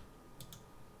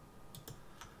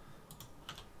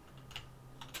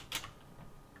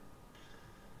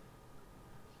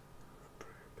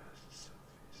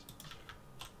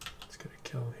 Let's get a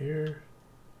kill here.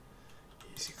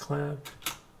 Easy clap.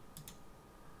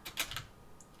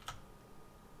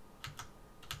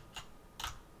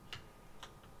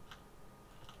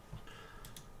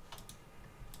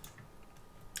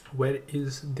 Where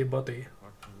is the body?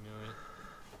 Fucking knew it.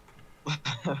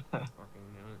 Fucking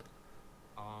knew it.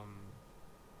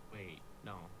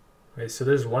 Wait, so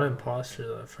there's one imposter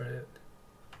left, right?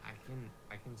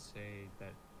 I can say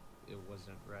that it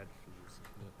wasn't red for this.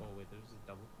 Oh wait, there's a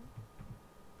double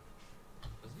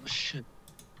kill? Shit.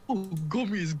 Oh,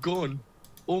 Gummy is gone.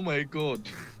 Oh my god.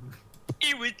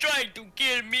 He was trying to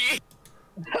kill me.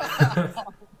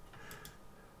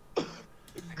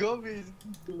 Gummy is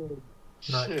gone.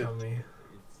 Not Shit. Gummy.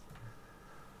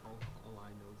 All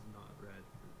I know is not red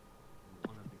for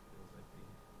one of the kills, I think.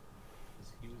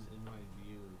 Because he was in my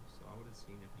view, so I would have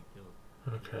seen if he killed.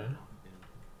 Okay.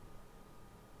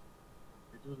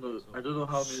 I don't know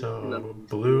how many. So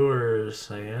blue or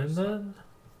cyan then?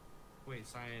 Wait,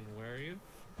 Cyan, where are you?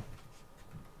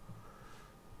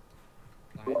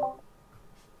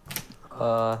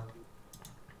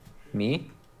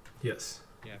 Me? Yes.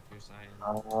 Yeah, if you're Cyan.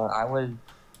 I was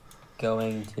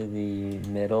going to the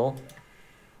middle,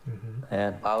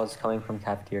 and I was coming from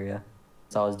cafeteria.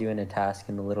 So I was doing a task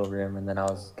in the little room, and then I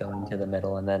was going to the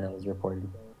middle, and then it was reported.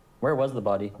 Where was the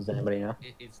body? Does anybody know?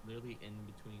 It's literally in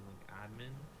between like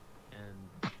admin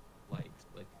and like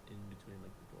in between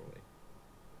like the doorway.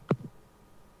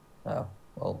 Oh,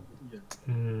 well.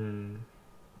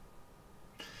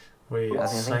 Wait, I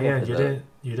think Cyan, it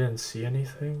you didn't see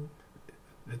anything?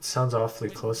 It sounds awfully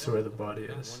close to where the body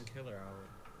is. One killer out.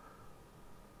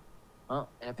 Well,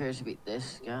 it appears to be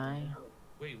this guy.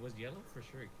 Wait, was yellow for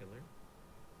sure a killer?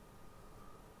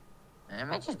 And it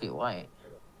might just be white.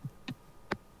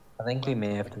 I think we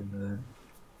may have to vote.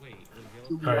 Wait,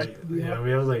 was yellow? Alright, yeah,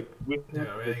 we have like, we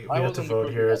have to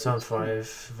vote here. It's on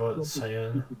 5. Vote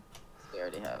Cyan. We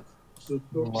already have. So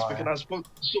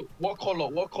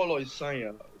what color is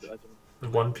cyan? I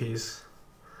don't... One piece.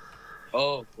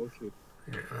 Oh, okay.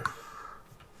 Yeah.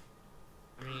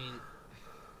 I mean,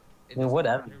 I mean,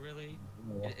 whatever. Really,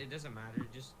 it doesn't matter.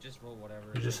 Just roll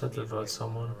whatever. We just have to vote like,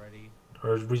 someone. already.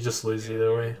 Or we just lose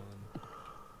either way.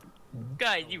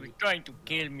 Guys, you were trying to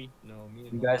kill me. No, me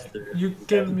You guys do. You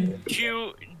kill me.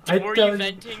 Were you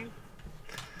venting?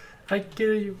 I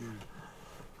kill you.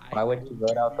 Why would you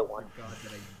vote out the one? That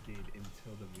I did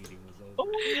until the meeting was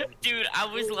over. Dude, I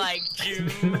was like,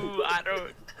 dude, I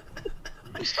don't.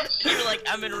 You were like,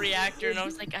 I'm in reactor, and I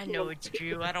was like, I know it's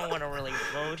Drew. I don't want to really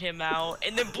vote him out.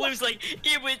 And then Blue's like,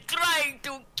 he was trying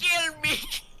to kill me.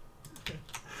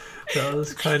 That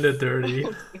was kind of dirty.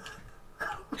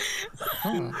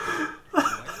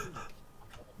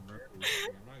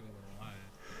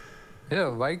 Yeah,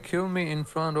 why kill me in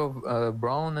front of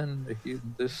Brown and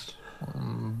this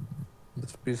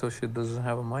piece of shit doesn't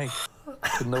have a mic?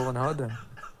 So no one heard him.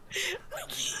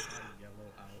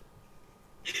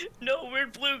 No,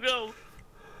 where'd Blue go?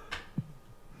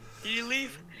 Did he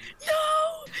leave?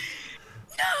 No!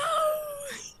 No!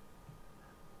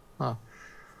 Oh,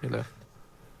 he left.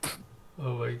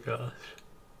 Oh my gosh.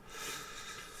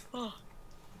 Oh.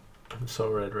 I'm so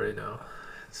red right now.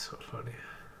 It's so funny.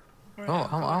 Oh,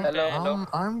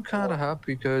 I'm kind of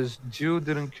happy because Jew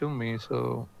didn't kill me,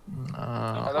 so.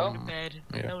 Hello? Yeah.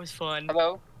 That was fun.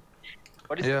 Hello?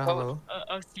 What is Yeah, the code? hello.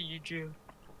 I'll see you, Drew.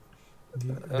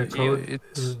 The code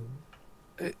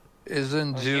it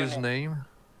isn't What's Jew's your name.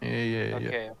 Yeah.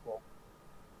 Okay.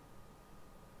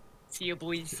 See you,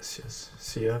 boys. Yes.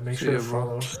 See ya. Make See sure ya, to bro.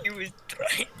 follow. He was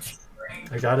trying.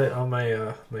 I got it on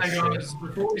my my Hey stream. guys,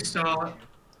 before we start,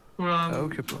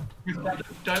 Okay, bro.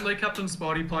 don't let Captain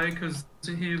Spidey play because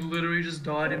he literally just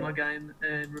died in my game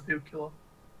and revealed killer.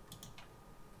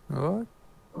 What?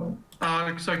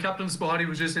 So Captain Spidey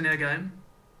was just in our game,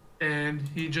 and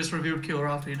he just revealed killer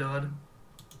after he died.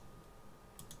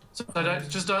 So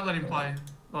don't let him play.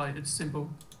 Like, it's simple.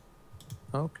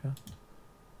 Okay.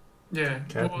 Yeah.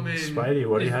 Captain well, I mean, Spidey,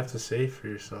 what do you have to say for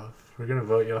yourself? We're gonna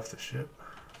vote you off the ship.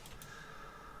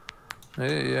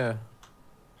 Yeah.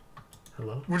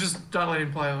 Hello? We'll just don't let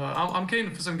him play. I'm keen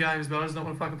for some games, but I just don't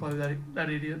want to fucking play with that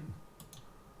idiot.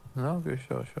 No, okay,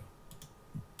 sure.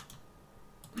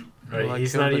 Right, Well, I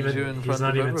he's killed not the even Jew in front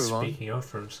of everyone. speaking up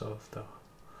for himself though.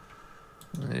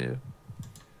 Yeah.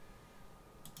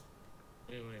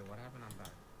 Wait, what happened? I'm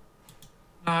back.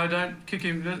 No, don't kick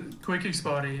him. Quick kick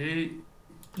Spidey.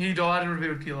 He died and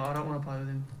revealed killer. I don't want to play with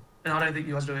him, and I don't think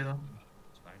you guys do either.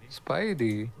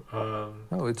 Spidey.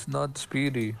 No, it's not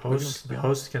Speedy.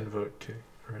 Host can vote kick,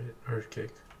 right? Or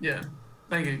kick. Yeah,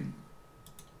 thank you.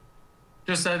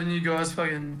 Just saving you guys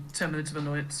fucking 10 minutes of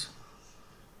annoyance.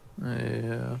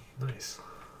 Yeah. Nice.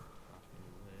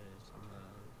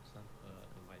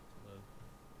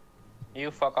 You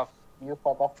fuck off. You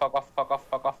fuck off, fuck off, fuck off,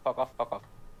 fuck off, fuck off, fuck off.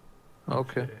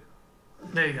 Okay.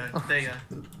 There you go. There you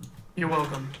go. You're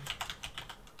welcome.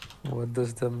 What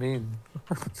does that mean?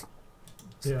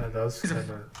 Yeah, that was kind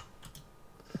of.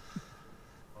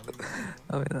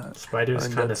 I mean, Spidey was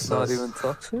kind of that's sus. not even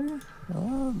toxic.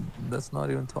 That's not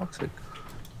even toxic.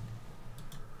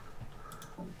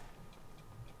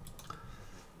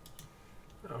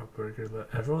 Oh, burger.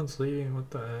 Everyone's leaving. What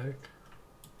the heck?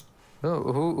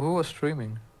 Oh, who was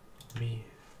streaming? Me.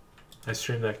 I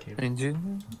streamed that game.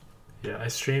 Engine? Yeah, I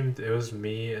streamed. It was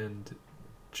me and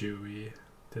Jewy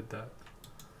did that.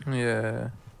 Yeah.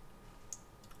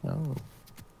 Oh.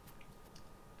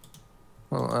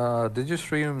 Well, did you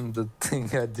stream the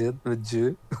thing I did with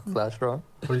Jew last round?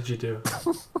 What did you do?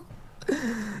 I Oh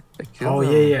killed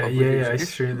him yeah. in public I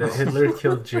streamed that Hitler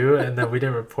killed Jew, and then we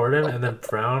didn't report him, and then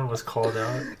Brown was called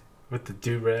out with the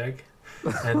do-rag,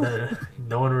 and then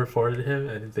no one reported him,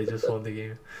 and they just won the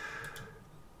game.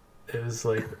 It was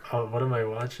like, oh, what am I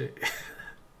watching?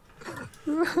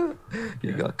 You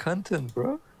got content,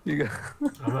 bro. You got.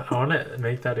 I want to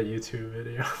make that a YouTube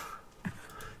video.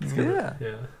 Yeah.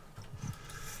 Yeah.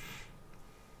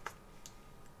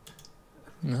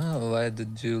 No, why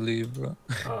did you leave, bro?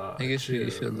 I guess you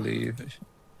should leave.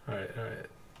 Alright.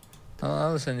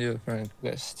 I'll send you a friend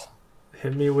request.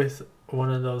 Hit me with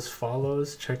one of those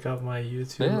follows. Check out my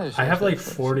YouTube. Yeah, I have like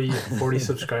 40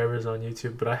 subscribers on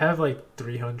YouTube, but I have like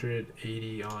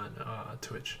 380 on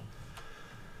Twitch.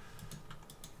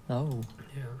 Oh.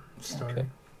 Yeah, starting.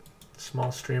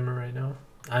 Small streamer right now.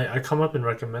 I come up and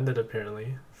recommended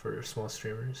apparently for small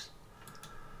streamers.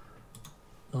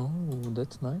 Oh,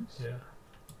 that's nice. Yeah.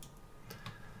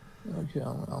 Okay,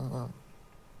 I'm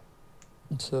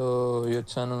So your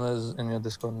channel is in your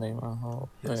Discord name.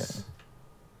 Yes.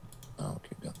 Yeah.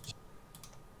 Okay, gotcha.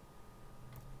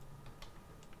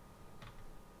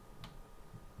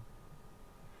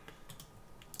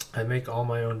 I make all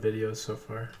my own videos so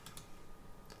far.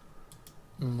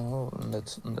 No,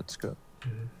 that's good.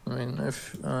 Mm-hmm. I mean,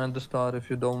 if at the start, if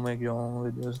you don't make your own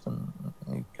videos, then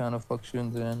it kind of fucks you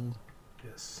in the end.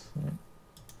 Yes. Yeah.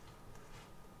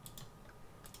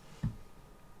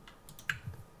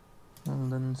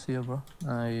 And then see you, bro.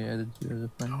 I added you as a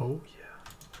friend. Oh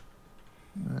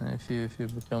yeah. If you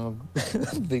become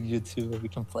a big YouTuber, we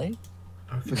can play.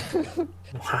 Okay.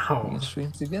 Wow. We can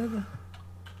stream together.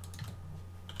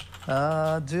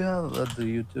 Do you have the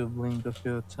YouTube link of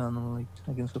your channel? Like,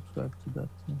 I can subscribe to that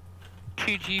too.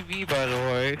 TGV, by the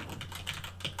way.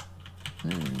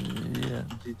 Yeah,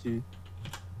 GG.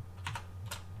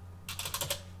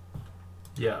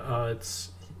 Yeah,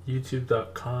 it's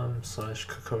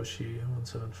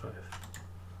youtube.com/Kakoshi175.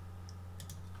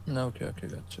 No, okay,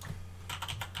 gotcha.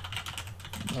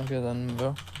 Okay then,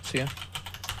 bro. See ya.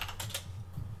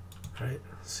 Alright,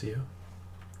 see you.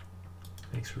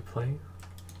 Thanks for playing.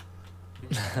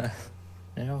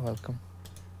 You're welcome.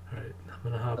 Alright, I'm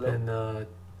gonna hop in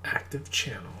active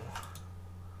channel.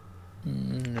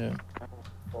 Yeah.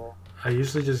 I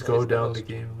usually just go down the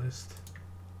game list.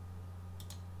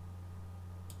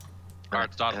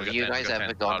 Alright, start. Have you guys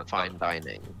ever gone fine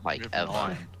dining? Like,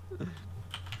 ever?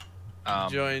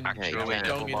 Join actually,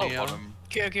 Donganier.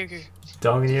 Okay.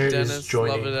 Donganier is Dennis,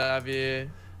 joining. lovely to have you.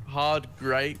 Hard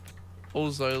Grape,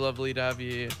 also lovely to have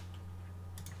you here.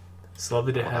 It's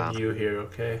lovely to have you here,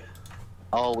 okay?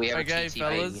 Oh, we have Okay, a TTV.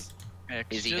 fellas.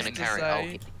 Is he Just gonna to carry?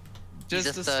 say- Oh, Just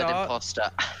he's to a third start, imposter.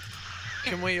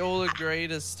 can we all agree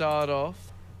to start off?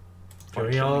 Can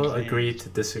we all agree to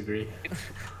disagree?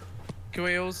 Can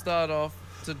we all start off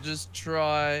to just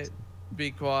try be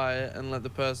quiet and let the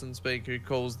person speak who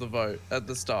calls the vote at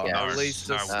the start? Yeah. At least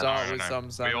to start with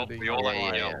some sanity. We all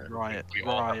Riot.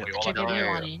 Check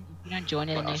everyone in. If you don't join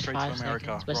in the next 5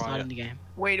 seconds, we're starting the game.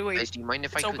 Wait. Do you mind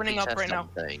if It's I opening quickly up test right now.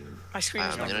 something? My screen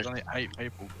is I'm not. gonna- There's only 8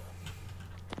 people.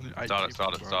 Start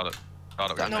it.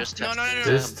 I'm just testing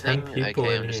There's something. 10 people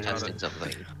Okay, in I'm just here. testing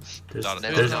something. There's Start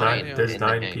it. there's In the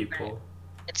 9 game. people.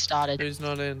 It started. Who's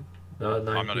not in? No,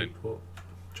 9 I'm not in. people.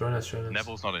 Join us.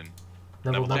 Neville's not in.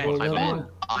 Neville. I'm in.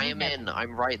 I am in.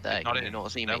 I'm right there. Not Can you in.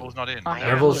 not see me? Neville's not in.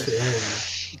 Neville's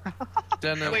in.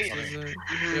 Dennis Wait. is in. Yep,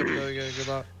 good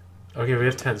luck. Okay, we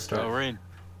have 10 start. we're in.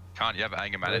 Can't you have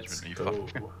anger management? You Go.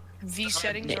 fuck. V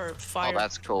settings are Oh, fire.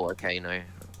 that's cool. Okay, no.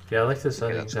 Yeah, I like the Okay,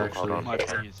 settings that's cool. Hold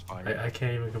actually. on. My P is fire. I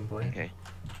can't even complain. Okay.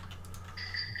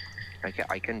 Okay,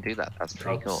 I can do that. That's Oh,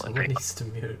 pretty cool. someone Okay. needs to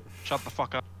mute. Shut the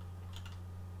fuck up.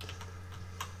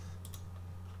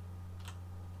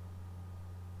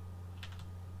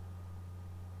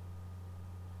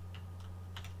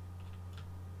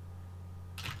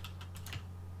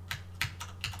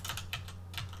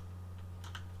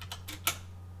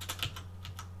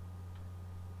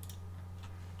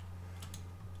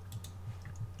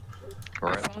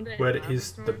 Where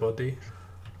is the body?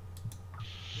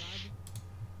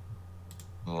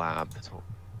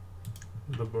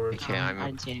 The board. Okay, I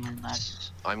didn't see anyone in lab.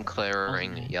 I'm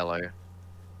clearing Okay. yellow.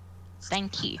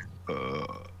 Thank you.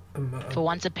 For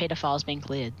once, a pedophile's been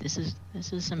cleared. This is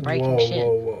some breaking Whoa, shit.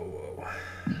 whoa.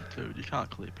 Dude, you can't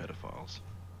clear pedophiles.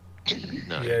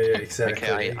 No. Yeah, exactly.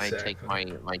 Okay, I take my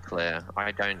clear.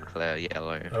 I don't clear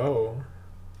yellow. Oh.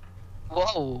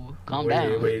 Whoa, calm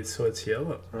down. Wait, so it's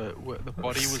yellow. The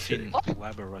body was in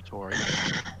laboratory.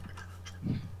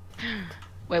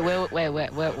 Wait,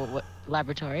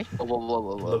 laboratory?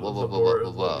 Whoa.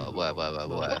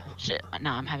 Shit,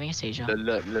 no, I'm having a seizure.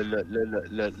 Laboratory.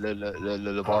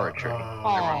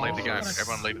 Everyone leave the game.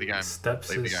 Everyone leave the game. Steps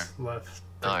leave the is game. left.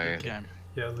 No. Game.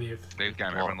 Yeah, leave. Leave the game.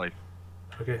 Everyone leave.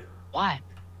 Okay. Why?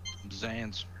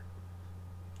 Zans.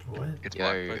 What? It's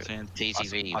Yo, black.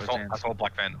 TTV. I saw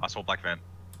black van. I saw black van.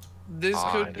 This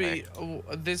could okay. be.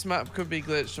 This map could be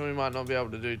glitched, and we might not be able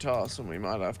to do tasks, and we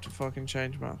might have to fucking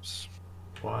change maps.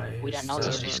 Why? We don't know is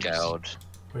this Just that- do scaled.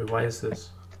 Wait, why is this?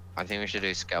 I think we should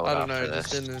do scaled I don't know. after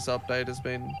Just this. in this update has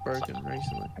been broken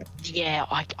recently. Yeah,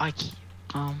 I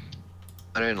I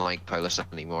don't like Polis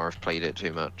anymore. I've played it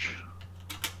too much.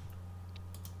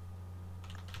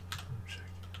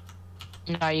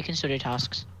 no, you can still do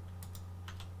tasks.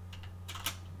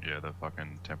 Yeah, the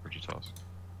fucking temperature task.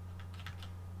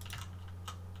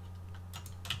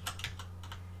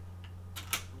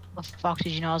 The fuck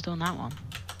did you know I was doing that one?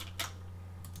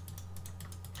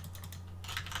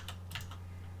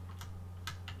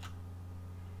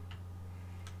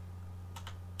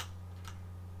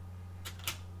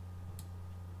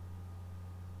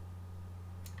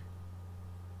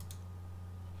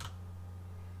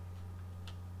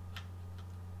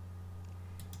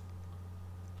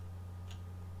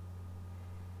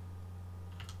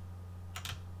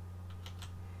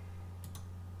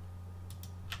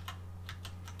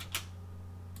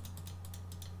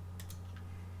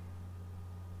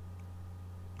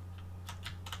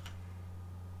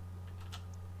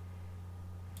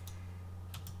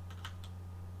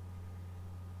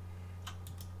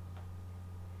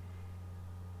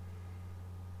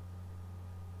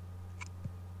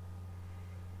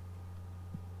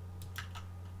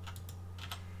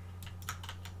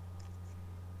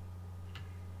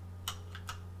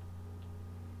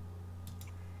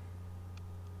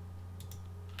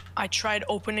 I tried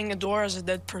opening a door as a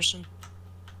dead person.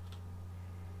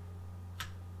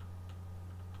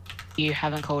 You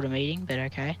haven't called a meeting, but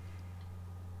okay.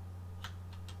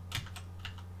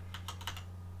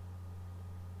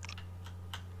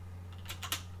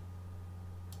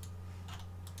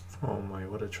 Oh my,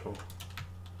 what a troll.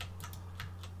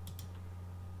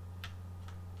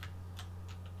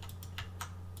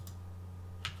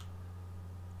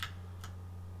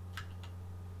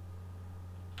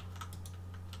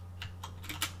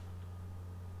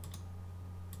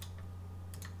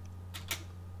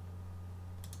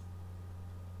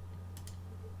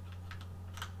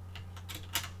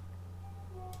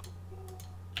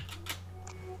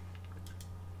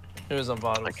 It was on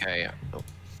bottles. Okay.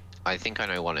 I think I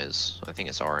know one is. I think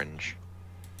it's orange.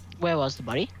 Where was the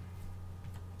body?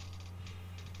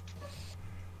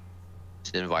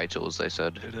 It's in vitals, they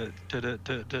said.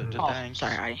 Oh,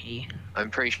 sorry, I didn't hear you. I'm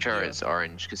pretty sure it's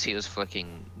orange because he was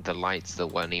flicking the lights that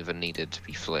weren't even needed to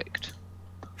be flicked.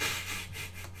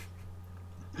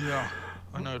 Yeah,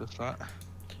 I noticed that.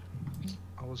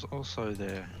 I was also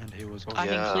there, and he was also I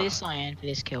can clear cyan for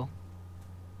this kill.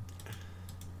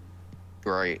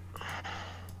 Great.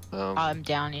 I'm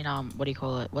down in what do you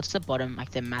call it? What's the bottom, like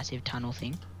the massive tunnel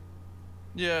thing?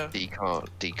 Yeah.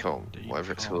 Decom,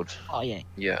 whatever it's called. Oh yeah.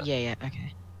 Yeah. Yeah.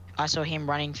 Okay. I saw him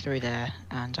running through there,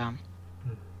 and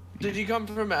Did you come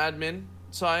from admin,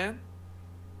 Cyan?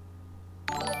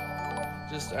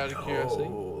 Just out of curiosity.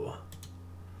 Oh.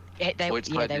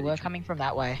 they were coming from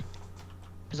that way.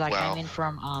 Because I came in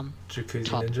from Jacuzzi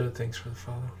top. Ninja, thanks for the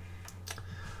follow.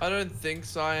 I don't think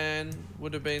Cyan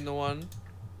would have been the one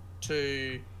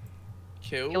to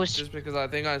kill, just because I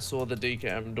think I saw the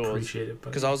decam doors. Appreciate it, buddy.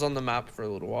 Because I was on the map for a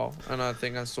little while, and I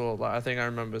think I saw, like, I think I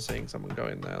remember seeing someone go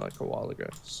in there like a while ago.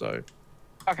 So.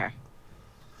 Okay.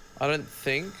 I don't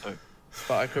think,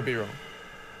 but I could be wrong.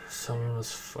 Someone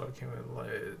was fucking with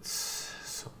lights.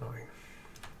 So annoying.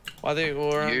 I think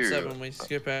we're around 7. We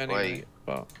skip anyway. Wait,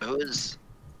 but it was.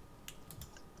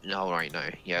 No, right, no.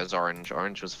 Yeah, it was orange.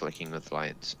 Orange was flicking with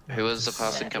lights. Who was the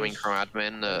person coming from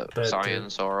admin that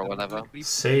Science or whatever?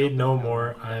 Say no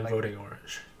more. I am voting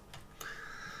orange.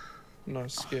 No,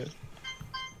 skip.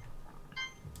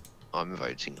 I'm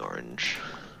voting orange.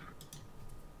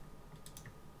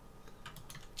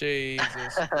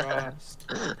 Jesus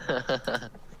Christ.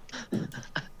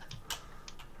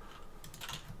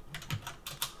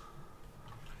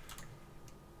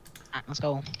 Alright, let's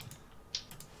go.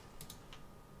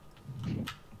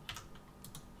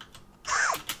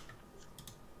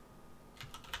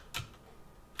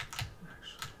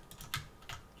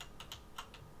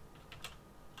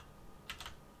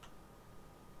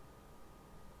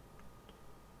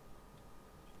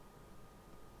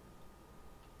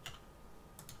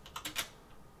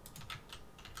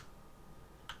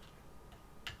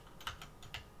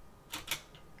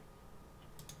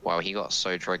 Wow, he got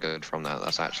so triggered from that.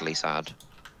 That's actually sad.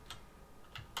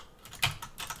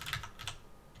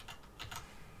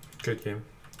 Good game.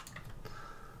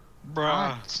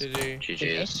 Bruh.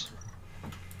 GG's.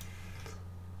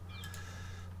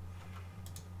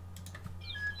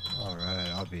 Alright,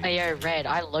 I'll be. Hey, yo, Red,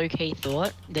 I low-key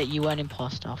thought that you were an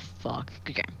imposter. Fuck.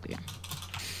 Good game, good game.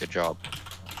 Good job.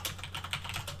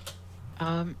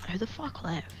 Who the fuck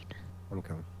left? I'm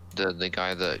coming. The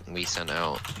guy that we sent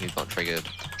out who got triggered.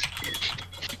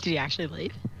 Did he actually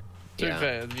leave? To be Yeah.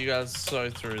 fair, you guys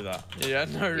so through that. You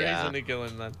had no Yeah. reason to kill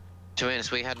him then. To be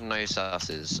honest, we had no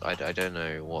susses. I don't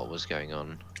know what was going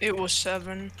on. It was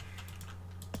 7.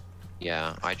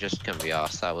 Yeah, I just couldn't be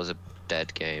asked. That was a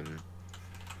dead game.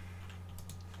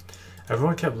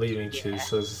 Everyone kept leaving too,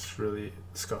 so it's really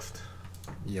scuffed.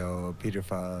 Yo, Peter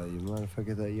Fi, you mind if I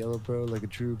get that yellow, bro? Like a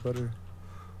true butter?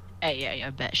 Hey, yeah, I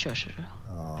bet. Sure.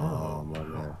 Oh, my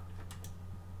man.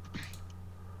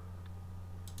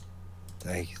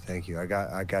 Thank you. I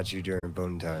got you during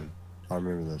voting time. I'll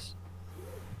remember this.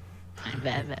 I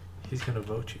bet. He's gonna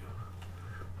vote you.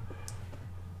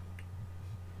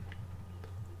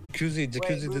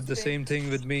 Jacuzzi did the same thing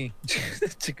with me.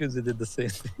 Jacuzzi did the same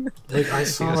thing. Like I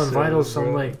saw on Vitals,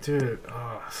 I'm like, dude.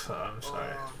 Oh, I'm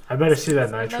sorry. I better see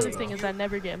that nitro. Another Though. thing is I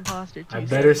never get imposter too. I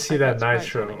better so see that got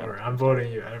nitro, Sprite coming or up. I'm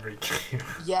voting you every game.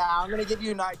 Yeah, I'm gonna give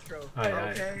you nitro. Aye,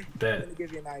 okay? bet. I'm gonna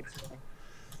give you nitro.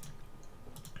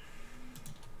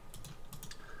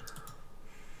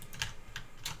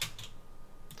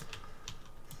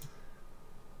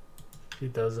 If he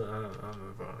doesn't, I'm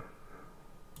gonna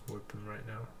whip him right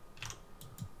now.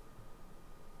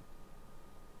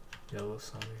 Yellow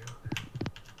Sonic.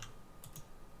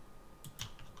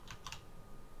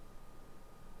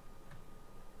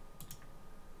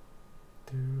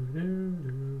 Okay.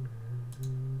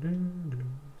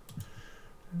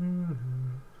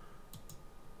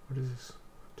 What is this?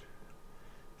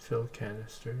 Fill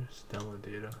canisters, download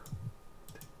data.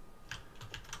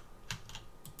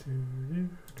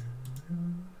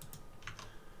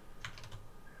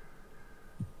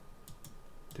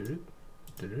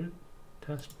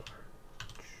 Taskbar.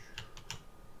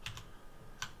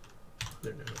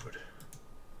 Other node.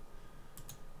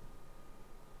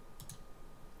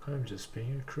 I'm just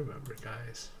being a crew member,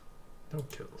 guys. No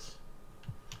kills.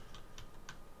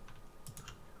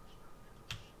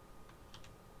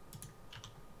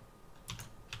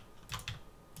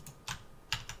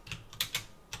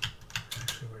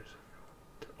 Actually, where's everyone?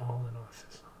 They're all in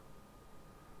office.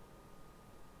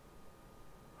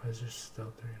 Why is there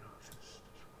still 3 in office?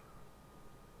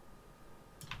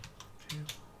 Okay.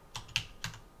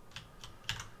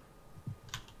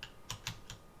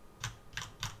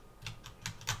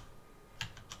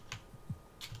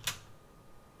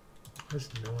 Why is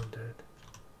no one dead?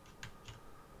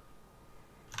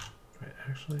 Right,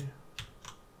 actually.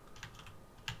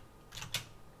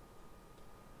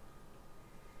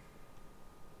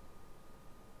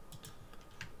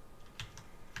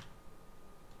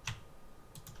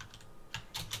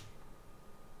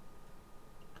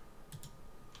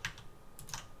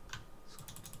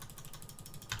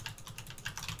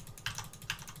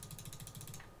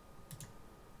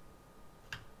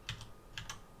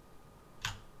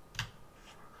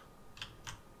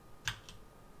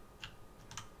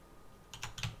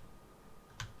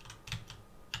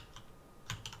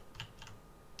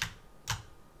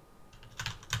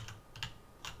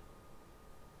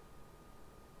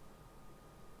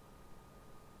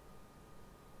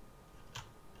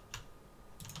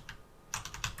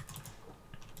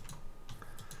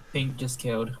 Pink just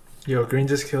killed. Yo, green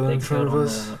just killed in front of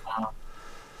us.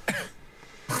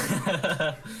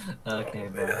 Okay,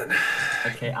 bro.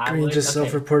 Okay, Green just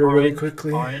self-reported really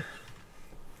quickly. Orange.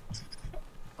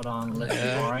 Hold on, let's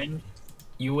do orange.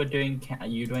 You were doing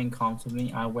comms with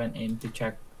me. I went in to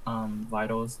check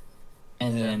vitals,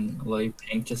 and then Lily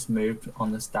Pink just moved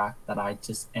on the stack that I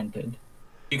just entered.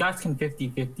 You guys can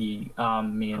 50-50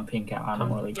 me and Pink out.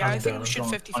 I'm really Yeah, I think we should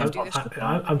 50-50 this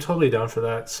time. I'm totally down for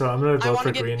that. So I'm gonna I vote want for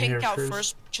to get green here Pink out first.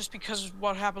 first, just because of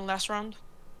what happened last round.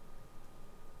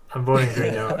 I'm voting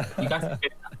green out. You guys, I'm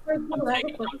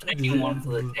taking one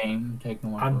for the team. I'm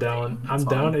taking one. I'm for the down. team. I'm It's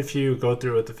down fine. if you go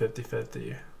through with the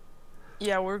 50-50.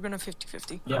 Yeah, we're gonna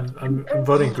 50-50. Yeah. I'm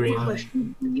voting green. I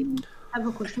have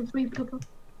a question for you, Papa.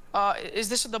 Is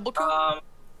this a double kill?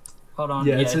 Hold on.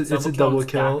 Yeah, it's a double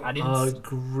kill. Stack. I didn't.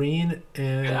 Green Who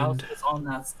else and was on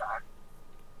that stack?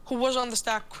 Who was on the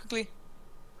stack? Quickly.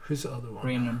 who's the other one?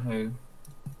 Green and who?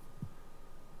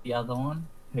 The other one?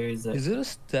 Who is it? Is it a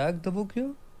stack double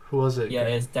kill? Who was it? Yeah,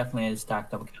 Green? it's definitely a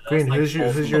stack double kill. Green, That's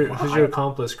like who's your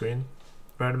accomplice? Green,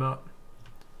 write him out.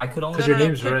 I could only. Because your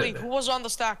name's quickly. red. Who was on the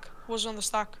stack? Who was on the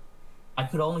stack? I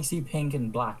could only see pink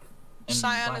and black. And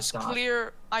Cyan black is dot.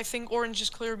 clear. I think orange is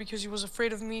clear because he was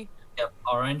afraid of me. Yep,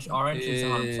 orange is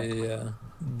on. Yeah.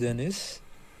 Dennis.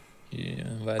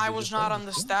 Yeah. I was not on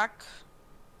the stack.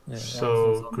 Yeah.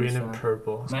 So green and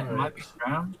purple. Might be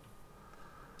brown.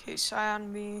 Okay,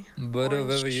 Cyan, me. But where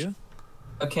were you?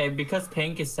 Okay, because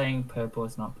pink is saying purple,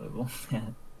 it's not purple.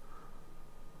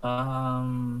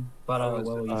 But where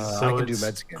were you? I can do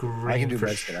med scan. I can do for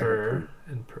med scan. sure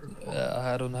and purple.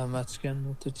 I don't have med scan.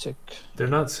 What to check? They're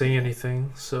not saying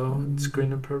anything, so it's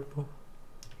green and purple.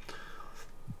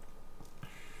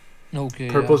 Okay.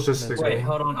 Purple's just the Wait, green.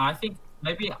 hold on. I think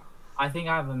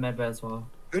I have a med as well.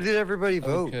 Who did everybody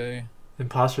vote? Okay.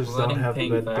 Imposters don't have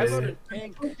pink med first. I bay. voted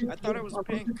pink. I thought it was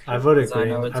pink. I voted Because I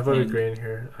know green. it's I voted pink. green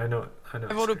here. I know. I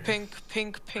it's voted green.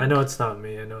 pink. I know it's not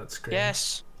me. I know it's green.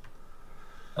 Yes.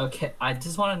 Okay, I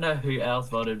just want to know who else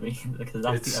voted me because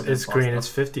that's It's the other it's green.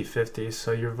 imposter. It's 50-50.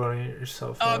 So you're voting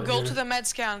yourself out. Go You're- to the med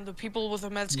scan. The people with the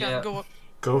med scan. Yeah. Go.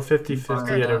 Go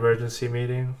 50-50 at that. emergency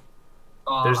meeting.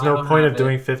 Oh, There's I no don't point have of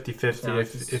doing it. 50-50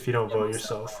 Yeah, if you don't vote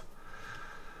yourself.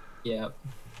 Yep.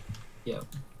 Yep.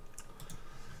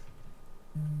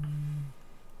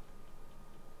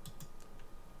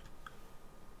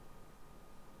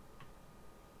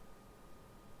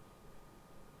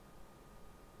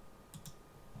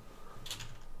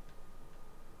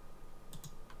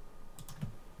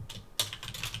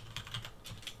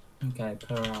 Okay,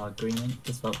 per our agreement,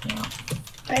 just vote me out.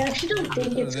 I actually don't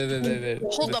think it's. Wait.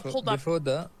 Hold up, hold up. Before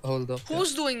that, hold up.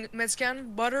 Who's doing med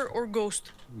scan? Butter or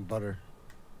Ghost? Butter.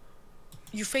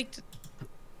 You faked it.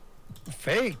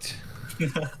 Faked.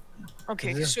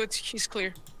 Okay, Yeah. so he's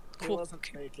clear. He Cool. wasn't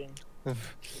faking.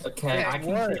 Okay, I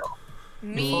can What?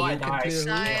 Me, Before I die,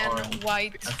 cyan, orange.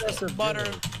 white, Excessive butter,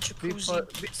 dinner.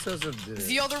 jacuzzi. Excessive dinner.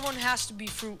 The other one has to be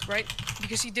fruit, right?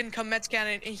 Because he didn't come med scan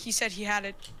and he said he had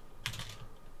it.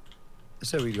 I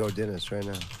said we go Dennis right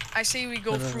now. I say we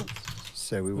go No. fruit.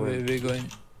 Say we Wait, win. we're going.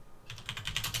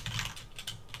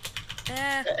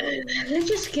 Let's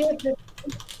just skip it.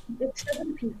 It's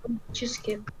 7 people. Just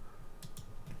skip.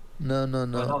 No. We're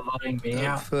not voting me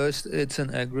out. First, it's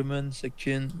an agreement.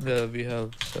 Second, we have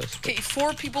suspect. Okay,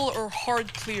 4 people are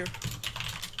hard clear.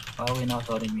 Why are we not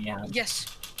voting me out? Yes.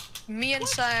 Me and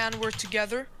Cyan were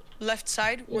together, left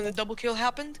side, when the double kill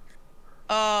happened.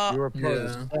 You were part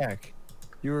of the Yeah. stack.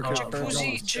 You were confirmed on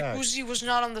the stack. Jacuzzi was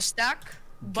not on the stack.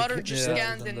 Butter just Yeah,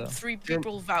 scanned on and the- 3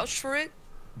 people vouched for it.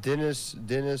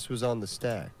 Dennis was on the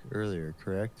stack earlier,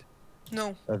 correct?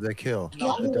 No. Of the kill.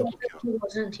 Yeah, The double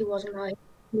kill. he wasn't right.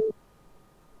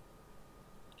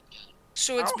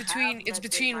 So it's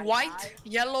between white,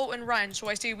 yellow, and Ryan. So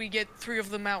I say we get 3 of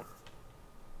them out.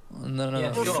 No.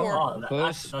 Yeah, Or sure. 4. Oh,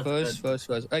 First. that's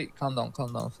good. Hey, calm down.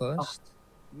 First.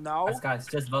 No, Guys,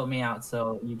 just vote me out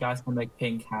so you guys can make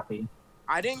Pink happy.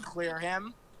 I didn't clear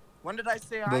him. When did I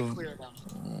say I But cleared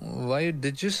him? why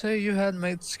did you say you had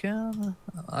med scan?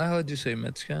 I heard you say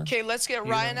med scan. Okay, let's get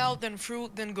You Ryan don't- out, then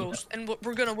Fruit, then Ghost, and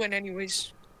we're gonna win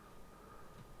anyways.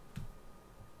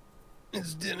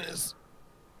 It's Dennis.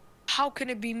 How can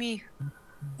it be me?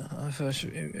 First,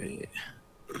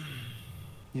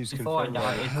 He's Before I confirmed.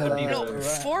 die, it could be No, the-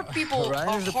 4 people Ryan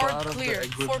are is a hard part of the clear. 4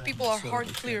 agreement, people are so hard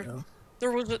you clear. know.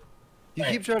 There was a You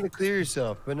keep trying to clear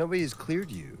yourself, but nobody's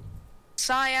cleared you.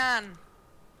 Cyan.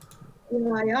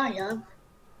 Yeah, I have.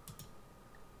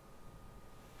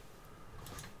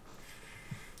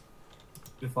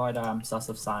 Before I die, I'm sus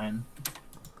of Cyan.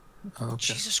 Okay.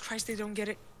 Jesus Christ, they don't get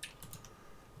it.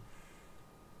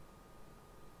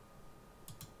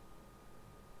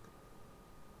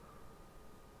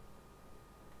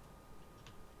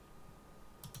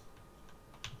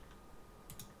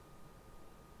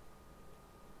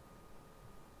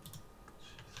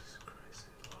 Jesus Christ,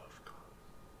 I love God.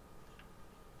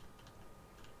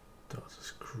 That was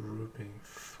just grouping.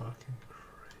 Fucking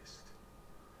Christ.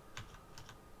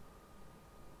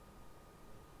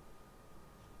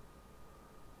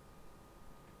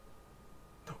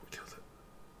 No, we killed it.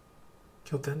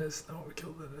 Killed Dennis. No, we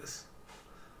killed Dennis.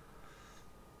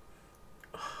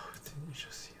 Oh, didn't you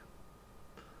just see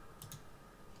him?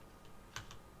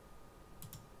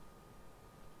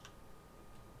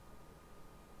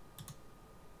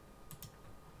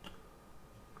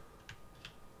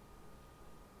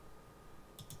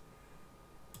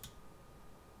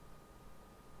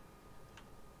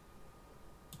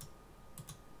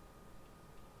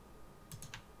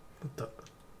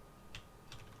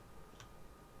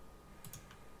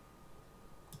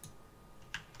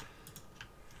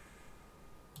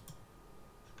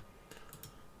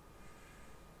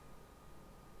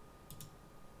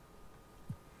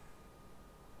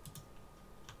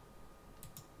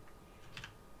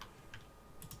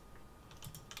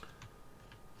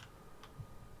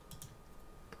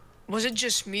 Was it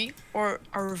just me, or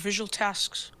are visual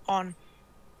tasks on?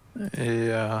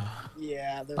 Yeah.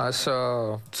 Yeah. I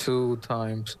saw 2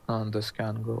 times on the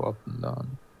scan go up and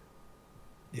down.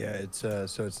 Yeah, it's so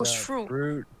it's What's not fruit?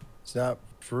 fruit. It's not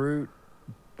fruit,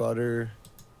 butter,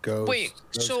 ghost. Wait,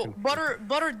 ghost so confirmed.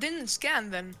 butter didn't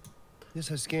scan then, Yes,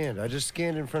 I scanned. I just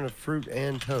scanned in front of fruit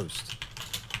and toast.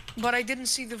 but I didn't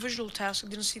see the visual task. I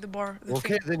didn't see the bar. The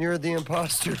Okay, thing. then you're the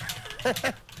imposter.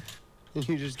 And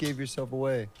you just gave yourself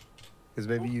away. Because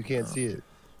maybe you can't see it.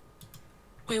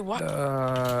 Wait, what?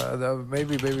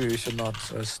 Maybe we should not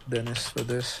trust Dennis for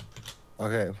this.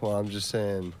 Okay, well, I'm just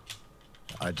saying,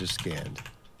 I just scanned.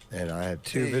 And I have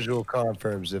 2 Hey. visual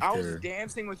confirms if I was they're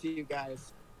dancing with you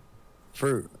guys.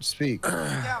 fruit. Speak.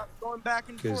 Yeah, going back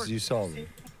and forth. Because you saw me.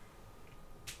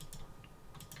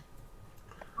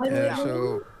 Yeah,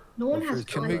 so No one has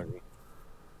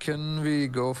can we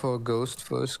go for ghost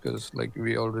first? Cause like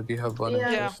we already have one.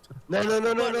 Yeah. Ghost.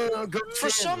 No. Go For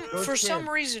scan, go some scan.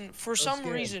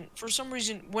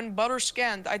 reason, when butter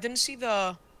scanned, I didn't see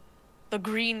the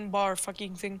green bar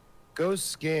fucking thing. Ghost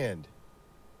scanned.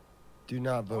 Do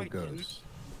not vote ghost.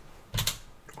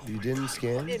 You didn't I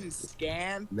scan? didn't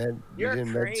scan. You You're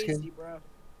didn't med crazy, scan? bro.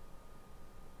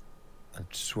 I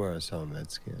swear I saw a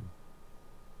med scan.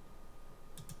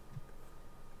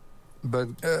 But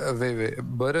wait,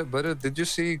 butter. Did you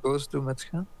see ghost do med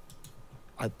scan?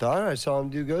 I thought I saw him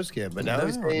do ghost scan, but now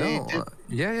he's saying he did.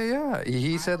 Yeah.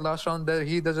 He said last round that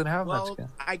he doesn't have med Well, scan.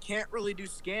 I can't really do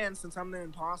scans since I'm the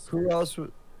imposter. Who else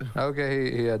would?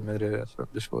 Okay, he admitted it. So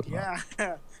just vote him out.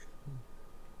 Yeah.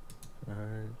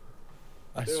 Alright.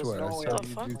 I There was swear no I way saw I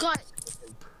you fuck? do. God.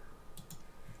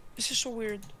 This is so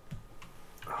weird.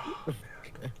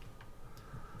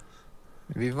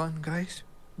 We won, guys.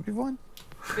 We won.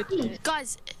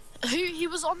 Guys, he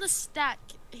was on the stack.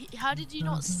 How did you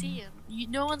not see him?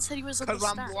 No one said he was on the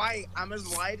Because stack. I'm white. I'm as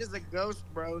white as a ghost,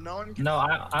 bro. No one can. No,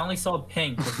 I only saw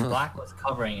pink because black was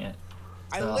covering it.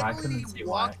 I So literally couldn't see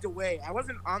why. walked away. I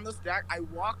wasn't on the stack. I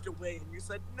walked away, and you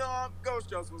said, no, Ghost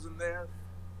just wasn't there.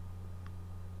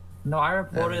 No, I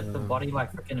reported the body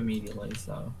like freaking immediately,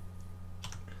 so.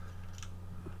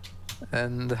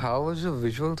 And how was your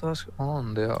visual task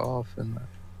on? They're off and.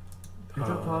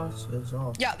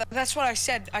 Yeah, that's what I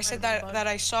said. I said that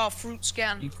I saw fruit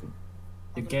scan.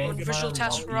 The game Visual plan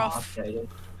tests won't were be off. updated.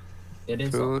 It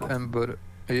is Fruit off. and butter.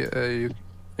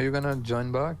 Are you gonna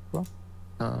join back, bro?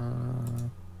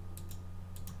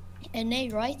 NA,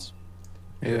 right?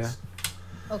 Yeah.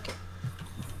 Okay.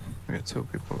 We got 2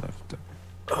 people left.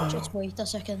 Just wait a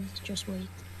second. Just wait.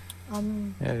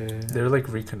 Yeah. They're like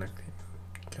reconnecting.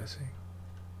 Guessing.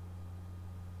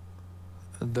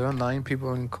 There are 9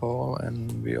 people in call,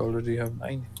 and we already have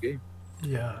 9 in game.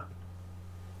 Yeah.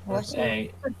 What's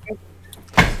Hey.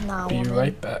 Now. Be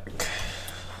right back.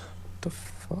 The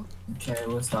fuck? Okay,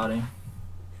 we're starting.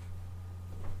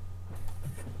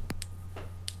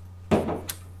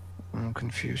 I'm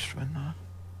confused right now.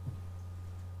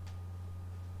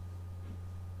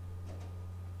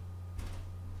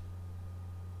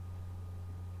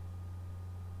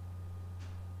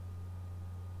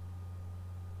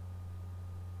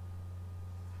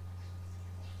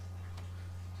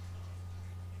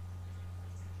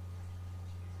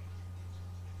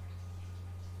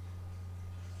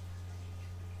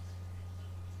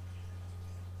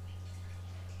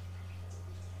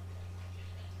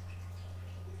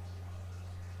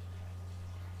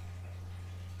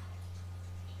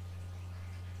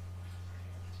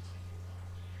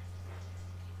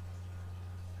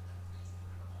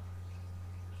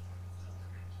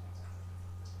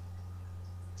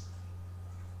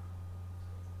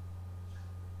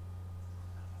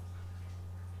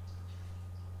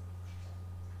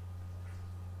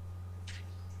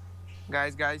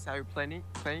 Guys, are you playing?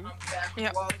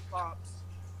 Yeah. Lollipops.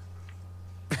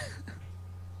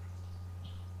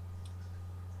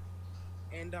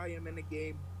 And I am in a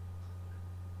game.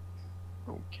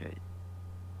 Okay.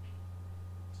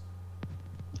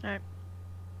 Alright.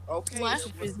 Okay, Left.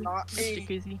 it was not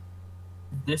me.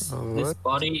 This What?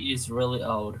 body is really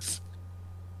old.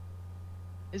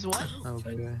 Is what?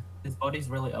 Okay. This body's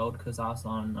really old because I was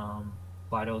on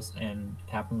vitals and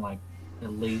it happened like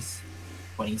at least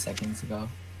 20 seconds ago.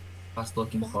 I was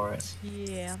looking for it.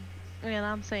 Yeah. And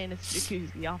I'm saying it's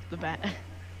jacuzzi off the bat.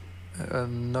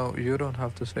 No, you don't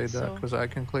have to say that, So- because I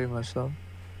can claim myself.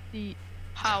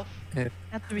 How? Yeah.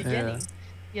 At the beginning. Yeah.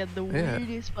 He had the Yeah.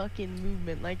 weirdest fucking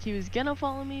movement. Like he was gonna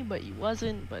follow me, but he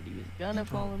wasn't, but he was gonna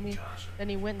follow me. Then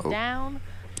he went down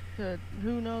to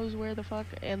who knows where the fuck,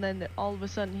 and then all of a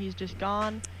sudden he's just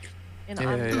gone. And Yeah,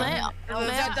 I'm yeah. gone.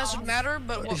 That doesn't matter,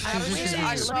 but what matters is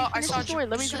I saw Let me finish the story.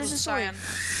 just Let me finish the story. cyan.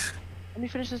 Let me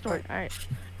finish the story. Alright.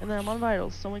 And then I'm on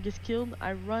vitals. Someone gets killed.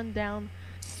 I run down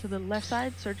to the left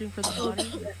side, searching for the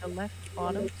body at the left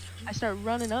bottom. I start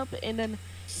running up, and then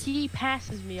he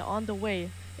passes me on the way,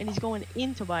 and he's going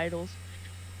into vitals.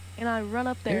 And I run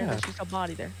up there, and there's just a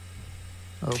body there.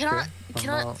 Okay.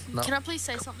 Can I please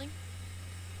say something?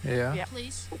 Yeah.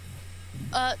 Please.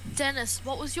 Dennis,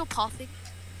 what was your pathing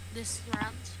this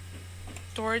round?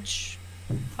 Storage,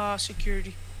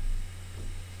 security.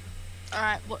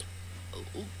 Alright,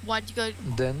 why'd you go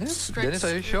Dennis,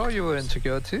 are you sure you were in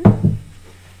security?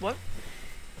 What?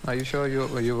 Are you sure you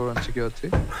were in security?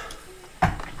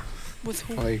 With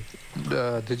who? Like,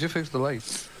 did you fix the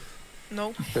lights?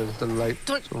 No. Because the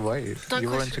lights were white. You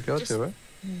were in security, right?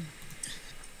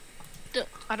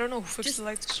 I don't know who fixed the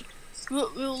lights.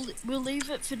 We'll leave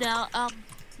it for now.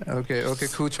 Okay,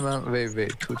 Coochman, wait,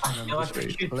 Coochman, just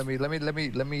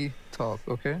wait. Let me talk,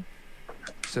 okay?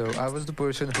 So I was the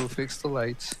person who fixed the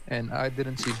lights, and I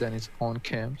didn't see Dennis on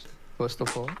cams, first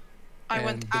of all. I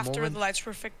went after the lights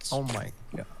were fixed. Oh my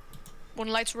god. When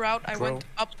lights were out, I went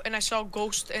up and I saw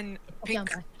Ghost and Pink.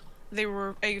 They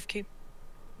were AFK.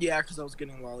 Yeah, because I was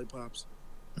getting lollipops.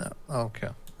 No, okay.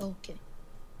 Okay.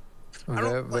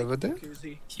 Where were they?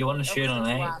 You want to shoot on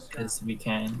A? Because we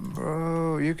can.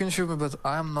 Bro, you can shoot me, but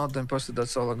I'm not the imposter.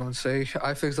 That's all I'm gonna say.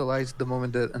 I fixed the lights the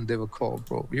moment and they were called,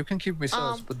 bro. You can keep me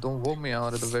sus, but don't vote me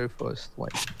out at the very first.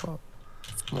 Like, fuck.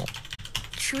 Come on.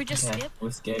 Should we just skip?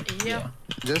 We'll skip. Yeah.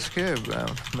 Just skip, bro.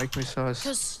 Make me sus.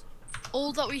 Because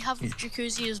all that we have with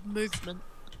Jacuzzi is movement.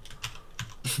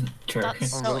 True.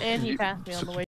 That's and he passed me on the way.